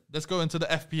listen, let's go into the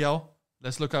FPL.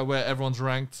 Let's look at where everyone's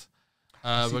ranked.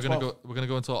 We're gonna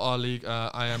go into our league.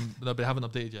 But they haven't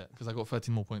updated yet because I got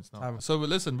 13 more points now. So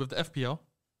listen, with the FPL,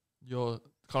 you're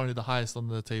currently the highest on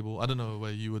the table. I don't know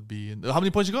where you would be. How many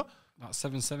points you got? About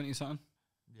 770 something.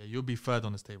 Yeah, you'll be third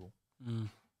on this table.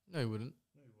 No, he wouldn't.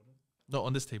 Not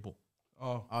on this table.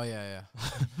 Oh yeah.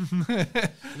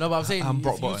 No, but I'm saying I'm if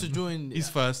Brock you was to Button. join, He's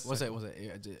first. Was it?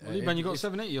 Man, you got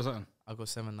 780 or something? I got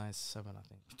 797, I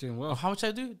think. You're doing Oh, well. how much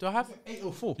I do? Do I have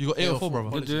 804. You got 804, brother.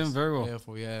 You're doing very well.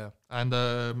 804, yeah.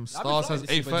 And Stars has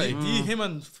 830. Him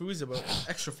and Fuzi about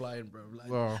extra flying, bro. Like,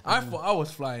 Bro. I thought I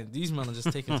was flying. These men are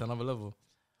just taking it to another level.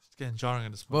 It's getting jarring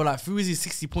at this Bro, point. like Fuzi's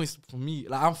 60 points for me.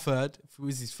 Like I'm third,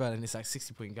 Fuzi's third, and it's like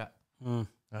 60-point gap.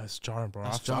 That's jarring, bro.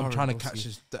 That's I'm trying to jarring, catch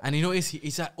his. And you know,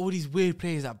 he's like all these weird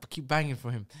players that keep banging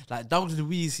for him. Like Douglas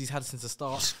Luiz, he's had since the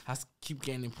start, has keep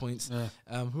getting in points.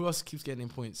 Yeah. Who else keeps getting in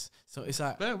points? So it's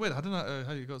like Wait, I don't know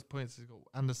how you got points. You got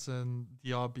Anderson,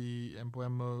 Diaby,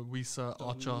 Mbuemo, Wisa,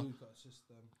 Archer.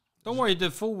 Don't worry, the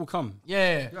fall will come.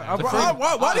 yeah.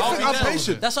 Why do you think I'm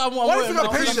patient? That's why I'm Why do you think I'm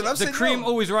waiting. patient? I'm The saying cream no.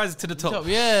 always rises to the top.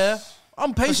 Yeah,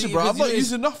 I'm patient, bro. Because I'm not you-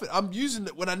 using nothing. I'm using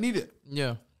it when I need it.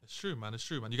 yeah. It's true, man. It's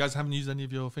true, man. You guys haven't used any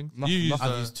of your things? Nothing, You used,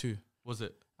 I've used two. was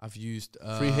it? I've used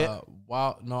Free hit?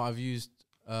 Wow, no, I've used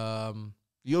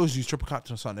You always use triple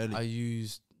captain or something early. I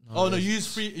used. Oh, no, there's-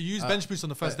 you used bench boost on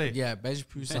the first day. Yeah, bench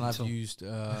boost, and I've Mental. used.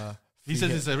 He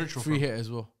says it's a ritual. free for him. hit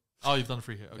as well. Oh, you've done a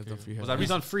free hit. Okay. done free hit. Was that He's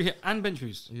recent? done free hit and bench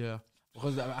boost. Yeah,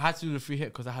 because I had to do the free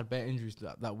hit because I had better injuries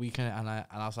that weekend, and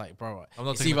I was like, bro, I'm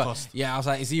not it's taking the either, cost. yeah, I was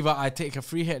like, it's either I take a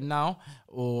free hit now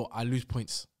or I lose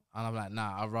points, and I'm like,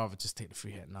 nah, I'd rather just take the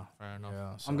free hit now. Fair enough.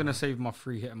 Yeah, I'm gonna save my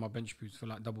free hit and my bench boost for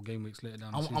like double game weeks later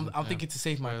down. the season. I'm thinking to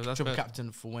save my Yeah, that's triple fair.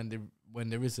 captain for when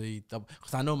there is a double,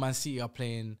 because I know Man City are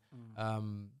playing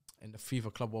in the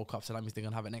FIFA Club World Cup, so that means they're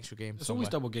gonna have an extra game. It's always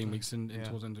somewhere. double game weeks in Yeah.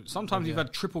 towards the end. Sometimes you've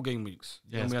had triple game weeks.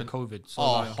 Yeah, Yeah, it's we had been- COVID. So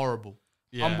Oh, like, horrible.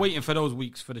 Yeah. I'm waiting for those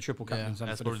weeks for the triple Yeah. captains and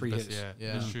That's for the probably free the best. hits. Yeah,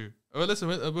 Yeah. that's true. Well, listen,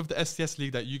 with the SDS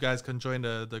League that you guys can join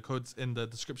the codes in the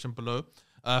description below.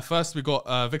 First, we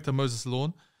got Victor Moses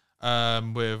Lawn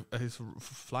with he's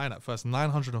flying at first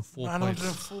 904 points.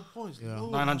 904 points. Yeah.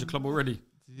 Lord. 900 club already.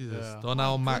 Jesus, Yeah.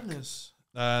 Donald Mack. Goodness.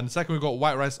 And second, we got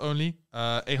White Rice only,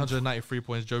 893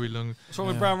 points. Joey Lung, What's wrong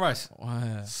with brown rice?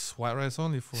 Yeah. White Rice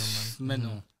only for him, man.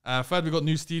 Mental. Third, we got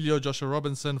New Stelio, Joshua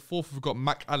Robinson. Fourth, we've got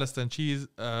Mac Alistair and Cheese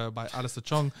by Alistair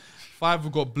Chong. Five,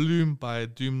 we've got Bloom by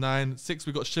Doom9. Six,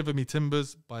 we got Shiver Me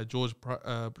Timbers by George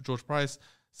Price.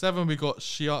 Seven, we got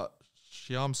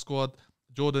Shiam Squad,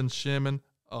 Jordan Sherman.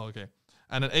 Oh, okay.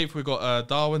 And then eighth, we got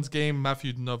Darwin's Game,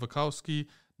 Matthew Nowakowski.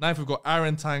 Ninth, we got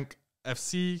Aaron Tank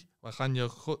FC by Khanya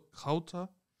Khouta.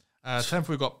 10th,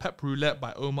 we got Pep Roulette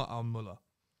by Omar Al-Mullah.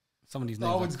 Some of these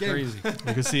Darwin's names are game. crazy.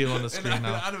 You can see it on the screen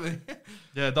now.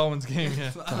 Yeah, Darwin's Game,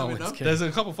 yeah. Darwin's game. There's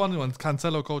a couple funny ones.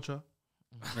 Cancelo Culture.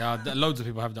 Yeah, loads of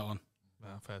people have that one.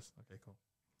 Nah, first. Okay, cool.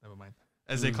 Never mind.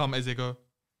 As they come, as they go.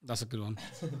 That's a good one.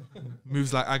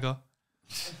 Moves like Aga.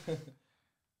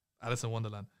 Alice in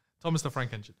Wonderland. Thomas the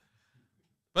Frank Engine.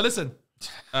 But listen,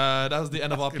 that was the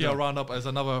end of our PR roundup. It's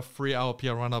another 3-hour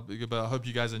PR roundup. But I hope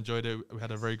you guys enjoyed it. We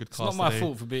had a very good It's cast not my today.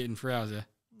 fault for beating 3 hours, yeah.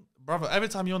 Brother, every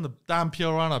time you're on the damn PR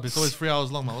roundup, it's always 3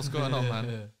 hours long, man. What's going on,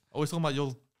 man? Always talking about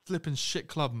your flipping shit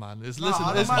club, man. It's I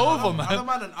don't it's mind- over, man.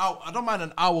 I don't mind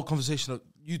an hour conversation of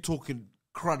you talking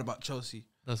crud about Chelsea.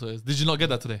 That's what it is. Did you not get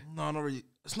that today? No, not really.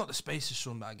 It's not the spaces,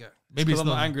 Sean, that I get. Maybe Because it's I'm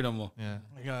not not. angry no more. Yeah,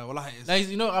 Yeah, well, like, Like,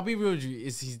 you know, I'll be real with you.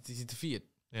 He's defeated.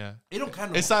 yeah. he don't care.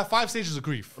 It's like 5 stages of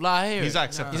grief. Like, I hear He's it. at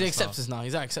acceptance He's at now. acceptance now.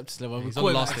 He's at acceptance level. He's We on the call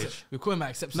him last at- stage. We call him at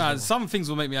acceptance Nah, level. some things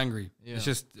will make me angry. Yeah. It's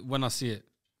just when I see it.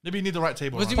 Maybe you need the right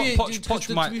table. Because around. to be- Poch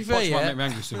to might be fair, might yeah, make me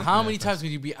angry soon. How Yeah, many facts. times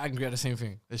would you be angry at the same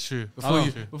thing It's true.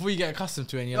 before you get accustomed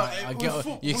to it? And you're No, like,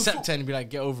 with you accept foot- it and be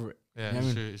like, get over it. Yeah, You know what I it's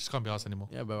mean? true. You just can't be asked anymore.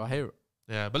 Yeah, but I hear it.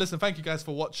 Yeah, but listen, thank you guys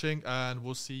for watching, and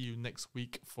we'll see you next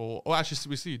week for. Oh, actually,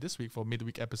 we see you this week for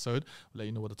midweek episode. We'll let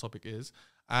you know what the topic is,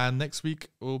 and next week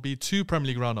will be 2 Premier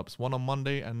League roundups, one on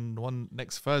Monday and one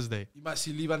next Thursday. You might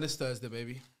see Levan this Thursday,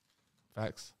 baby.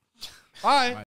 Facts. Bye.